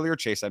Mike said earlier,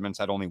 Chase Edmonds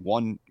had only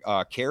 1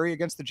 carry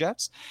against the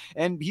Jets.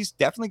 And he's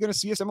definitely going to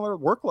see a similar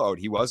workload.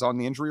 He was on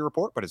the injury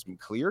report, but has been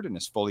cleared and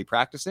is fully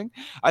practicing.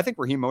 I think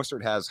Raheem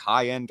Mostert has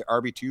high-end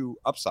RB2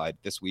 upside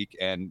this week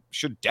and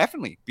should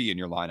definitely be in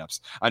your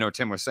lineups. I know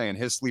Tim was saying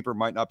his sleeper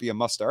might not be a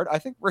must start. I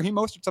think Raheem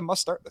Mostert's a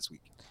must start this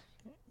week.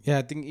 Yeah,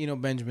 I think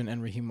Benjamin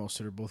and Raheem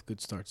Mostert are both good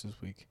starts this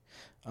week.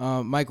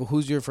 Michael,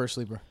 who's your first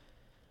sleeper?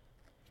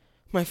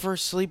 My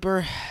first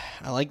sleeper,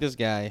 I like this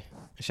guy.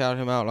 I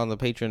shouted him out on the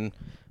Patreon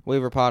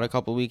waiver pod a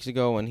couple weeks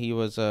ago when he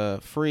was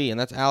free, and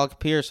that's Alec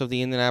Pierce of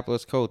the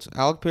Indianapolis Colts.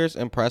 Alec Pierce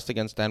impressed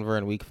against Denver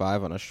in Week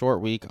 5 on a short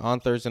week on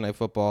Thursday Night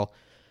Football.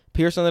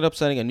 Pierce ended up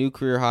setting a new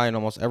career high in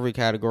almost every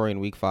category in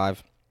Week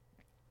 5.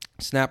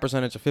 Snap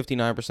percentage of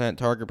 59%,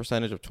 target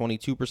percentage of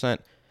 22%,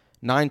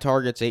 9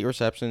 targets, 8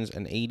 receptions,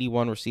 and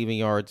 81 receiving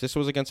yards. This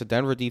was against a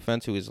Denver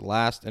defense who is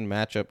last in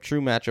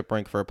true matchup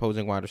rank for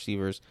opposing wide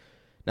receivers.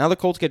 Now the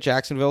Colts get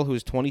Jacksonville, who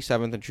is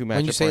 27th in true matchup rank.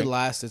 When you say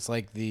last, it's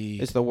like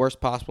it's the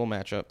worst possible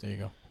matchup. There you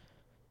go.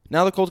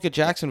 Now the Colts get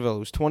Jacksonville,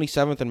 who's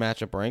 27th in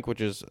matchup rank, which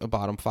is a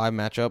bottom 5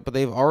 matchup, but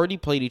they've already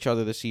played each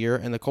other this year,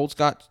 and the Colts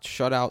got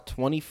shut out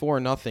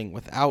 24-0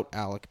 without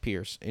Alec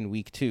Pierce in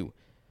Week 2.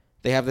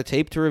 They have the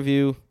tape to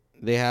review.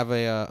 They have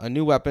a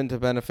new weapon to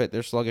benefit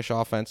their sluggish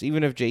offense.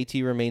 Even if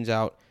JT remains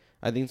out,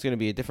 I think it's going to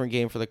be a different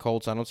game for the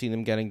Colts. I don't see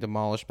them getting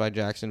demolished by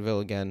Jacksonville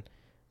again.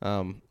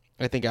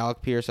 I think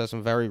Alec Pierce has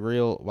some very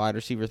real wide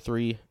receiver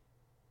 3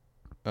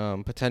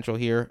 potential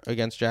here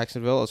against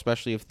Jacksonville,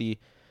 especially if the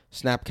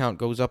snap count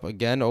goes up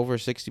again over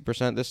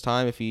 60% this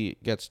time. If he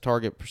gets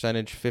target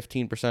percentage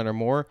 15% or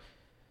more,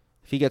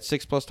 if he gets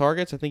 6+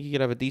 targets, I think he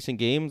could have a decent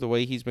game. The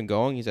way he's been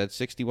going, he's had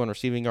 61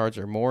 receiving yards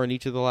or more in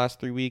each of the last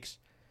 3 weeks.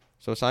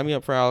 So sign me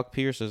up for Alec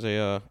Pierce as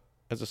a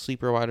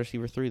sleeper wide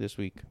receiver 3 this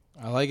week.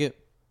 I like it.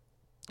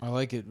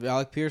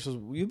 Alec Pierce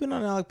you've been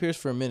on Alec Pierce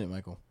for a minute,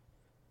 Michael.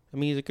 I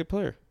mean, he's a good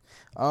player.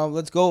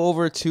 Let's go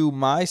over to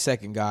my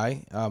second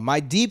guy. My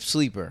deep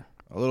sleeper,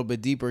 a little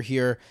bit deeper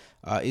here,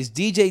 is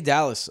DJ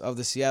Dallas of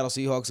the Seattle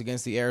Seahawks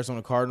against the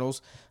Arizona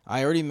Cardinals.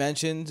 I already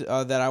mentioned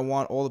that I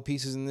want all the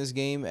pieces in this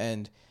game,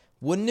 and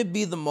wouldn't it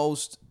be the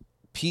most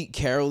Pete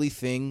Carroll-y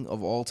thing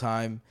of all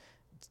time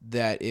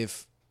that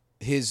if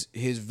his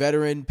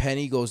veteran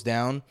Penny goes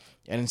down,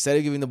 and instead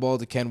of giving the ball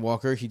to Ken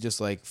Walker, he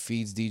just like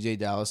feeds DJ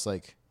Dallas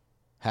like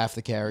half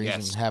the carries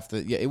and half the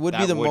it would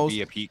be the most. That would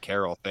be a Pete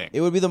Carroll thing.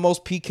 It would be the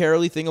most Pete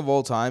Carroll-y thing of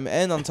all time.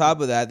 And on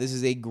top of that, this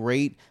is a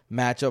great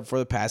matchup for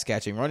the pass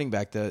catching running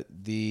back. The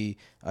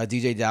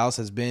DJ Dallas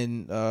has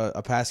been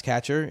a pass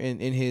catcher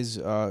in his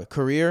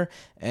career,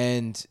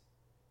 and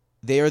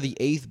they are the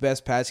 8th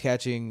best pass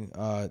catching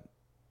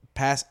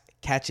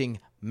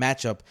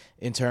matchup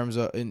in terms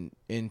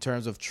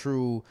of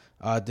true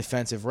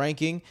defensive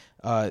ranking.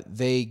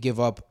 They give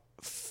up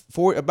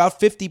about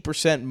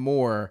 50%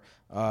 more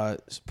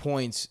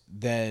points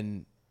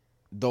than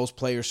those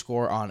players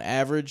score on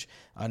average.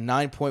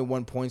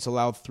 9.1 points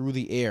allowed through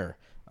the air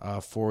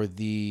for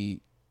the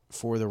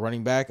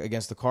running back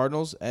against the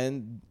Cardinals.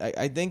 And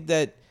I think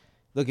that,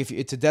 look, if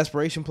it's a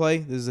desperation play,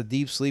 this is a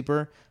deep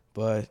sleeper.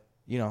 But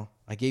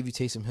I gave you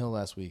Taysom Hill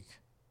last week,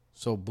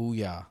 so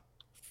booyah.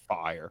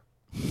 Fire.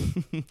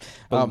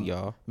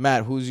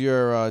 Matt, who's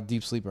your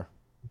deep sleeper?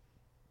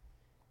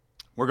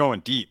 We're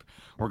going deep.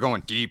 We're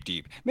going deep.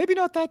 Maybe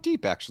not that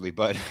deep, actually,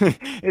 but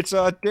it's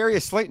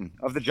Darius Slayton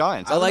of the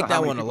Giants. I like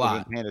that one a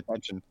lot.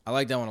 I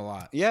like that one a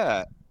lot.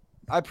 Yeah,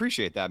 I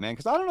appreciate that, man,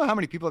 because I don't know how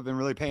many people have been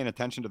really paying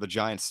attention to the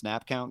Giants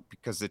snap count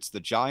because it's the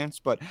Giants,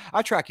 but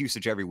I track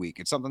usage every week.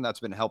 It's something that's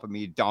been helping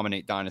me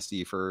dominate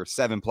Dynasty for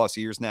 7+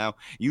 years now.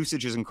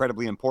 Usage is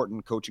incredibly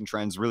important. Coaching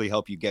trends really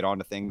help you get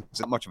onto things.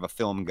 I'm not much of a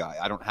film guy.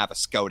 I don't have a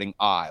scouting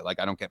eye.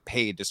 Like, I don't get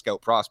paid to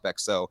scout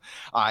prospects, so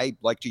I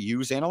like to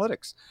use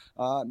analytics.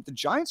 The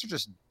Giants are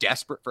just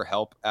desperate for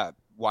help at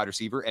wide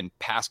receiver and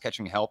pass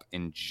catching help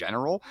in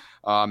general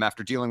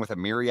after dealing with a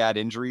myriad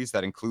injuries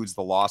that includes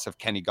the loss of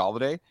Kenny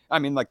Golladay. I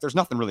mean, like, there's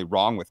nothing really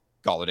wrong with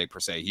Golladay per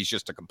se. He's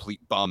just a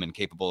complete bum and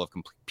capable of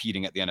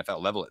competing at the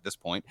NFL level at this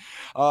point.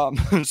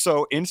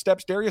 So in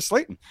steps Darius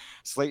Slayton.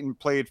 Slayton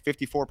played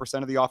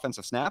 54% of the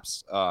offensive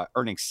snaps,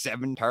 earning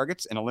 7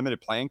 targets in a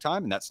limited playing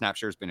time, and that snap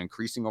share has been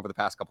increasing over the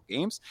past couple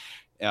games.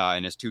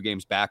 In his 2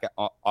 games back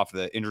off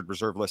the injured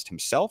reserve list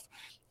himself.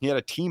 He had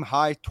a team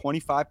high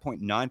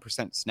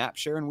 25.9% snap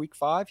share in week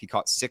 5. He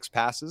caught 6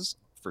 passes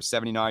for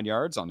 79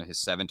 yards on his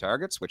 7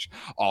 targets, which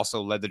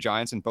also led the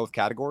Giants in both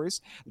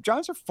categories. The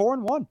Giants are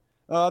 4-1.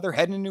 They're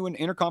heading into an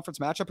interconference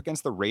matchup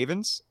against the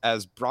Ravens,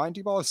 as Brian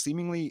Daboll has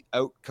seemingly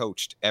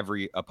outcoached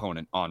every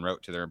opponent en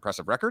route to their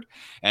impressive record.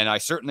 And I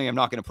certainly am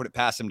not going to put it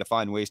past him to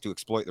find ways to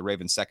exploit the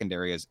Ravens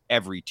secondary, as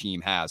every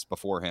team has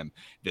before him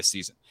this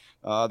season.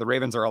 The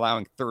Ravens are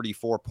allowing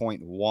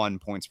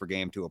 34.1 points per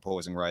game to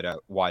opposing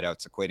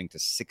wideouts, equating to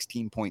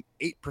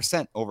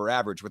 16.8% over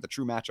average, with a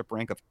true matchup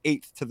rank of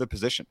 8th to the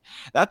position.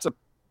 That's a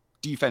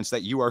defense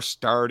that you are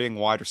starting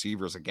wide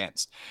receivers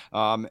against.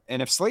 And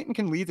if Slayton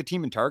can lead the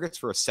team in targets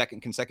for a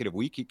second consecutive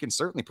week, he can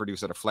certainly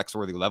produce at a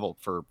flex-worthy level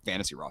for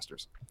fantasy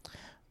rosters.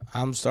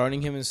 I'm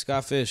starting him in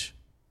Scott Fish.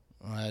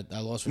 I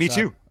lost. Me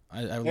too.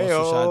 I lost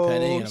Rashad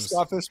Penny. And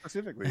Scott Fish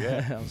specifically,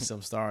 yeah.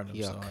 I'm starting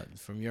him. So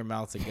from your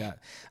mouth to God.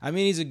 I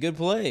mean, he's a good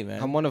play,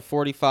 man. I'm one of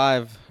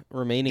 45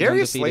 remaining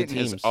Darius undefeated Slayton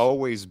teams. has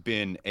always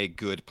been a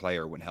good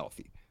player when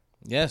healthy.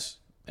 Yes.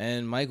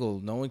 And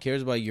Michael, no one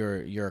cares about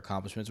your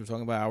accomplishments. We're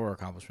talking about our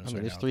accomplishments. I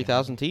mean, right there's now.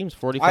 3,000 teams.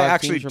 45 I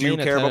actually teams do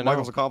remain care at 10-0. about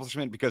Michael's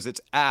accomplishment because it's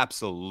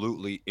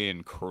absolutely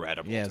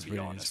incredible. Yeah, to be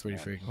honest, it's pretty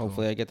freaking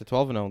Hopefully, I get to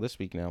 12-0 this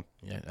week now.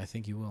 Yeah, I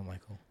think you will,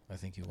 Michael. I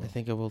think you will. I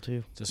think I will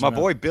too. Just my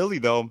boy Billy,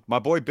 though, my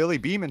boy Billy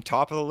Beeman,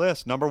 top of the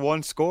list, number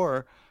 1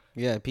 scorer.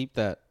 Yeah, peep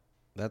that.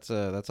 That's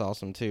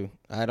awesome too.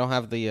 I don't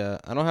have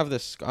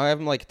this. I have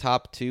him like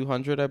top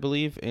 200, I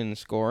believe, in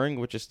scoring,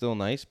 which is still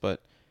nice,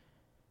 but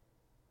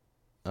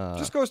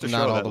just goes to not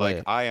show all that the like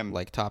way, I am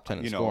like top 10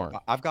 in scoring.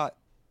 I've got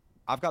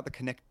the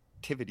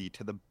connectivity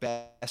to the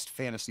best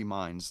fantasy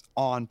minds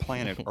on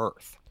planet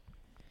Earth.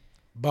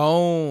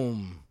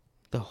 Boom.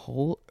 The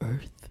whole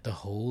earth. The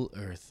whole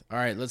earth. All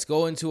right, let's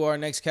go into our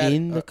next category.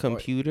 In the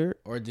computer.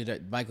 Or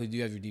did Michael? Do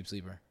you have your deep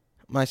sleeper?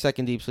 My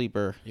second deep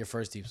sleeper. Your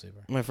first deep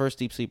sleeper. My first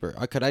deep sleeper.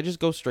 Could I just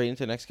go straight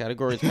into the next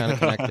category? It's kind of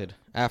connected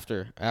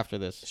after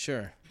this.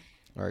 Sure.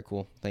 All right,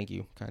 cool. Thank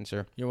you, kind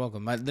sir. You're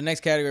welcome. The next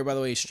category, by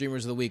the way, is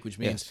streamers of the week, which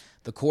means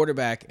the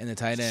quarterback and the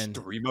tight end.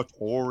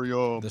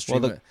 Streamatorium.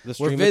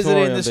 We're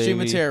visiting the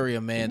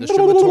streamatarium, man. The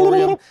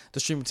streamatorium, the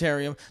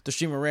streamatarium, the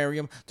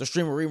streamerarium, the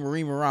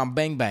streameream,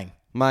 bang bang.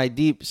 My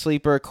deep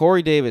sleeper,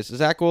 Corey Davis.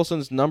 Zach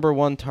Wilson's number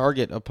 1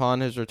 target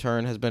upon his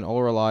return has been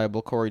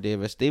all-reliable Corey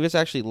Davis. Davis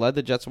actually led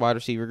the Jets wide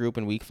receiver group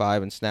in Week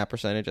 5 in snap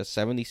percentage at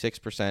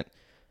 76%.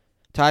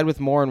 Tied with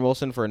Moore and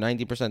Wilson for a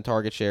 90%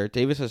 target share.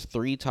 Davis has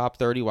 3 top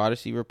 30 wide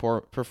receiver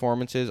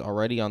performances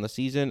already on the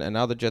season, and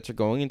now the Jets are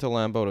going into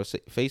Lambeau to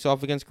face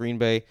off against Green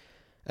Bay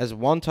as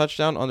 1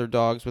 touchdown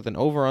underdogs with an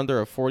over-under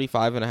of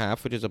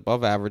 45.5, which is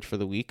above average for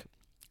the week.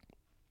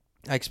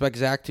 I expect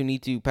Zach to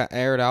need to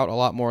air it out a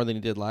lot more than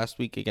he did last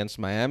week against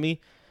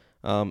Miami,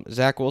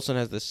 Zach Wilson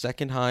has the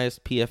second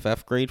highest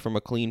PFF grade from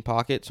a clean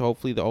pocket, so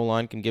hopefully the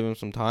O-line can give him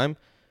some time.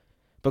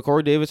 But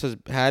Corey Davis has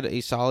had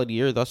a solid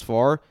year thus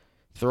far.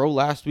 Throw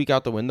last week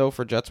out the window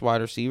for Jets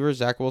wide receivers.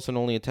 Zach Wilson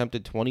only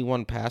attempted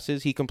 21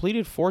 passes. He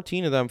completed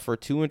 14 of them for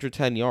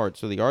 210 yards,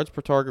 so the yards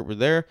per target were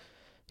there.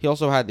 He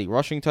also had the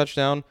rushing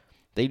touchdown.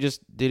 They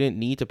just didn't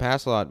need to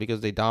pass a lot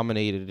because they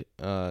dominated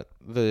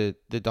the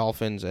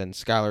Dolphins and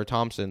Skylar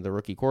Thompson, the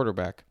rookie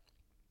quarterback.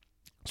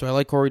 So I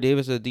like Corey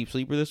Davis as a deep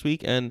sleeper this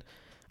week, and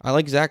I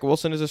like Zach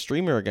Wilson as a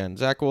streamer again.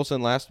 Zach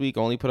Wilson last week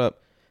only put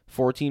up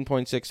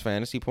 14.6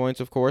 fantasy points,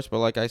 of course, but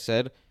like I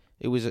said,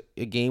 it was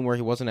a game where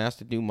he wasn't asked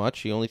to do much.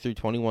 He only threw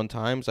 21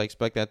 times. I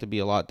expect that to be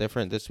a lot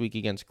different this week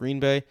against Green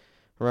Bay.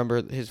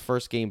 Remember his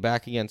first game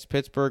back against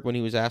Pittsburgh when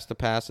he was asked to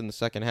pass in the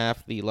second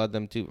half. He led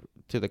them to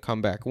the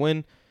comeback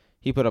win.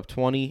 He put up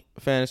 20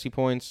 fantasy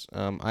points.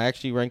 I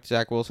actually ranked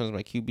Zach Wilson as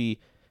my QB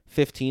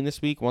 15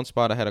 this week, one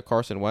spot ahead of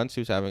Carson Wentz,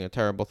 who's having a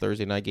terrible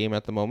Thursday night game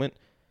at the moment.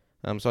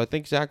 So I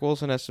think Zach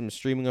Wilson has some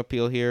streaming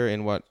appeal here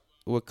in what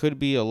could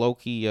be a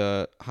low-key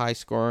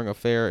high-scoring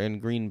affair in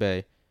Green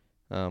Bay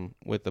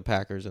with the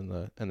Packers and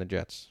the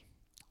Jets.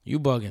 You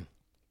bugging.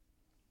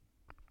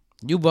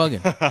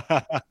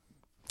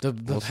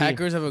 The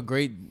Packers have a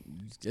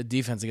great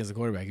defense against the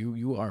quarterback.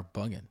 You are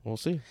bugging. We'll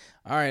see.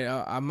 All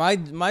right,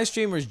 my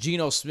streamer is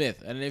Geno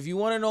Smith, and if you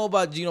want to know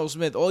about Geno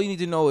Smith, all you need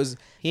to know is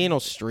he ain't no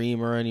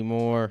streamer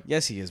anymore.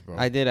 Yes, he is, bro.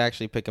 I did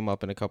actually pick him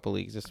up in a couple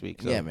leagues this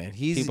week. So yeah, man.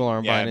 People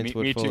aren't buying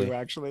into it fully. Me too,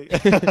 actually.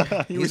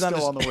 He was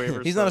still on the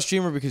waivers. He's not a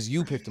streamer because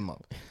you picked him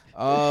up.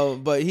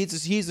 But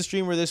he's the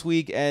streamer this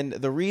week, and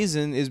the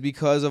reason is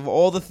because of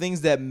all the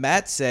things that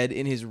Matt said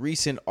in his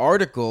recent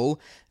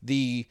article,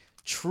 the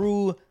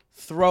True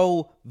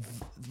Value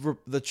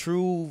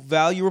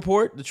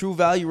Report. True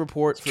Value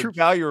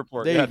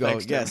Report. There you go.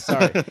 Thanks, yes,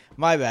 sorry,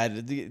 my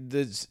bad.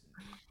 The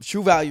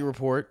True Value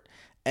Report,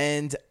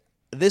 and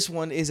this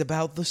one is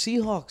about the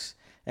Seahawks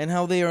and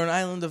how they are an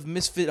island of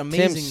misfit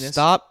amazingness. Tim,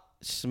 stop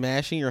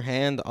smashing your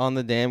hand on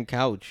the damn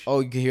couch. Oh,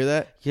 you can hear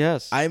that?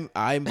 Yes. I'm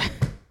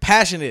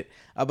passionate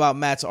about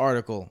Matt's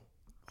article.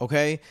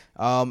 Okay,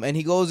 and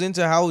he goes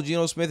into how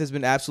Geno Smith has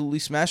been absolutely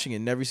smashing it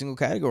in every single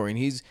category, and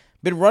he's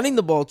been running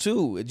the ball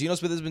too. Geno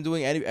Smith has been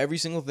doing every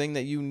single thing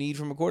that you need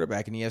from a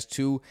quarterback, and he has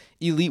two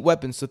elite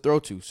weapons to throw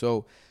to.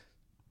 So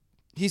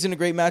he's in a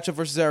great matchup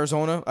versus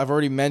Arizona. I've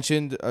already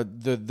mentioned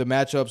the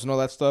matchups and all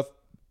that stuff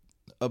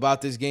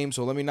about this game,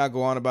 so let me not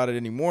go on about it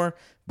anymore.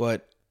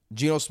 But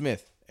Geno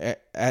Smith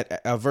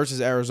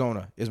versus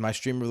Arizona is my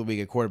streamer of the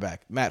week at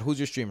quarterback. Matt, who's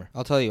your streamer?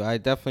 I'll tell you, I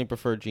definitely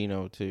prefer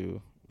Geno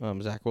to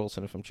Zach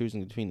Wilson if I'm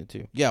choosing between the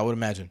two. Yeah, I would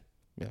imagine.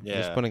 Yeah.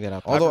 Just putting that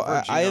out there. Although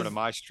I prefer Geno to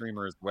my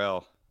streamer as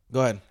well.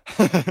 Go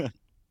ahead.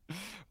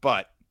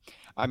 But,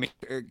 I mean,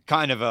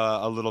 kind of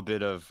a little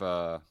bit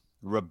of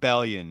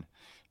rebellion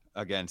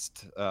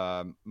against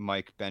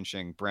Mike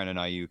benching Brandon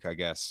Ayuk, I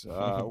guess.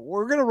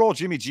 We're going to roll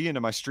Jimmy G into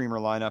my streamer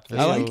lineup.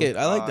 I like it.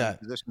 I like that.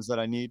 Positions that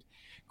I need.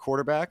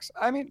 Quarterbacks.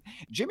 I mean,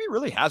 Jimmy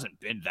really hasn't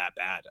been that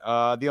bad.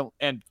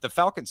 The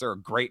Falcons are a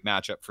great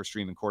matchup for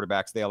streaming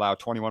quarterbacks. They allow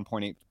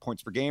 21.8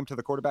 points per game to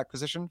the quarterback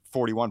position,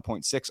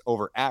 41.6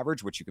 over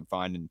average, which you can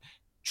find in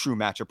True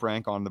Matchup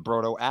Rank on the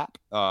Brodo app.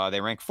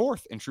 They rank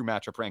 4th in True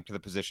Matchup Rank to the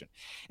position.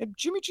 And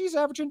Jimmy G's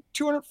averaging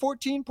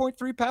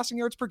 214.3 passing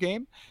yards per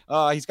game.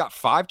 He's got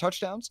 5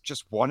 touchdowns,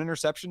 just 1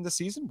 interception this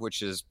season,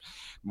 which is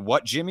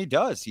what Jimmy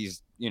does.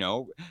 He's,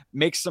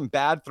 makes some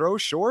bad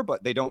throws, sure,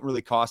 but they don't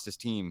really cost his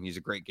team. He's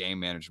a great game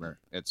manager.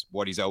 It's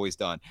what he's always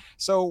done.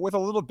 So with a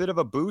little bit of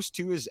a boost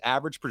to his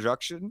average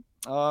production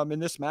in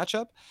this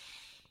matchup,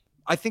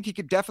 I think he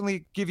could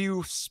definitely give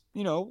you,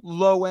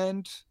 low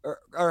end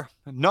or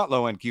not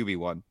low end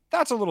QB1.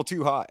 That's a little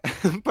too high,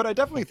 but I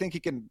definitely think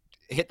he can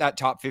hit that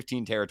top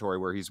 15 territory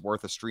where he's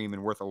worth a stream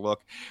and worth a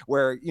look,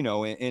 where,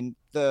 in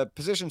the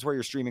positions where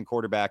you're streaming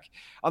quarterback,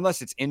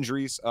 unless it's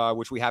injuries,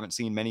 which we haven't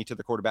seen many to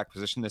the quarterback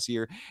position this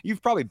year,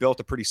 you've probably built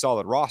a pretty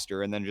solid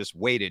roster and then just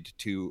waited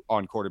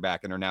on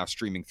quarterback and are now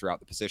streaming throughout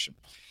the position.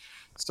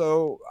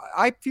 So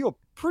I feel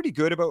pretty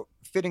good about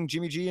fitting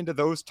Jimmy G into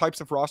those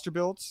types of roster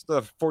builds.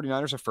 The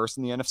 49ers are first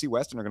in the NFC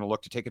West and are going to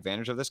look to take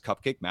advantage of this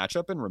cupcake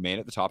matchup and remain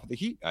at the top of the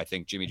heat. I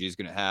think Jimmy G is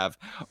going to have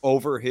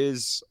over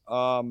his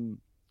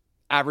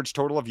average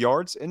total of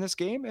yards in this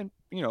game and,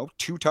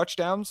 2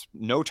 touchdowns,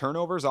 no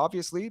turnovers,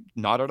 obviously,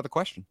 not out of the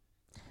question.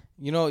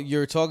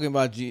 You're talking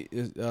about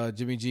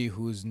Jimmy G,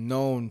 who's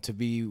known to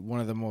be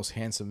one of the most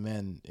handsome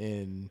men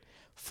in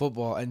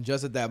football, and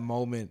just at that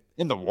moment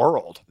in the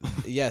world,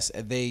 yes,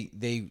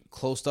 they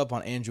closed up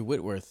on Andrew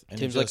Whitworth, and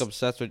Tim's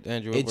obsessed with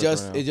Andrew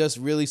Whitworth. It just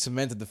really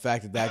cemented the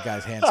fact that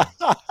guy's handsome.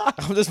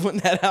 I'm just putting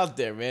that out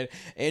there, man.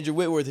 Andrew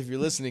Whitworth, if you're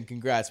listening,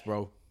 congrats,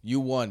 bro.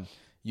 You won.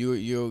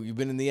 You've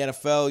been in the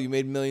NFL. You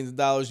made millions of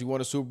dollars. You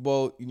won a Super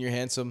Bowl, and you're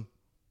handsome.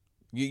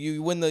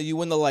 You win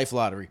the life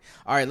lottery.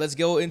 All right, let's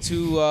go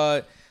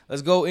into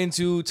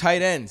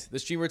tight end. The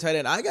streamer tight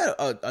end. I got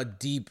a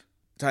deep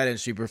tight end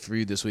streamer for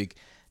you this week.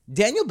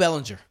 Daniel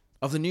Bellinger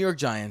of the New York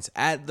Giants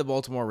at the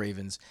Baltimore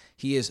Ravens.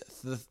 He is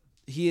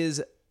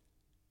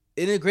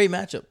in a great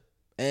matchup,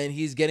 and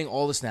he's getting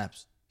all the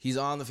snaps. He's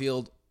on the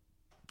field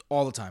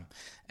all the time.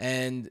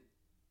 And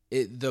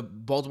the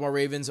Baltimore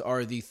Ravens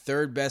are the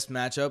third best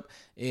matchup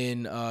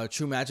in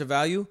true matchup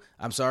value.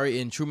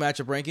 In true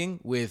matchup ranking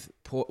with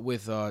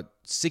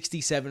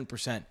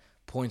 67%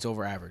 points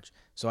over average.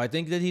 So I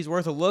think that he's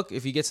worth a look.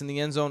 If he gets in the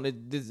end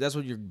zone, that's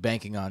what you're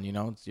banking on, you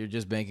know? You're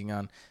just banking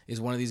on, is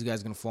one of these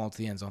guys going to fall into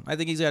the end zone? I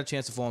think he's got a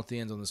chance to fall into the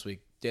end zone this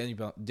week.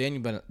 Daniel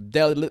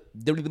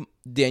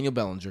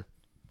Bellinger.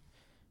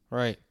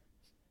 Right.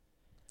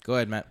 Go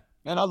ahead, Matt.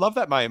 And I love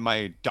that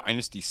my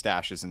dynasty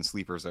stashes and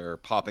sleepers are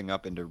popping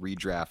up into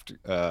redraft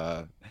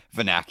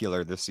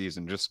vernacular this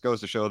season. Just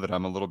goes to show that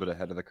I'm a little bit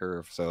ahead of the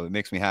curve. So it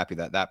makes me happy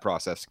that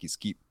process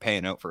keep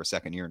paying out for a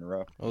second year in a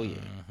row. Oh, yeah.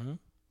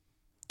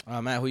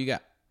 Mm-hmm. Matt, who you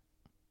got?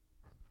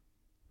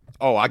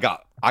 Oh, I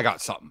got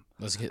something.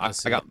 Let's I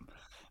got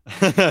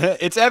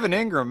it's Evan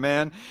Ingram,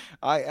 man.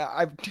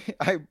 I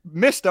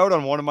missed out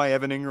on one of my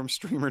Evan Ingram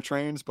streamer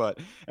trains, but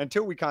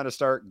until we kind of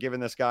start giving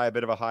this guy a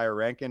bit of a higher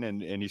ranking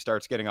and he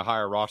starts getting a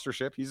higher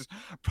rostership, he's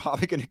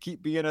probably going to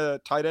keep being a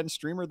tight end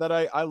streamer that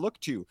I look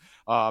to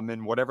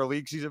in whatever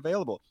leagues he's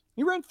available.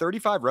 He ran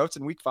 35 routes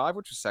in week 5,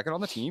 which was second on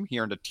the team. He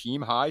earned a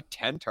team high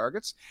 10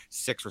 targets,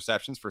 6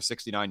 receptions for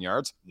 69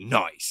 yards.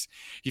 Nice.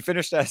 He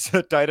finished as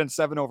a tight end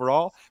 7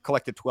 overall,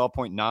 collected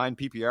 12.9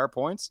 PPR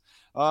points.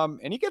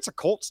 And he gets a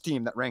Colts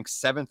team that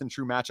ranks 7th in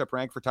true matchup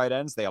rank for tight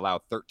ends. They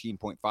allow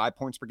 13.5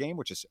 points per game,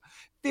 which is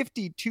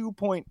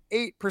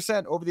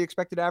 52.8% over the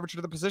expected average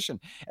of the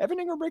position. Evan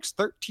Ingram ranks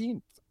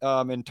 13th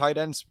in tight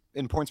ends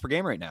in points per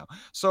game right now.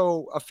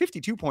 So a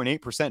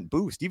 52.8%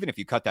 boost, even if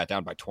you cut that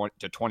down by 20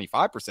 to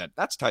 25%,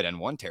 that's tight end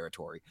 1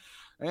 territory.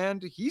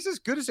 And he's as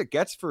good as it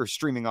gets for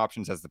streaming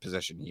options as the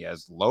position. He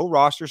has low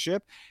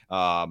rostership,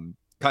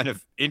 kind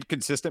of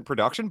inconsistent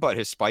production, but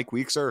his spike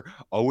weeks are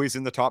always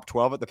in the top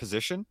 12 at the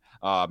position,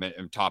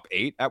 and top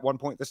 8 at one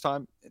point this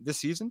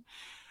season.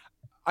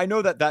 I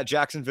know that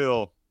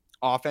Jacksonville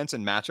offense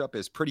and matchup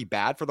is pretty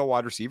bad for the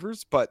wide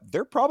receivers, but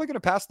they're probably going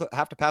to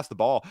have to pass the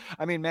ball.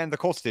 I mean, man, the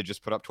Colts did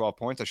just put up 12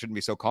 points. I shouldn't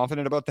be so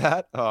confident about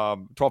that.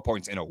 12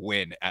 points in a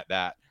win at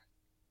that.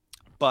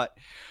 But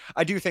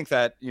I do think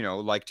that, you know,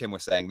 like Tim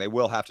was saying, they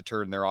will have to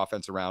turn their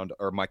offense around,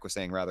 or Mike was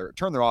saying rather,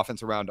 turn their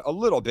offense around a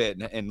little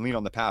bit and lean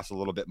on the pass a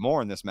little bit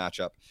more in this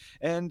matchup.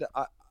 And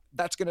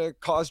that's going to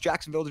cause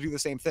Jacksonville to do the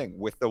same thing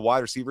with the wide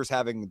receivers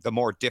having the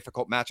more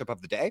difficult matchup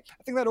of the day.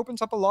 I think that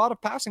opens up a lot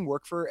of passing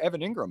work for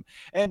Evan Ingram.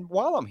 And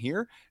while I'm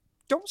here,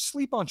 don't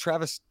sleep on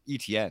Travis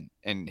Etienne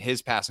and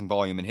his passing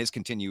volume and his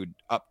continued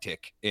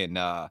uptick in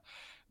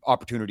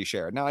opportunity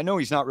share. Now, I know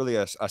he's not really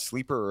a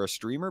sleeper or a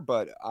streamer,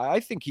 but I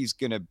think he's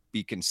going to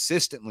be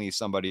consistently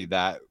somebody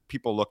that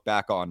people look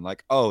back on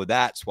like, oh,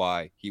 that's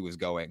why he was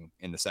going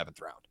in the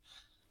 7th round.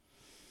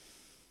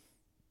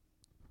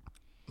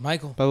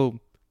 Michael.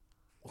 Boom.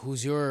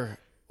 Who's your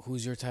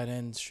tight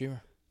end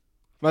streamer?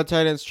 My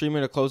tight end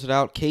streamer to close it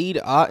out, Cade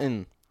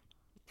Otton,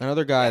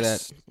 another guy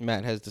that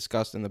Matt has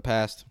discussed in the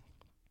past.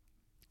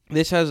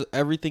 This has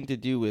everything to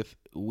do with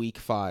week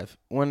 5.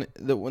 When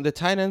the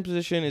tight end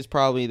position is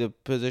probably the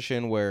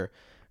position where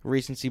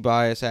recency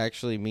bias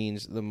actually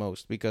means the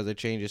most because it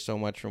changes so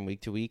much from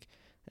week to week.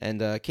 And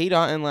Cade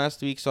Otton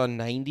last week saw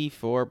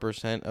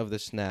 94% of the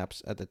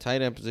snaps at the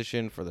tight end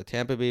position for the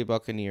Tampa Bay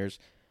Buccaneers.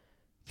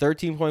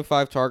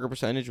 13.5 target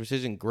percentage, which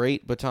isn't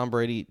great, but Tom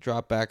Brady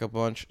dropped back a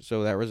bunch,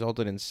 so that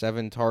resulted in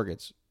 7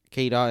 targets.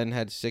 Cade Otton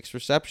had 6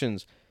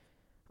 receptions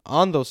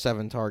on those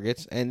 7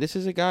 targets, and this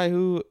is a guy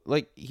who,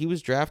 like, he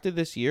was drafted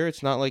this year.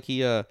 It's not like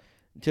he,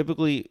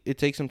 typically, it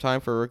takes some time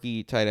for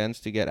rookie tight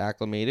ends to get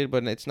acclimated,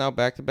 but it's now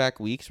back-to-back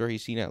weeks where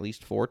he's seen at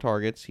least 4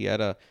 targets. He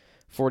had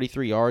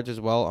 43 yards as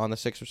well on the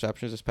 6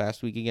 receptions this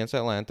past week against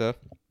Atlanta.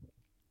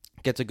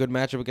 Gets a good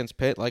matchup against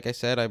Pitt. Like I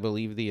said, I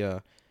believe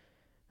the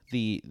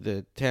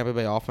Tampa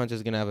Bay offense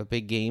is going to have a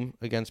big game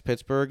against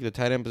Pittsburgh. The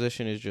tight end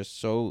position is just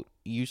so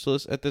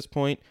useless at this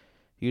point.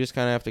 You just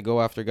kind of have to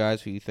go after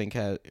guys who you think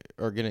are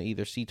going to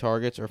either see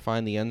targets or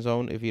find the end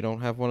zone if you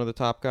don't have one of the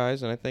top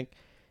guys. And I think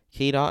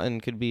Cade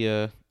Otton could be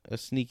a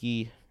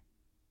sneaky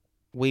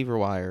waiver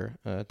wire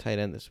tight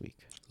end this week.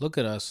 Look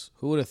at us.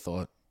 Who would have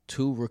thought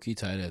 2 rookie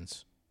tight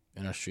ends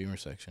in our streamer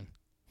section?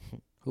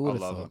 Who would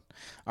have thought? Them.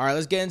 All right,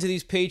 let's get into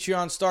these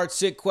Patreon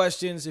start-sit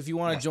questions. If you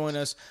want to join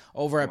us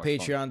over at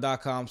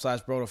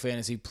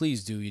patreon.com/BrotoFantasy,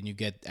 please do, and you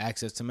get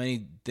access to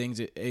many things.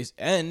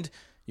 And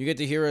you get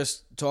to hear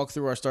us talk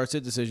through our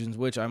start-sit decisions,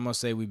 which I must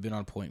say we've been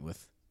on point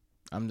with.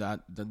 I'm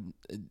not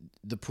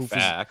the proof.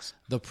 Facts.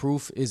 The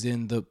proof is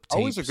in the tapes.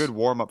 Always a good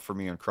warm-up for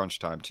me on Crunch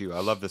Time, too. I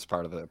love this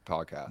part of the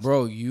podcast.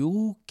 Bro,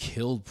 you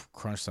killed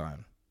Crunch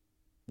Time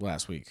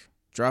last week,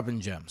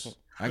 dropping gems.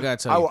 I gotta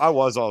tell you,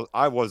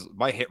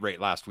 my hit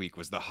rate last week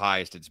was the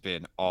highest it's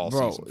been all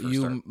season. Bro,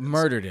 you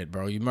murdered it,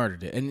 bro. You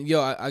murdered it. And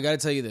yo, I gotta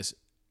tell you this,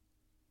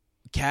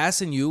 Cass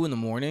and you in the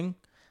morning.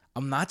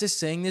 I'm not just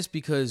saying this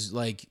because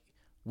like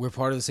we're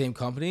part of the same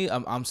company.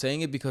 I'm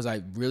saying it because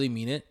I really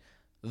mean it.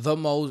 The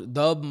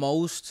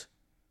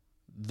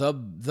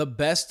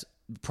best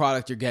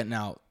product you're getting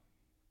out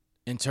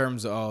in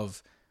terms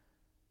of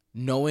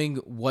knowing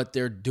what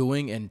they're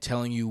doing and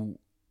telling you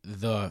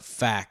the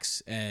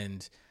facts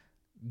and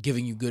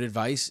giving you good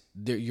advice,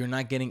 you're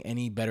not getting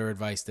any better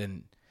advice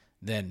than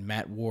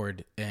Matt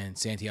Ward and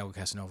Santiago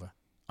Casanova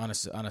on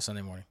a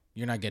Sunday morning.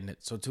 You're not getting it.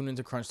 So tune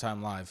into Crunch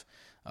Time Live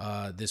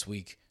this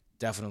week.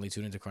 Definitely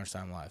tune into Crunch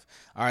Time Live.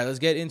 All right, let's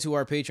get into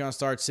our Patreon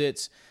start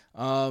sits.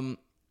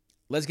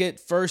 Let's get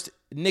first.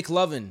 Nick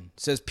Lovin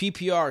says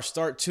PPR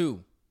start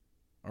 2.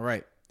 All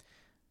right.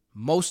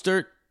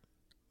 Mostert,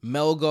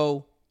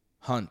 Melgo,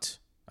 Hunt.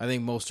 I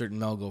think Mostert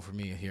and Melgo for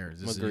me here.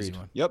 This is an easy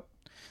one. Yep.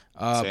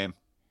 Same.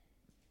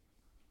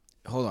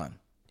 Hold on.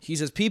 He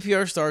says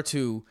PPR start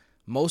 2,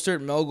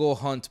 Mostert, Melgo,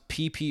 Hunt,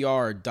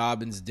 PPR,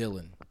 Dobbins,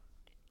 Dillon.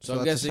 So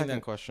I'm guessing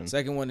that question.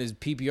 Second one is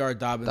PPR,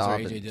 Dobbins or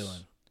AJ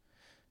Dillon.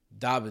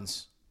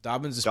 Dobbins,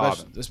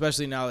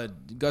 especially now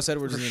that Gus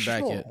Edwards isn't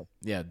back yet.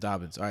 Yeah,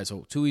 Dobbins. All right,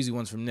 so 2 easy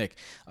ones from Nick.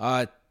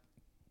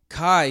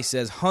 Kai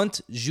says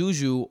Hunt,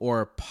 Juju,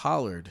 or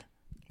Pollard.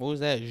 What was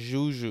that?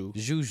 Juju.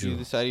 You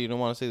decided you don't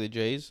want to say the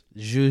J's?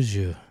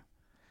 Juju.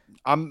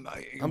 I'm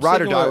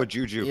ride or die with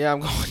Juju. Yeah,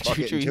 I'm going with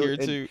Juju here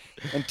too.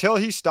 Until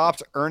he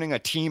stops earning a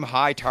team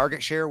high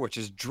target share, which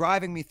is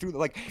driving me through.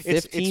 Like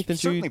it's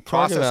certainly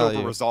process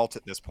over result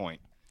at this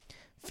point.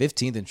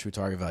 15th in true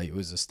target value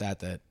is a stat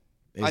that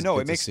is I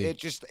know good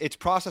it's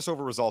process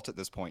over result at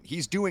this point.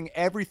 He's doing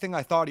everything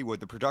I thought he would.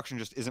 The production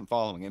just isn't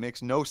following. It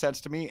makes no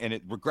sense to me, and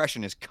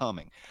regression is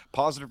coming.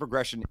 Positive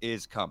regression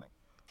is coming.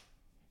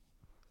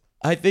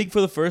 I think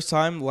for the first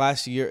time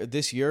as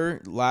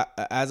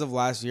of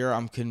last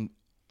year,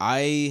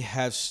 I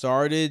have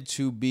started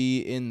to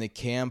be in the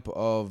camp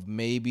of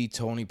maybe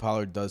Tony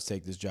Pollard does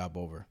take this job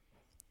over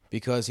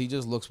because he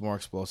just looks more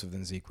explosive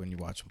than Zeke when you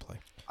watch him play.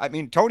 I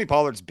mean, Tony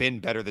Pollard's been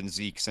better than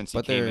Zeke since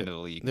he came into the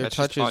league. Their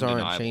touches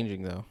aren't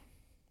changing, though.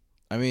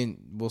 I mean,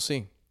 we'll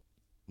see.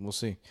 We'll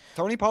see.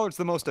 Tony Pollard's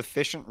the most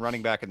efficient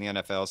running back in the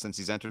NFL since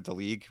he's entered the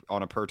league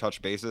on a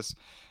per-touch basis.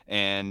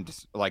 And,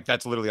 like,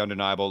 that's literally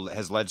undeniable.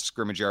 Has led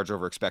scrimmage yards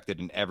over expected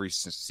in every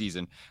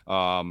season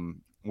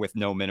with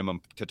no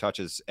minimum to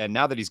touches. And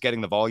now that he's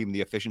getting the volume,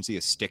 the efficiency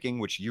is sticking,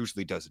 which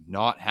usually does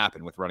not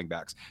happen with running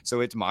backs.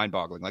 So it's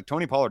mind-boggling. Like,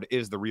 Tony Pollard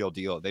is the real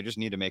deal. They just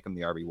need to make him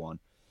the RB1.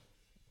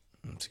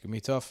 It's going to be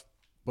tough,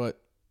 but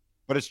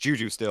it's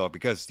Juju still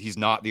because he's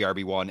not the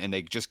RB1, and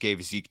they just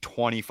gave Zeke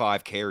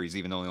 25 carries,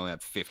 even though he only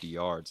had 50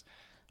 yards.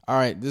 All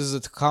right, this is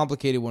a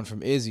complicated one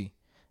from Izzy.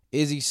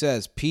 Izzy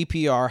says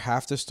PPR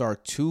have to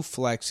start 2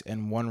 flex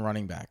and 1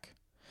 running back.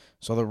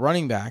 So the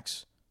running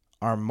backs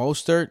are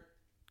Mostert,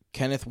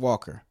 Kenneth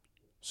Walker.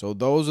 So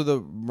those are the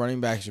running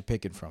backs you're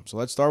picking from. So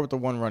let's start with the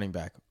 1 running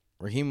back.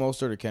 Raheem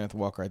Mostert or Kenneth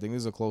Walker? I think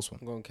this is a close one.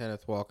 I'm going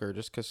Kenneth Walker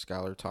just because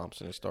Skylar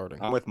Thompson is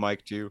starting. I'm with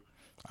Mike, too.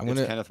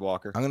 It's Kenneth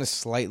Walker. I'm going to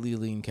slightly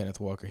lean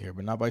Kenneth Walker here,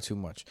 but not by too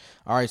much.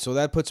 All right, so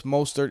that puts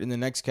Mostert in the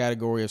next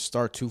category of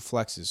start 2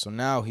 flexes. So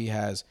now he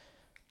has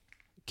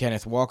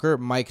Kenneth Walker,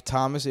 Mike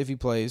Thomas if he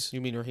plays. You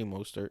mean Raheem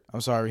Mostert?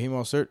 I'm sorry, Raheem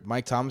Mostert.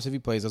 Mike Thomas if he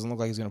plays. Doesn't look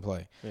like he's going to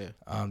play. Yeah.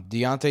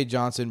 Deontay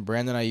Johnson,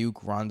 Brandon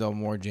Ayuk, Rondell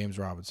Moore, James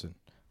Robinson.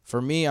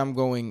 For me, I'm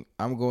going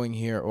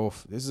here. Oh,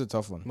 this is a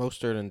tough one.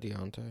 Mostert and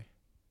Deontay.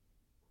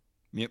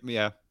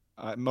 Yeah.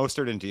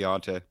 Mostert and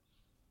Deontay.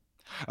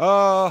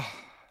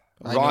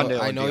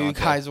 I know you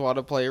guys want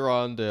to play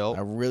Rondell.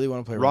 I really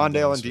want to play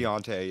Rondell and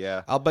Deontay,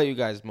 yeah. I'll bet you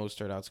guys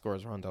Mostert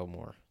outscores Rondell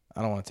Moore.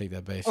 I don't want to take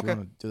that base. Okay. You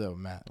want to do that with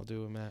Matt? I'll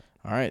do it with Matt.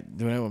 All right,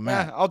 doing it with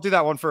Matt. I'll do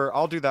that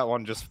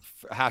one just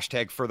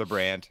hashtag for the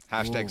brand.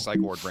 Hashtag Psych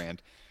Ward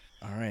brand.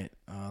 All right,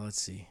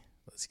 let's see.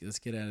 Let's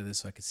get out of this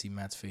so I can see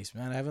Matt's face.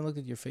 Matt, I haven't looked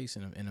at your face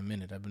in a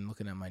minute. I've been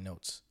looking at my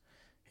notes.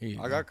 Here you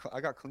go.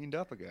 I got cleaned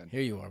up again.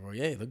 Here you are, bro.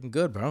 Yeah, looking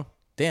good, bro.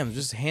 Damn,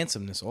 just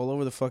handsomeness all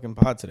over the fucking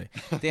pod today.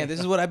 Damn, this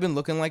is what I've been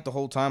looking like the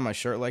whole time. My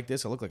shirt like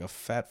this. I look like a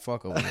fat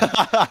fuck over there.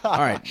 All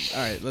right.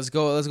 Let's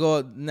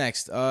go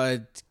next.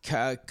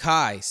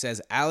 Kai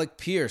says Alec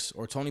Pierce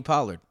or Tony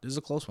Pollard. This is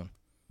a close one.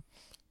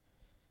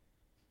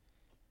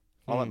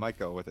 I'll let Mike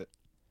go with it.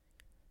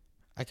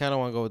 I kind of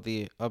want to go with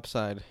the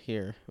upside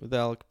here with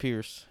Alec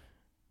Pierce.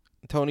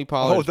 Tony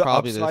Pollard is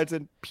probably the upside's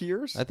in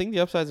Pierce? I think the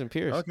upside's in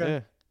Pierce. Okay. Yeah.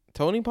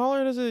 Tony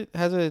Pollard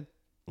has a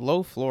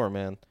low floor,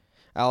 man.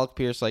 Alec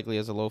Pierce likely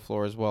has a low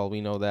floor as well.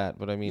 We know that,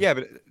 but I mean, yeah,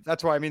 but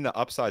that's why I mean the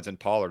upsides in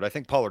Pollard. I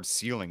think Pollard's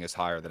ceiling is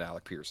higher than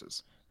Alec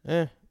Pierce's.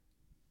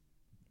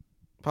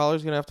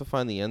 Pollard's gonna have to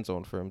find the end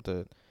zone for him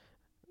to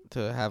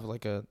have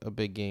like a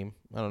big game.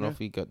 I don't know if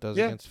he does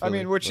against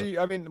Philly. Which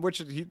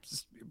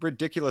he's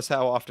ridiculous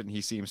how often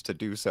he seems to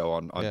do so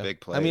on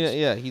big plays.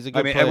 He's a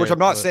good player. Which I'm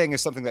not saying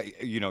is something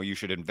that you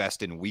should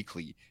invest in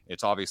weekly.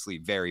 It's obviously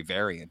very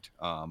variant.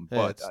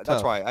 But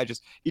that's why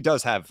he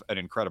does have an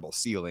incredible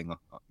ceiling.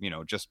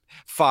 Just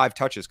 5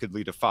 touches could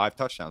lead to 5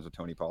 touchdowns with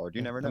Tony Pollard.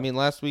 You never know. I mean,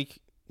 last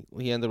week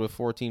he ended with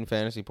 14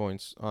 fantasy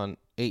points on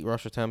 8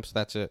 rush attempts.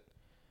 That's it.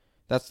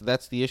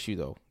 That's the issue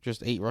though.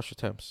 Just 8 rush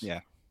attempts.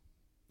 Yeah.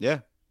 Yeah.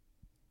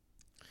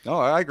 No,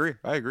 I agree.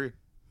 All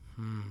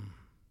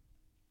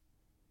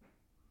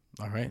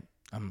right.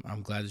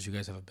 I'm glad that you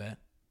guys have a bet.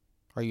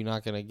 Are you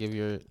not gonna give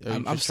your?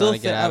 I'm still trying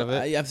to get out of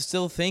it. I'm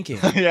still thinking.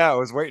 Yeah, I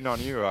was waiting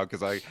on you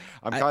because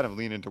I'm kind of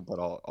leaning to what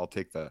I'll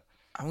take the.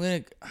 I'm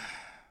gonna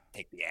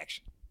take the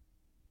action.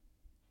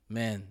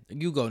 Man,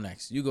 you go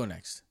next.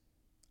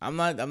 I'm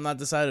not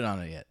decided on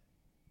it yet.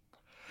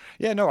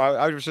 Yeah, no,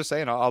 I was just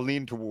saying I'll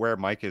lean to where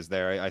Mike is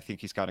there. I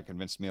think he's kind of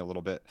convinced me a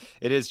little bit.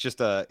 It is just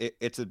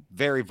it's a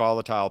very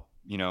volatile,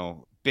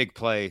 big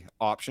play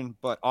option.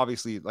 But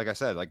obviously, like I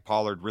said, like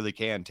Pollard really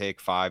can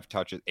take 5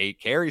 touches, 8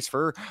 carries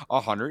for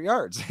 100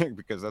 yards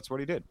because that's what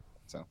he did.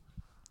 So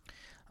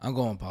I'm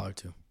going Pollard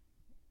too.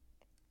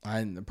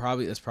 That's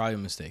probably a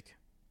mistake.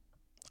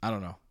 I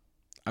don't know.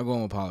 I'm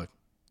going with Pollard.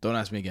 Don't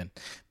ask me again.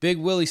 Big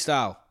Willie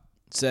style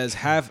says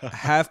have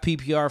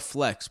PPR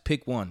flex.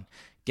 Pick one.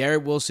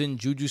 Garrett Wilson,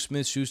 Juju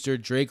Smith-Schuster,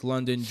 Drake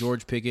London,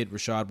 George Pickett,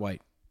 Rashad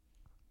White.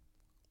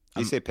 Did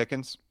you say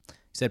Pickens? He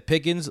said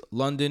Pickens,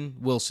 London,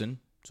 Wilson.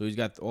 So he's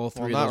got all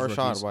three of those not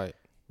Rashad rookies. White.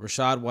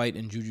 Rashad White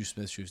and Juju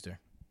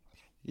Smith-Schuster.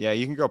 Yeah,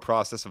 you can go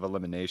process of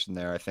elimination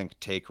there. I think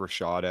take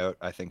Rashad out.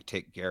 I think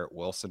take Garrett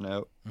Wilson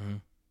out. Mm-hmm.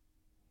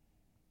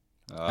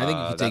 I think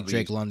you could take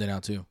Drake leaves... London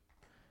out too.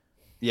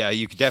 Yeah,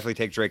 you could definitely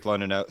take Drake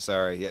London out.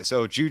 Sorry. Yeah,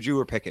 so Juju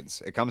or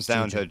Pickens. It comes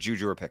down to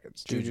Juju or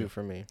Pickens. Juju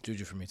for me.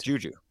 Juju for me too.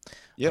 Juju.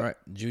 Yeah. All right,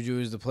 Juju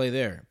is the play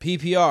there.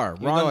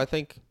 PPR. Ron, I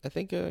think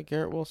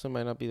Garrett Wilson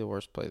might not be the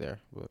worst play there.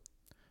 But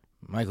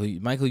Michael,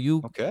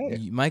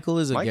 okay. Michael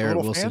is a Garrett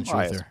Wilson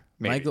truther.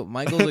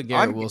 Michael's a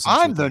Garrett Wilson.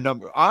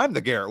 I'm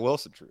the Garrett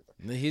Wilson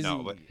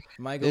truther.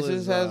 Michael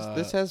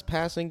this has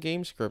passing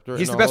game script.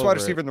 He's the best wide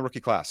receiver in the rookie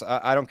class.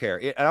 I don't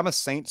care. I'm a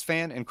Saints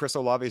fan, and Chris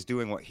Olave is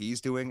doing what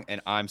he's doing,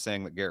 and I'm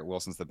saying that Garrett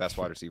Wilson's the best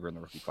wide receiver in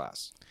the rookie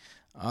class.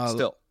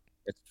 Still,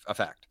 it's a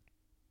fact.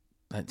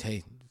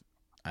 Hey,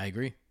 I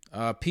agree.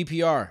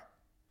 PPR.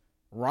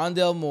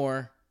 Rondell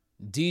Moore,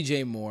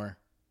 DJ Moore,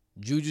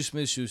 Juju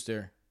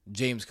Smith-Schuster,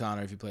 James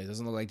Conner if he plays.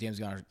 Doesn't look like James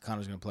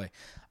Conner's going to play.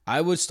 I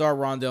would start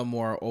Rondell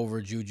Moore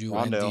over Juju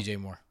and DJ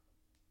Moore.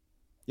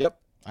 Yep.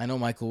 I know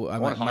Michael.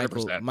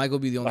 100%. Michael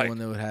would be the only one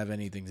that would have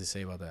anything to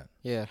say about that.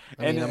 Yeah.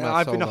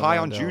 I've been high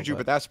on Juju,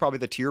 but that's probably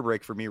the tier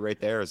break for me right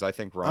there. Is I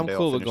think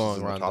Rondell finishes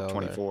in the top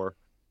 24.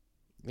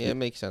 There. Yeah, it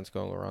makes sense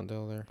going with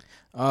Rondell there.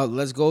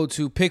 Let's go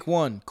to pick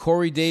one: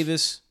 Corey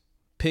Davis,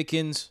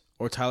 Pickens,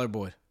 or Tyler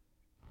Boyd.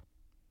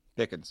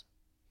 Pickens.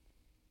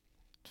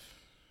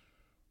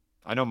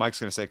 I know Mike's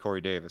going to say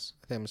Corey Davis.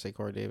 I think I'm going to say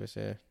Corey Davis,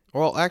 yeah.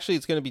 Well, actually,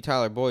 it's going to be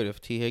Tyler Boyd if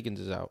T. Higgins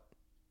is out.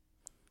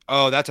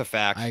 Oh, that's a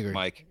fact, I agree.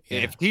 Mike. Yeah.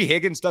 If T.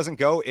 Higgins doesn't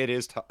go, it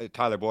is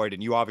Tyler Boyd,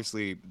 and you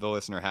obviously, the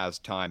listener, has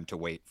time to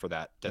wait for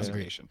that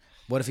designation.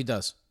 What if he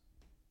does?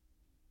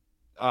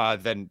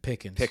 Then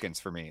Pickens.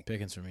 Pickens for me.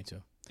 Pickens for me,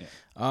 too. Yeah.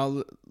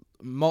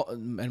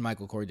 And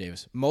Michael, Corey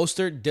Davis.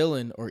 Mostert,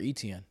 Dillon, or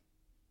Etienne?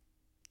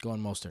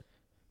 Going Mostert.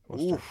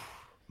 Ooh,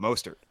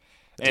 Mostert.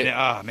 And,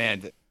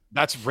 man...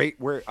 That's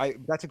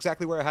that's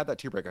exactly where I had that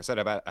tier break. I said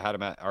I had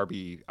him at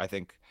RB, I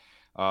think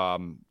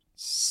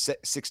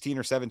 16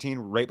 or 17,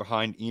 right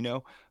behind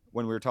Eno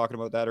when we were talking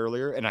about that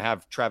earlier. And I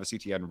have Travis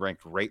Etienne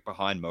ranked right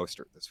behind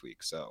Mostert this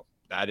week. So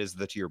that is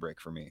the tier break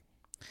for me.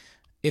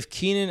 If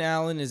Keenan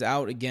Allen is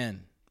out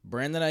again,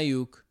 Brandon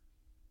Ayuk,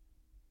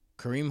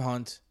 Kareem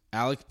Hunt,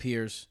 Alec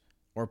Pierce,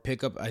 or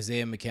pick up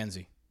Isaiah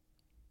McKenzie.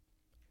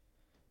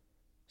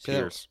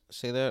 Say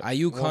that.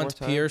 Ayuk, Hunt,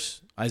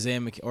 Pierce,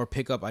 or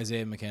pick up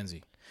Isaiah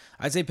McKenzie.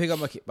 I'd say pick up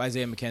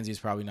Isaiah McKenzie is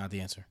probably not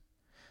the answer.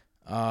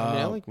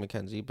 I like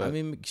McKenzie, but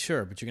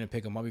sure, but you're gonna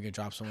pick him up. You're gonna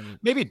drop someone.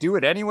 Maybe do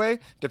it anyway,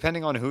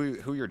 depending on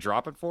who you're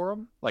dropping for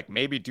him. Like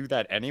maybe do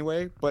that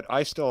anyway. But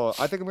I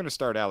think I'm gonna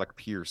start Alec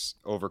Pierce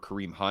over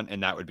Kareem Hunt,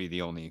 and that would be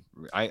the only.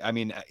 I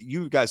mean,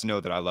 you guys know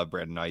that I love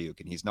Brandon Ayuk,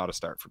 and he's not a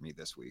start for me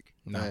this week.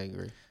 No, I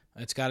agree.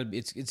 It's got to be.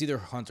 It's either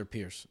Hunt or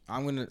Pierce.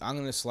 I'm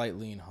gonna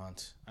slightly lean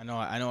Hunt. I know.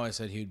 I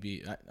said he'd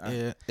be.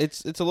 Yeah,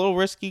 it's a little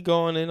risky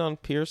going in on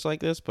Pierce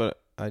like this,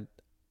 but I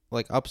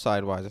like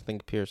upside wise, I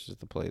think Pierce is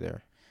the play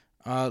there.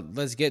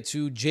 Let's get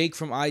to Jake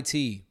from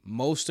IT.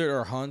 Mostert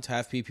or Hunt,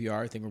 half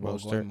PPR. I think we're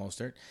both going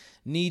Mostert.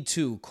 Need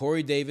two: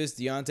 Corey Davis,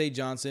 Deontay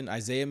Johnson,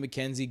 Isaiah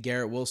McKenzie,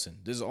 Garrett Wilson.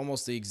 This is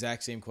almost the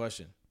exact same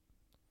question.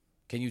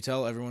 Can you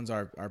tell everyone's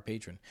our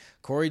patron?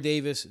 Corey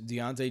Davis,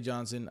 Deontay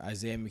Johnson,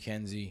 Isaiah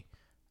McKenzie.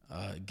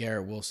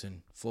 Garrett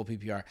Wilson, full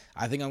PPR.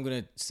 I think I'm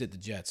going to sit the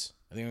Jets.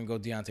 I think I'm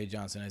going to go Deontay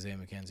Johnson, Isaiah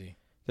McKenzie.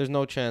 There's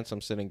no chance I'm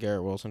sitting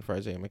Garrett Wilson for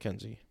Isaiah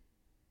McKenzie.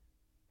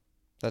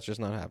 That's just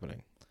not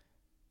happening.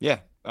 Yeah,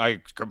 I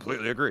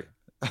completely agree.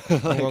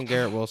 I'm going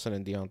Garrett Wilson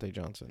and Deontay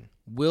Johnson.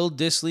 Will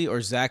Dissly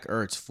or Zach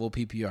Ertz, full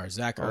PPR.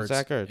 Zach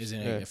Ertz is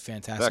in a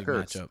fantastic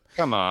matchup.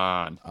 Come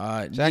on.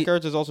 Zach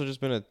Ertz has also just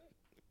been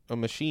a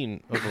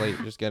machine of late,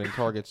 just getting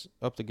targets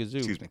up the gazoo.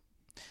 Excuse me.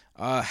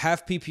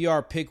 Half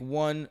PPR, pick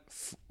one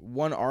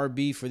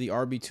RB for the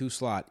RB2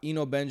 slot.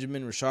 Eno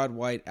Benjamin, Rashad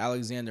White,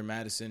 Alexander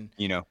Madison.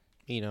 Eno.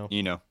 Yeah.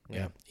 Eno.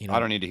 Eno. I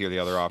don't need to hear the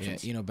other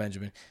options. Yeah, Eno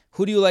Benjamin.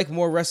 Who do you like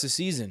more rest of the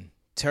season?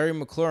 Terry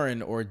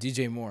McLaurin or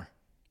DJ Moore?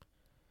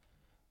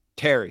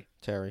 Terry.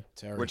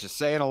 Which is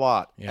saying a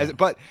lot. Yeah.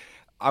 But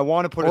I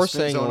want to put a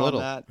spin zone on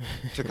that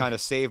to kind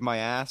of save my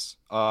ass.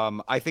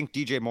 I think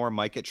DJ Moore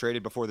might get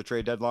traded before the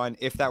trade deadline.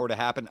 If that were to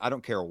happen, I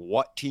don't care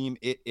what team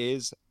it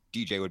is,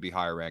 DJ would be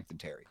higher ranked than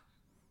Terry.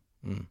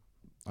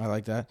 I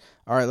like that.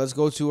 All right, let's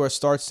go to our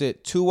start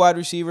sit. 2 wide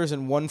receivers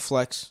and 1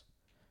 flex.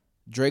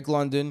 Drake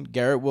London,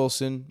 Garrett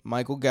Wilson,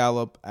 Michael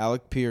Gallup,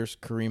 Alec Pierce,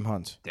 Kareem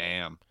Hunt.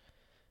 Damn.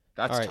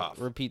 That's All right, tough.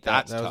 repeat that.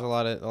 That's That was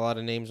tough. a lot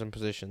of names and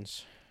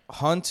positions.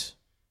 Hunt,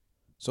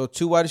 so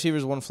 2 wide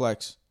receivers, 1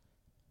 flex.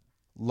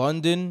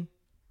 London,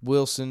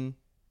 Wilson,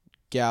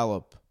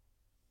 Gallup,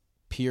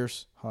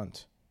 Pierce,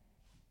 Hunt.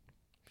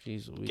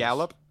 Jeez Louise.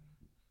 Gallup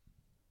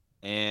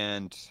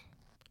and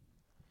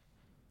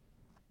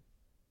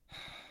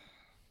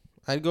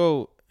I'd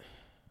go.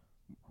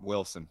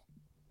 Wilson.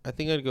 I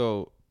think I'd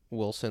go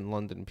Wilson,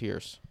 London,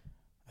 Pierce.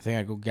 I think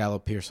I'd go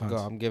Gallup, Pierce, Hunt.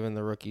 I'm giving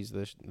the rookies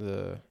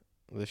the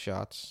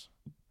shots.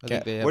 I Okay.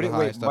 think they have What the did,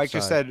 wait, highest Mike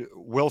just upside. said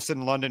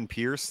Wilson, London,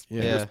 Pierce.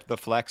 Yeah. Yeah. The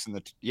flex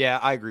and yeah,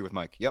 I agree with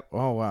Mike. Yep.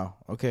 Oh, wow.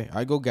 Okay,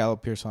 I go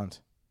Gallup, Pierce, Hunt.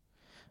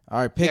 All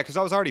right, Yeah, pick. because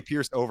I was already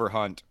Pierce over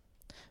Hunt.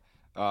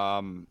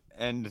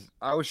 And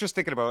I was just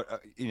thinking about,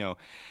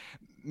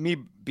 me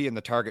being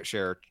the target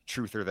share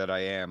truther that I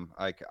am.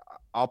 Like,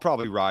 I'll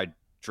probably ride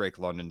Drake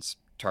London's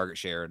target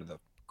share into the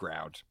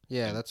ground.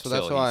 Yeah, and that's still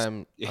why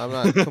he's- I'm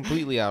not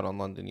completely out on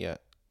London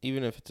yet,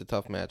 even if it's a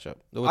tough matchup.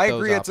 with I those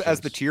agree it's as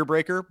the options. tier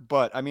breaker,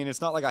 but I mean,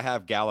 it's not like I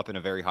have Gallup in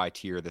a very high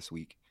tier this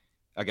week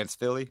against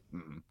Philly.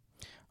 Mm-mm.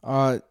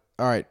 All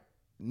right,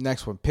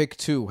 next one. Pick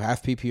 2,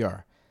 half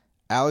PPR.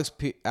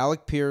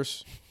 Alec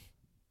Pierce,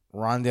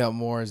 Rondale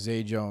Moore,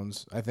 Zay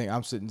Jones. I think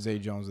I'm sitting Zay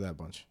Jones with that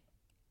bunch.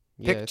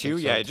 I Pick think 2,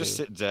 so, yeah, just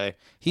too. sit Zay.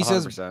 He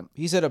 100%. says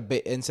he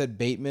said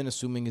Bateman,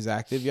 assuming he's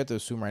active. You have to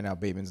assume right now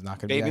Bateman's not going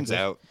to be Bateman's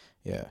active. out.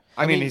 Yeah.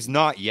 I mean, he's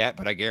not yet,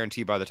 but I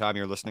guarantee by the time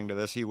you're listening to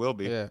this, he will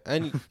be. Yeah,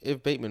 and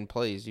if Bateman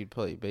plays, you'd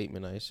play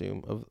Bateman, I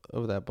assume,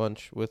 of that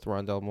bunch with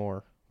Rondell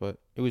Moore. But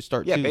it would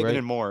start Yeah, two, Bateman right?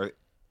 and Moore.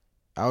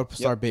 I would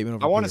start Bateman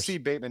over I want to Pierce. see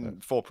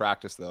Bateman full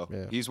practice, though.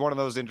 Yeah. He's one of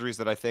those injuries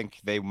that I think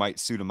they might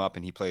suit him up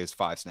and he plays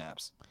 5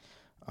 snaps.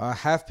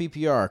 Half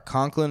PPR,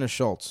 Conklin or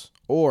Schultz.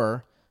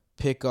 Or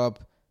pick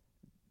up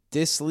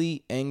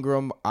Disley,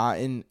 Ingram,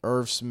 Otten,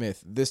 Irv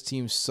Smith. This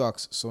team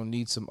sucks, so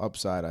needs some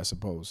upside, I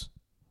suppose.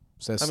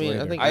 Says I mean,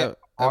 Slater. I think I- Evan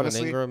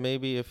honestly- Ingram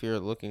maybe if you're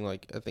looking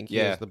like I think he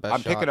Yeah, has the best.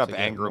 I'm picking shot up to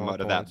get Ingram more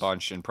out of that points.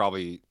 bunch and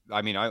probably,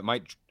 I mean, I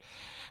might,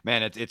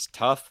 man, it's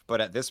tough, but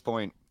at this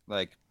point,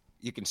 like,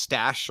 you can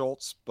stash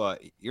Schultz,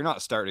 but you're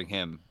not starting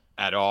him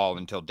at all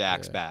until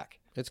Dak's Yeah. back.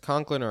 It's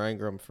Conklin or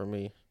Ingram for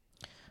me.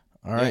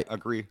 All right, Yeah,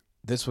 agree.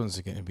 this one's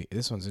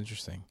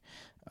interesting.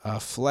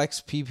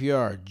 Flex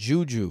PPR,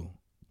 Juju,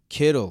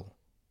 Kittle,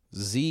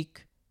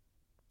 Zeke,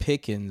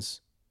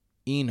 Pickens,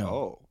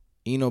 Eno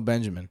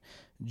Benjamin.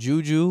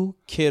 Juju,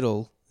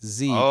 Kittle,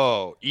 Zeke,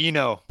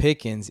 Eno.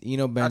 Pickens,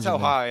 Eno Benjamin. That's how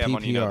high I am PPR.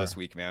 on Eno this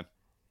week, man.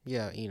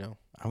 Yeah,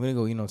 I'm going to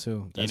go Eno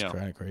too. That's Eno.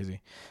 kind of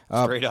crazy.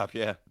 Straight up,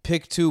 yeah.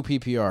 Pick 2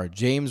 PPR,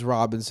 James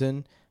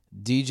Robinson,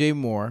 DJ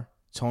Moore,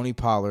 Tony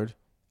Pollard,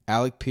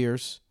 Alec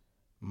Pierce,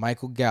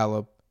 Michael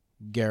Gallup,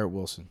 Garrett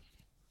Wilson.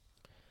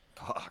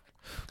 Fuck.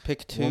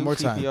 pick 2 One more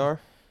time. PPR.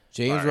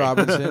 James All right.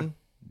 Robinson,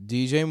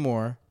 DJ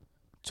Moore,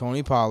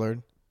 Tony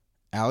Pollard,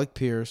 Alec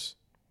Pierce,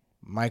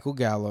 Michael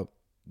Gallup,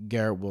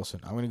 Garrett Wilson.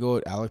 I'm going to go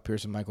with Alec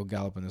Pierce and Michael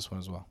Gallup in this one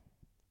as well.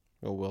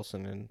 Go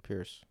Wilson and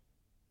Pierce.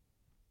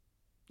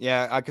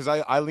 Yeah, because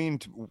I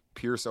leaned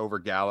Pierce over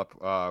Gallup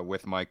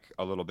with Mike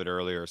a little bit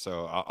earlier,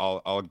 so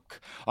I'll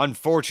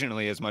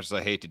unfortunately, as much as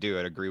I hate to do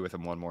it, agree with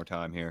him one more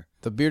time here.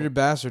 The Bearded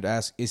Bastard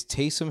asks, is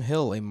Taysom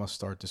Hill a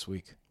must-start this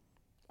week?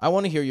 I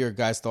want to hear your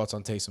guys' thoughts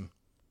on Taysom.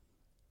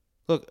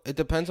 Look, it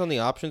depends on the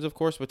options, of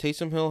course, but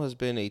Taysom Hill has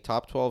been a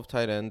top 12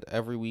 tight end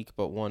every week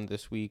but one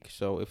this week.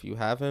 So if you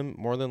have him,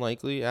 more than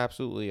likely,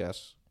 absolutely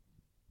yes.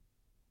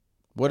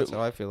 That's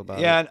how I feel about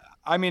Yeah, it. and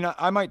I mean,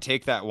 I might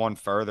take that one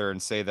further and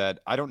say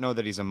that I don't know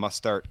that he's a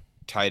must-start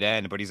tight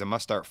end, but he's a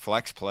must-start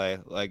flex play.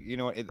 Like, you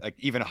know, like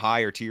even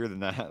higher tier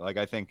than that. Like,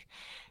 I think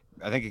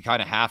you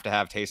kind of have to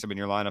have Taysom in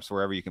your lineups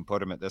wherever you can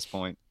put him at this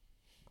point.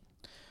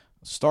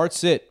 Start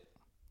sit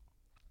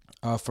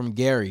from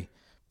Gary.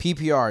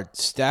 PPR,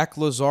 stack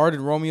Lazard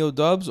and Romeo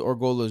Dubs or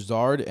go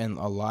Lazard and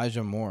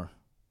Elijah Moore?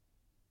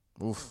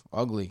 Oof,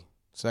 ugly.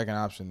 Second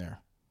option there.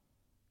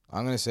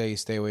 I'm going to say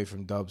stay away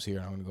from Dubs here.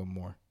 I'm going to go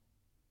Moore.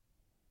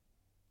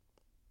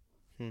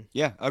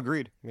 Yeah,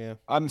 agreed. Yeah.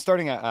 I'm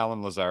starting at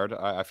Alan Lazard.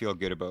 I feel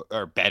good about,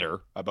 or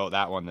better about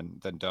that one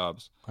than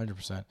Dobbs.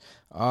 100%.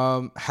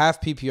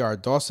 Half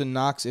PPR, Dawson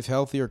Knox if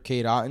healthy or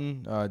Cade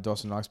Otton.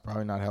 Dawson Knox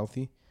probably not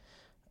healthy.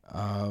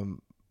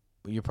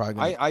 You're probably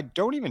going to... I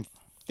don't even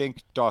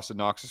think Dawson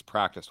Knox has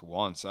practiced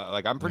once.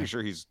 Like, I'm pretty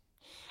sure he's,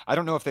 I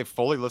don't know if they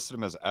fully listed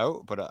him as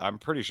out, but I'm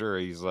pretty sure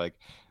he's like,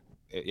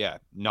 yeah,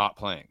 not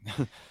playing.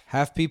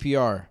 Half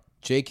PPR,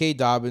 J.K.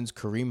 Dobbins,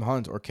 Kareem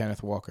Hunt, or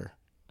Kenneth Walker?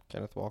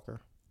 Kenneth Walker.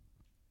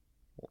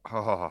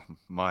 Oh,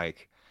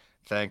 Mike.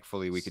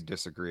 Thankfully, we could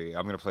disagree.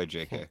 I'm going to play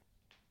JK.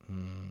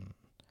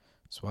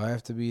 So I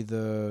have to be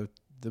the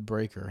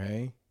breaker,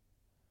 hey?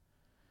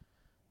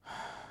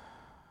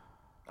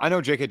 I know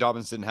J.K.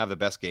 Dobbins didn't have the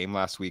best game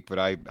last week, but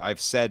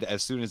I've said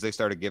as soon as they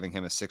started giving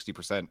him a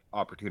 60%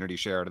 opportunity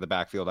share out of the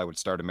backfield, I would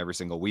start him every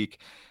single week.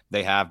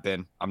 They have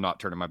been. I'm not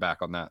turning my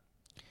back on that.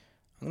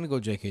 I'm going to go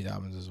J.K.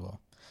 Dobbins as well.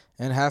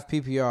 And half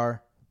PPR,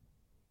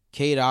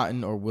 Cade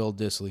Otton or Will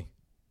Disley?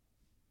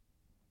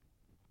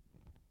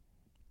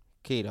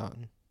 Cade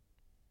Otton.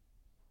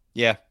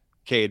 Yeah,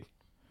 Cade.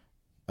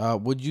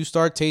 Would you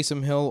start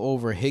Taysom Hill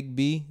over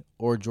Higbee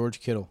or George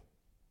Kittle?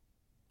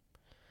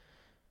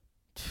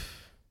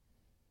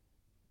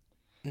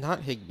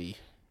 Not Higbee.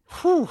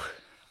 Whew.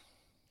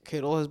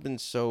 Kittle has been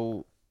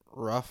so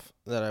rough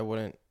that I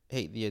wouldn't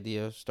hate the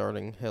idea of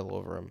starting Hill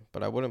over him,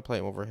 but I wouldn't play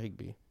him over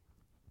Higbee.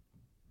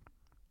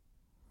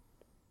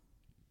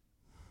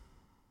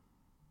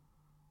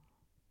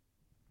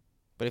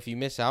 But if you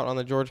miss out on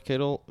the George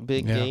Kittle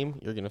big game,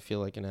 you're going to feel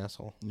like an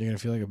asshole. You're going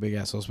to feel like a big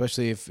asshole,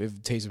 especially if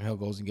Taysom Hill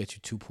goes and gets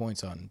you 2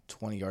 points on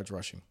 20 yards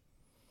rushing.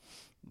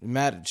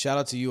 Matt, shout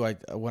out to you.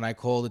 When I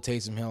called the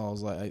Taysom Hill, I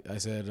was like, I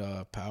said,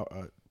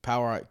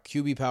 power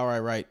QB power, I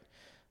write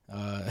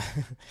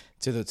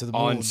to the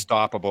moon.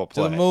 Unstoppable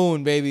play. To the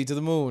moon, baby, to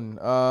the moon.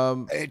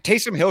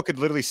 Taysom Hill could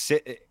literally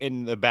sit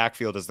in the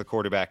backfield as the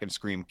quarterback and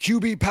scream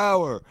QB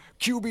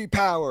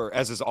power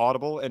as his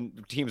audible,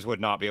 and teams would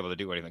not be able to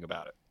do anything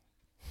about it.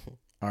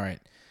 All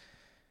right.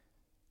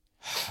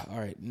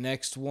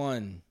 Next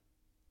one.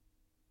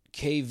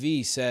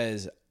 KV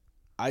says,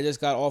 I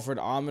just got offered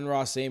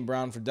Amon-Ra St.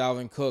 Brown for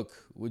Dalvin Cook.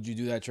 Would you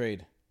do that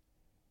trade?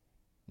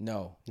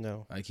 No.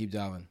 I keep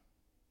Dalvin.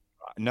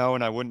 No,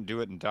 and I wouldn't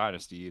do it in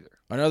Dynasty either.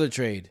 Another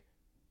trade.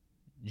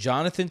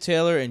 Jonathan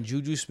Taylor and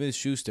Juju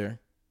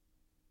Smith-Schuster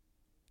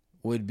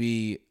would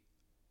be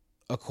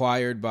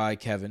acquired by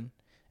Kevin,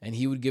 and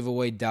he would give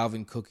away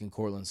Dalvin Cook and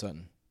Cortland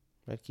Sutton.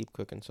 I'd keep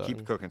Cook and Sutton.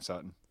 Keep Cook and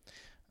Sutton.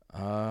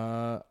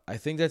 I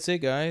think that's it,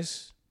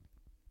 guys.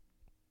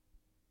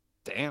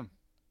 Damn.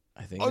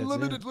 I think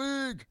Unlimited that's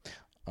league.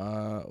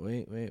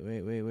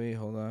 Wait.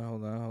 Hold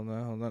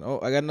on. Oh,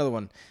 I got another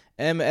one.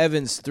 M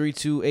Evans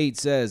 328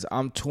 says,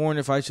 I'm torn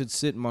if I should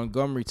sit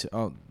Montgomery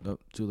oh, no,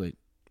 too late.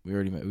 We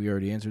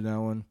already answered that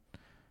one.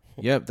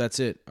 Yep,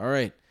 that's it. All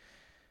right.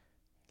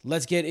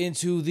 Let's get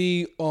into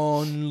the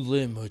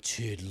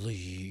Unlimited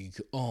League.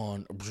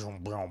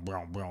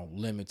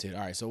 Limited.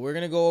 All right, so we're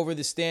going to go over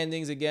the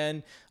standings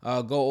again,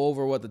 go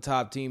over what the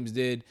top teams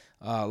did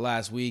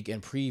last week,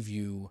 and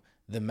preview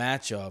the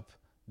matchup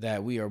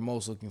that we are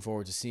most looking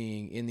forward to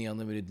seeing in the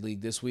Unlimited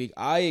League this week.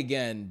 I,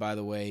 again, by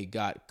the way,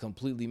 got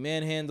completely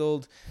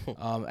manhandled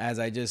as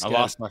I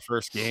lost my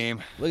first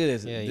game. Look at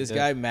this. Yeah, this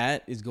guy,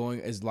 Matt, is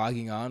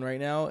logging on right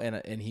now,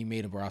 and he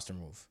made a roster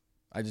move.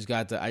 I just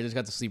got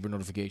the sleeper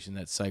notification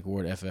that Psych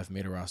Ward FF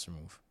made a roster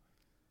move.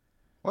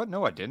 What?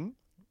 No, I didn't.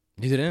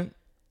 You didn't?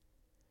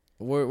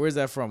 Where's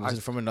that from? Was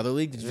it from another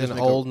league? It's an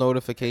old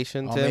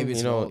notification, Tim. Maybe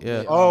it's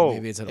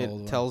maybe it's an old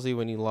one. It tells you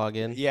when you log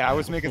in. Yeah, I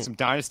was making some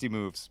dynasty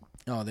moves.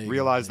 Oh, there you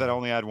Realized go. that I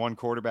only had one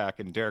quarterback,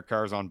 and Derek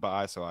Carr's on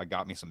bye, so I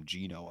got me some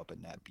Geno up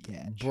in that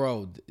bitch.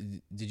 Bro,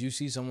 did you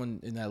see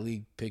someone in that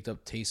league picked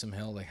up Taysom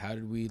Hill? Like, how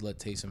did we let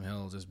Taysom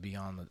Hill just be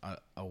on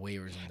a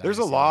waivers? There's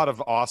a lot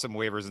of awesome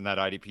waivers in that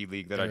IDP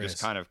league that There I just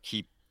is. kind of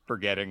keep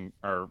forgetting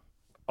are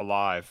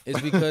alive.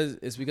 It's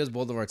because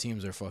both of our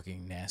teams are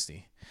fucking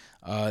nasty.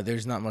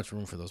 There's not much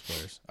room for those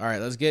players. All right,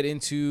 let's get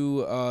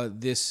into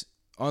this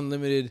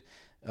unlimited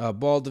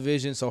ball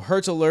division. So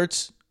Hertz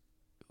Alerts,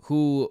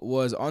 who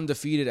was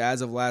undefeated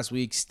as of last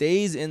week,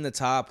 stays in the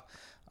top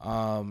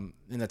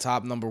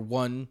number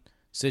one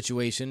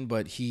situation,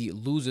 but he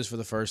loses for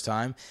the first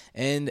time.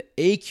 And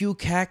AQ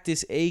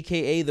Cactus,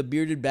 aka the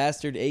bearded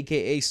bastard,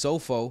 aka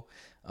Sofo,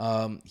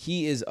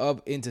 he is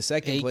up into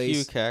second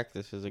place. AQ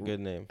Cactus is a good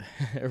name.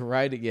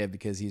 Right? Yeah,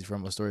 because he's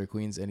from Astoria,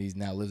 Queens, and he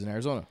now lives in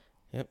Arizona.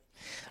 Yep.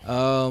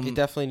 He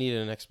definitely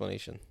needed an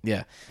explanation.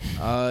 Yeah.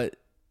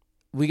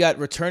 We got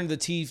Return to the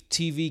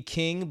TV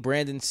King,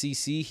 Brandon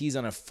CC. He's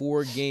on a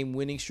 4-game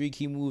winning streak.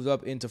 He moved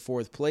up into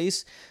 4th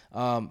place.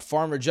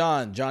 Farmer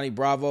Johnny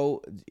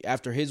Bravo,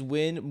 after his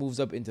win, moves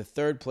up into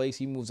 3rd place.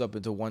 He moves up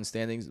into 1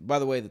 standings. By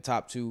the way, the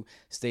top 2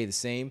 stay the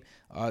same.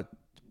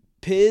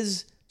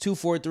 Piz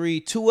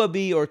 243, Tua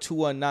B or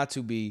Tua not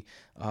to be,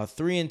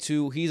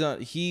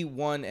 3-2. He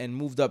won and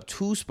moved up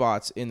 2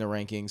 spots in the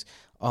rankings.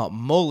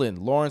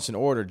 Mullen, Lawrence in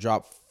order,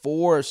 dropped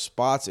 4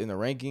 spots in the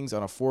rankings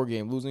on a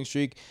 4-game losing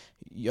streak.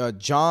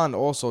 John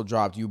also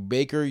dropped. You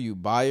Baker, you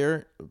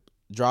Buyer,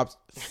 dropped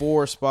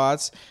 4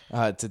 spots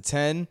to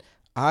 10.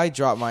 I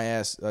dropped my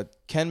ass.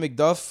 Ken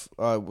McDuff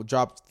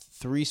dropped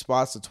 3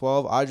 spots to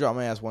 12. I dropped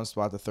my ass 1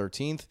 spot to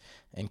 13th.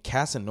 And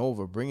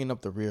Casanova bringing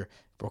up the rear.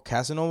 Bro,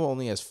 Casanova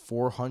only has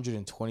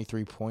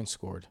 423 points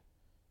scored.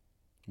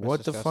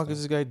 What the fuck is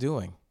this guy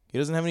doing? He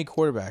doesn't have any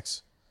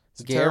quarterbacks. It's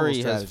a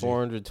Gary terrible has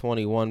strategy.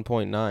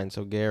 421.9,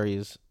 so Gary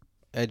is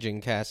edging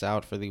Cass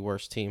out for the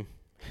worst team.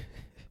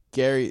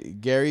 Gary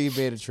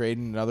made a trade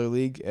in another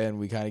league, and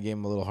we kind of gave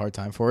him a little hard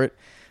time for it.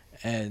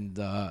 And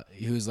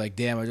he was like,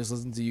 "Damn, I just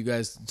listened to you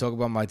guys talk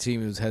about my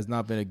team. It has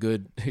not been a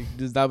good,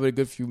 there's not been a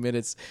good few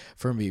minutes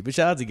for me." But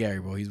shout out to Gary,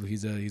 bro. He's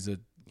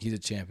a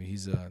champion.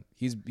 He's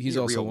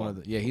also one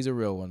of the he's a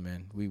real one,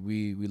 man.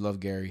 We love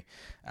Gary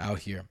out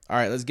here. All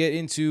right, let's get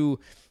into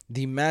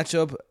the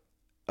matchup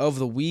of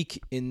the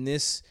week in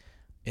this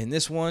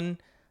one.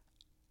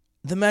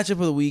 The matchup of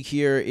the week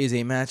here is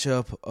a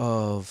matchup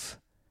of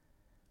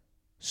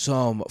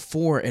some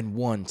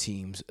 4-1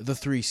 teams, the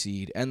 3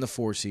 seed and the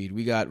 4 seed.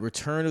 We got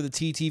return of the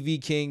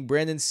TTV King,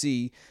 Brandon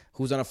C.,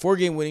 who's on a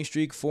 4-game winning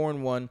streak,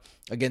 4-1,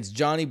 against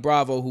Johnny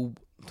Bravo,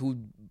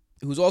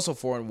 who's also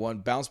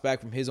 4-1, bounced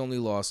back from his only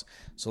loss.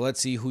 So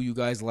let's see who you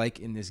guys like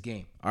in this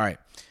game. All right,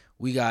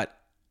 we got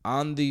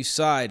on the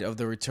side of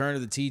the return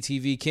of the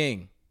TTV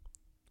King,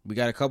 we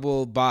got a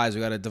couple of buys.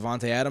 We got a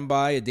Devontae Adams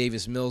buy, a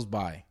Davis Mills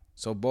buy.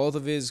 So both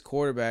of his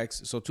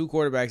quarterbacks, so 2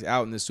 quarterbacks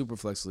out in the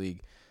Superflex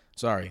League.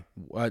 Sorry,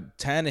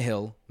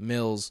 Tannehill,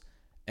 Mills,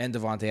 and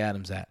Devontae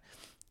Adams at.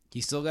 He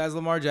still got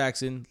Lamar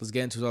Jackson. Let's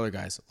get into his other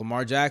guys.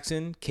 Lamar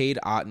Jackson, Cade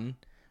Otton,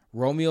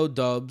 Romeo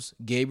Doubs,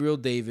 Gabriel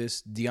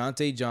Davis,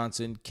 Deontay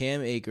Johnson,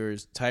 Cam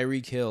Akers,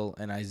 Tyreek Hill,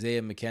 and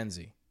Isaiah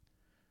McKenzie.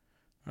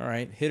 All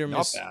right, hit or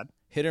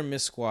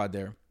miss squad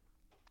there.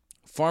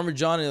 Farmer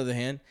John, on the other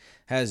hand,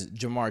 has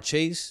Jamar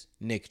Chase,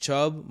 Nick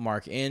Chubb,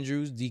 Mark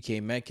Andrews,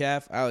 DK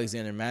Metcalf,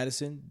 Alexander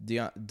Madison,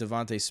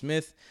 Devontae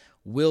Smith,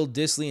 Will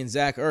Dissly, and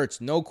Zach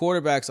Ertz. No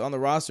quarterbacks on the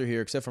roster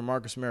here except for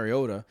Marcus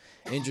Mariota.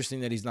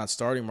 Interesting that he's not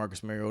starting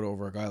Marcus Mariota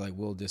over a guy like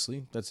Will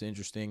Dissly. That's an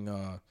interesting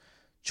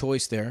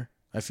choice there,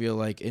 I feel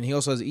like. And he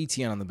also has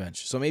ETN on the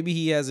bench. So maybe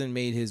he hasn't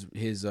made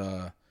his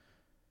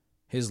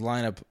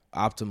lineup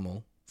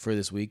optimal for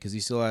this week because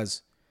he still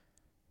has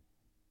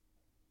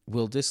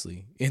Will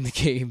Dissly in the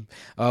game.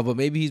 But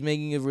maybe he's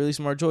making a really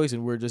smart choice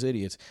and we're just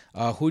idiots.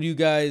 Who do you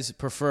guys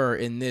prefer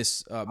in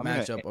this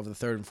matchup of the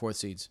 3rd and 4th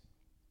seeds?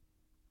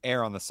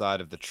 Err on the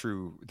side of the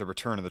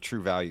return of the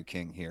true value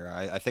king here.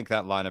 I think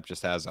that lineup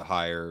just has a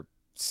higher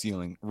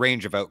ceiling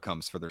range of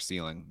outcomes for their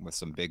ceiling with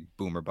some big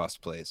boomer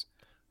bust plays.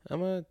 I'm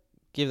going to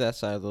give that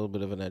side a little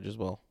bit of an edge as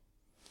well.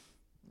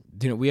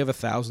 We have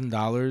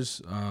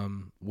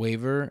 $1,000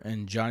 waiver,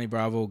 and Johnny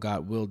Bravo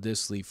got Will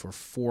Dissly for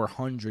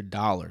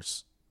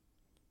 $400.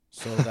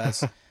 So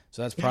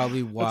that's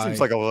probably why. That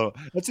seems like a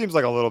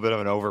little bit of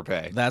an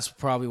overpay. That's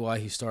probably why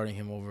he's starting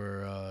him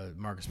over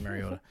Marcus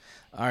Mariota.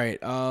 All right,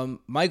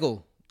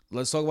 Michael,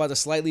 let's talk about the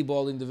slightly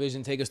balding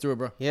division. Take us through it,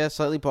 bro. Yeah,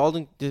 slightly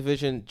balding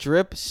division.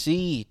 Drip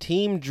C.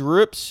 Team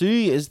Drip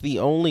C is the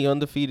only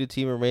undefeated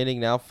team remaining,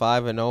 now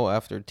 5-0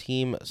 after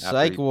Team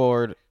Psych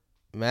Ward,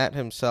 Matt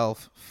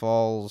himself,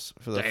 falls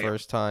for the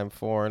first time,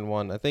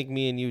 4-1. I think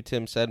me and you,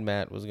 Tim, said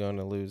Matt was going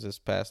to lose this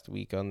past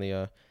week on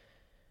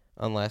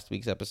last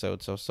week's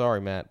episode. So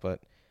sorry, Matt,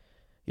 but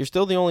you're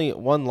still the only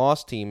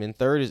one-loss team. In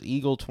 3rd is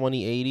Eagle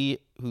 2080,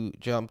 who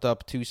jumped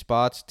up 2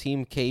 spots.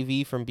 Team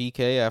KV from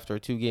BK, after a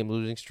 2-game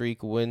losing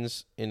streak,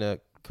 wins in a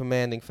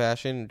commanding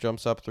fashion,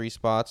 jumps up 3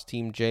 spots.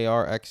 Team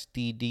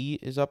JRXDD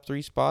is up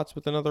 3 spots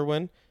with another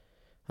win.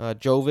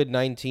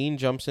 Jovid19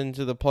 jumps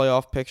into the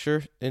playoff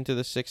picture, into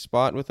the 6th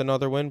spot with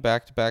another win.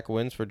 Back-to-back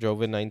wins for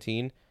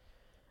Jovid19.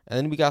 And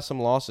then we got some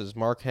losses.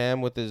 Mark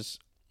Ham with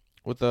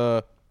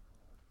a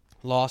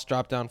loss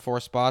dropped down 4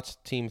 spots.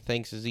 Team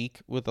Thanks Zeke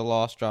with a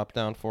loss dropped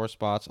down 4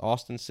 spots.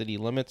 Austin City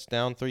Limits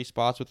down 3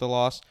 spots with a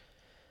loss.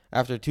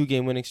 After a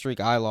 2-game winning streak,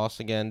 I lost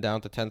again,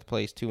 down to 10th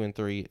place,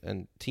 2-3.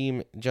 And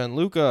Team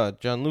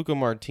Gianluca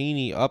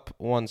Martini up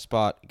 1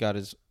 spot, got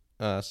his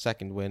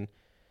 2nd win.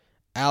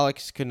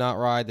 Alex could not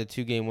ride the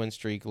 2-game win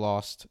streak,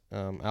 lost.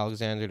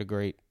 Alexander the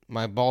Great.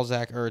 My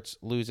Balzac Ertz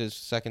loses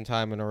 2nd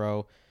time in a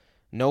row.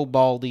 No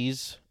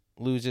Baldies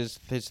loses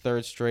his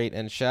 3rd straight.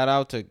 And shout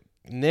out to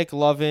Nick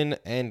Lovin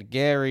and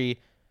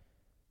Gary.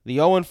 The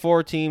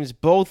 0-4 teams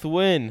both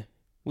win.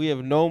 We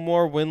have no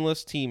more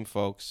winless team,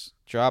 folks.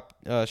 Shout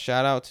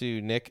out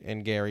to Nick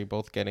and Gary,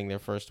 both getting their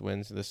first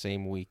wins the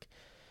same week.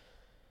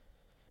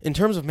 In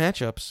terms of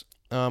matchups,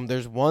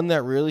 there's one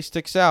that really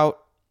sticks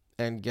out,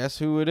 and guess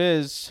who it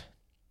is?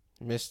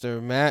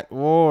 Mr. Matt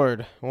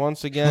Ward,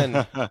 once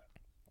again,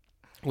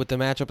 with the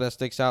matchup that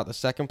sticks out. The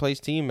 2nd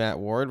place team, Matt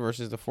Ward,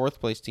 versus the 4th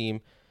place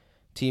team,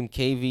 Team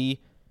KV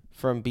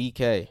from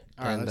BK.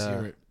 All right, let's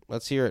hear it.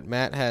 Let's hear it.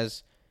 Matt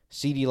has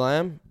CeeDee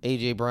Lamb,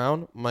 A.J.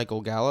 Brown,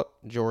 Michael Gallup,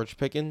 George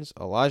Pickens,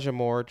 Elijah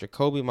Moore,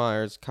 Jacoby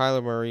Myers,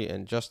 Kyler Murray,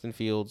 and Justin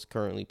Fields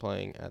currently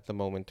playing at the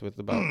moment with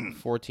about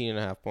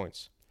 14.5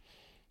 points.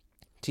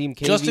 Team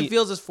KV. Justin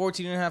Fields has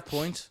 14.5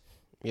 points?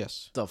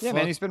 Yes. Yeah,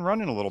 man, he's been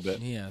running a little bit.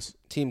 Yes.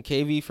 Team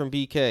KV from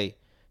BK,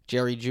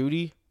 Jerry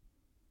Jeudy,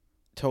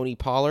 Tony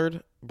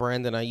Pollard,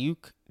 Brandon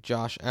Ayuk,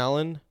 Josh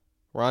Allen,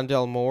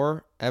 Rondell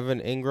Moore, Evan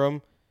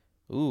Ingram.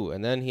 Ooh,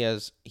 and then he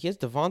has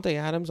Devontae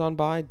Adams on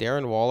bye,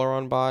 Darren Waller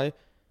on bye,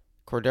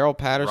 Cordero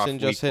Patterson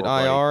just hit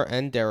IR,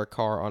 and Derek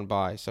Carr on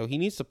bye. So he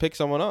needs to pick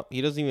someone up.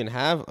 He doesn't even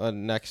have a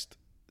next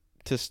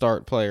to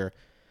start player.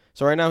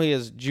 So right now he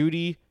has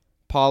Jeudy,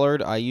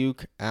 Pollard,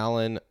 Ayuk,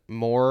 Allen,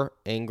 Moore,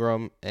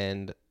 Ingram,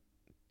 and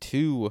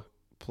 2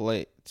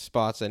 play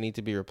spots that need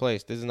to be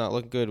replaced. This is not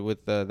looking good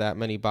with that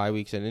many bye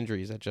weeks and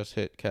injuries that just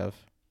hit Kev.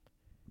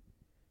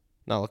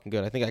 Not looking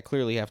good. I think I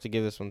clearly have to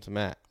give this one to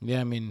Matt.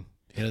 Yeah, I mean,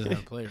 he doesn't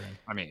have a player in.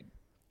 I mean,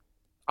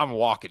 I'm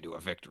walking to a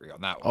victory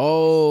on that one.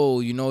 Oh,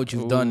 you know what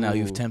you've done now?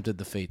 You've tempted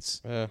the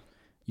fates. Yeah.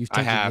 You've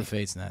tempted the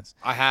fates, Nats.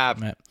 I have.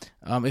 Matt,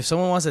 if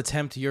someone wants to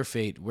tempt your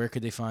fate, where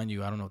could they find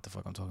you? I don't know what the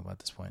fuck I'm talking about at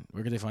this point.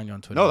 Where could they find you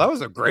on Twitter? No, that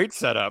was a great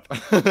setup.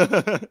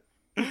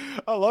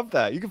 I love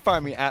that. You can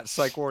find me at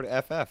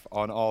PsychWardFF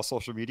on all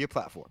social media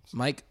platforms.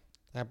 Mike.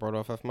 At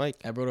BrodoFF Mike.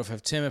 At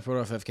BrodoFF Tim. At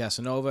BrodoFF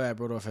Casanova. At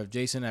BrodoFF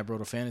Jason. At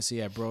Brodo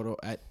Fantasy. At Brodo.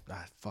 I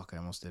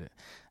almost did it.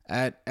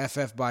 At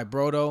FF by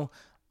Brodo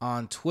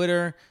on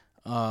Twitter.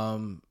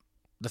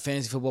 The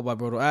Fantasy Football by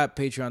Brodo app.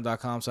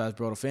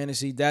 Patreon.com/Brodo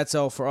Fantasy. That's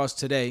all for us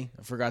today.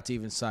 I forgot to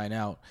even sign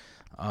out.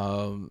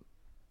 On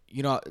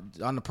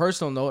a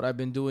personal note, I've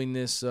been doing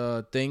this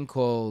thing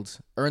called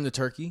Earn the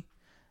Turkey.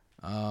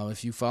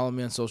 If you follow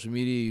me on social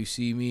media, you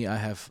see me. I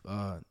have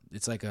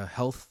it's like a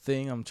health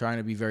thing. I'm trying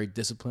to be very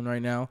disciplined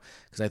right now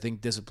because I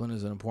think discipline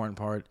is an important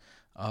part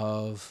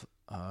of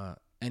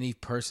any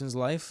person's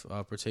life,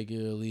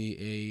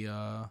 particularly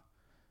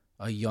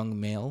a young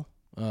male,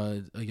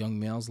 a young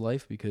male's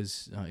life.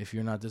 Because if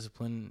you're not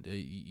disciplined,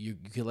 you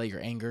can let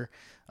your anger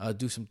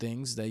do some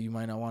things that you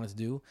might not want it to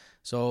do.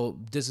 So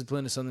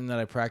discipline is something that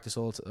I practice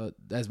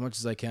as much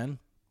as I can,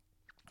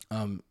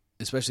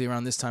 especially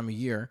around this time of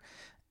year.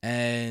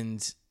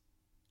 And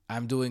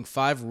I'm doing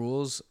 5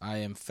 rules. I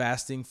am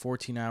fasting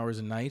 14 hours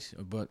a night,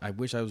 but I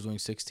wish I was doing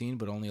 16,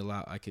 but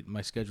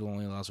my schedule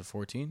only allows for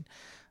 14.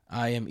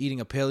 I am eating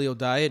a paleo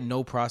diet,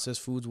 no processed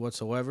foods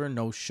whatsoever,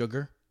 no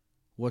sugar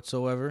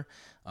whatsoever,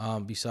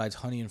 besides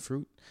honey and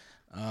fruit.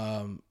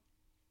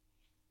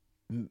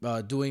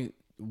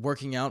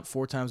 Working out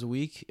 4 times a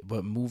week,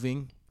 but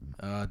moving,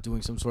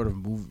 doing some sort of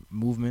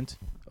movement.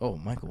 Oh,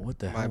 Michael, what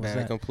the hell was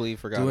that? I completely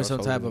forgot. Doing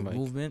some type of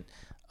movement.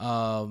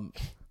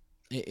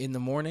 In the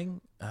morning,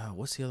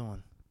 what's the other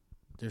one?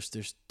 There's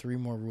 3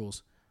 more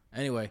rules.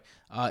 Anyway,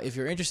 if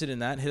you're interested in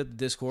that, hit up the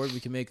Discord. We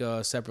can make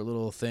a separate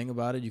little thing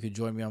about it. You could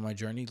join me on my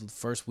journey.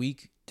 First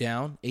week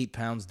down, 8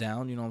 pounds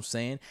down. You know what I'm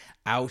saying?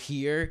 Out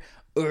here,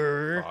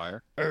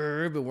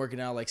 been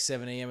working out like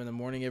 7 a.m. in the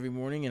morning every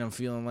morning, and I'm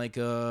feeling like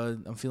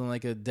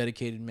a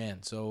dedicated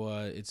man. So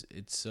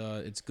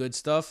it's good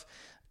stuff.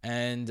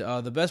 And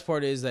the best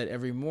part is that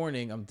every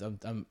morning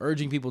I'm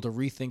urging people to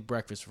rethink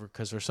breakfast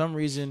because for some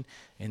reason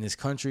in this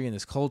country, in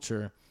this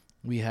culture,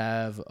 we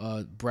have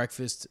a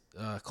breakfast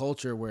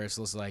culture where it's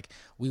just like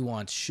we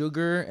want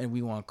sugar and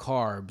we want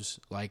carbs,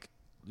 like,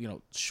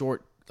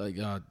 short, like,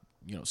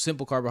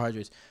 simple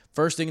carbohydrates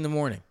first thing in the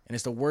morning. And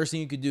it's the worst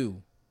thing you could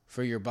do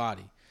for your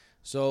body.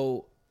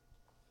 So,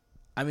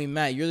 I mean,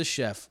 Matt, you're the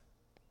chef.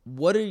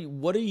 What are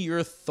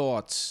your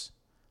thoughts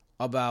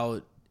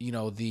about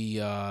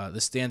the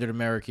standard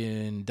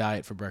American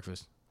diet for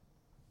breakfast?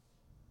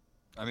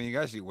 I mean, you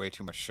guys eat way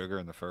too much sugar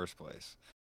in the first place.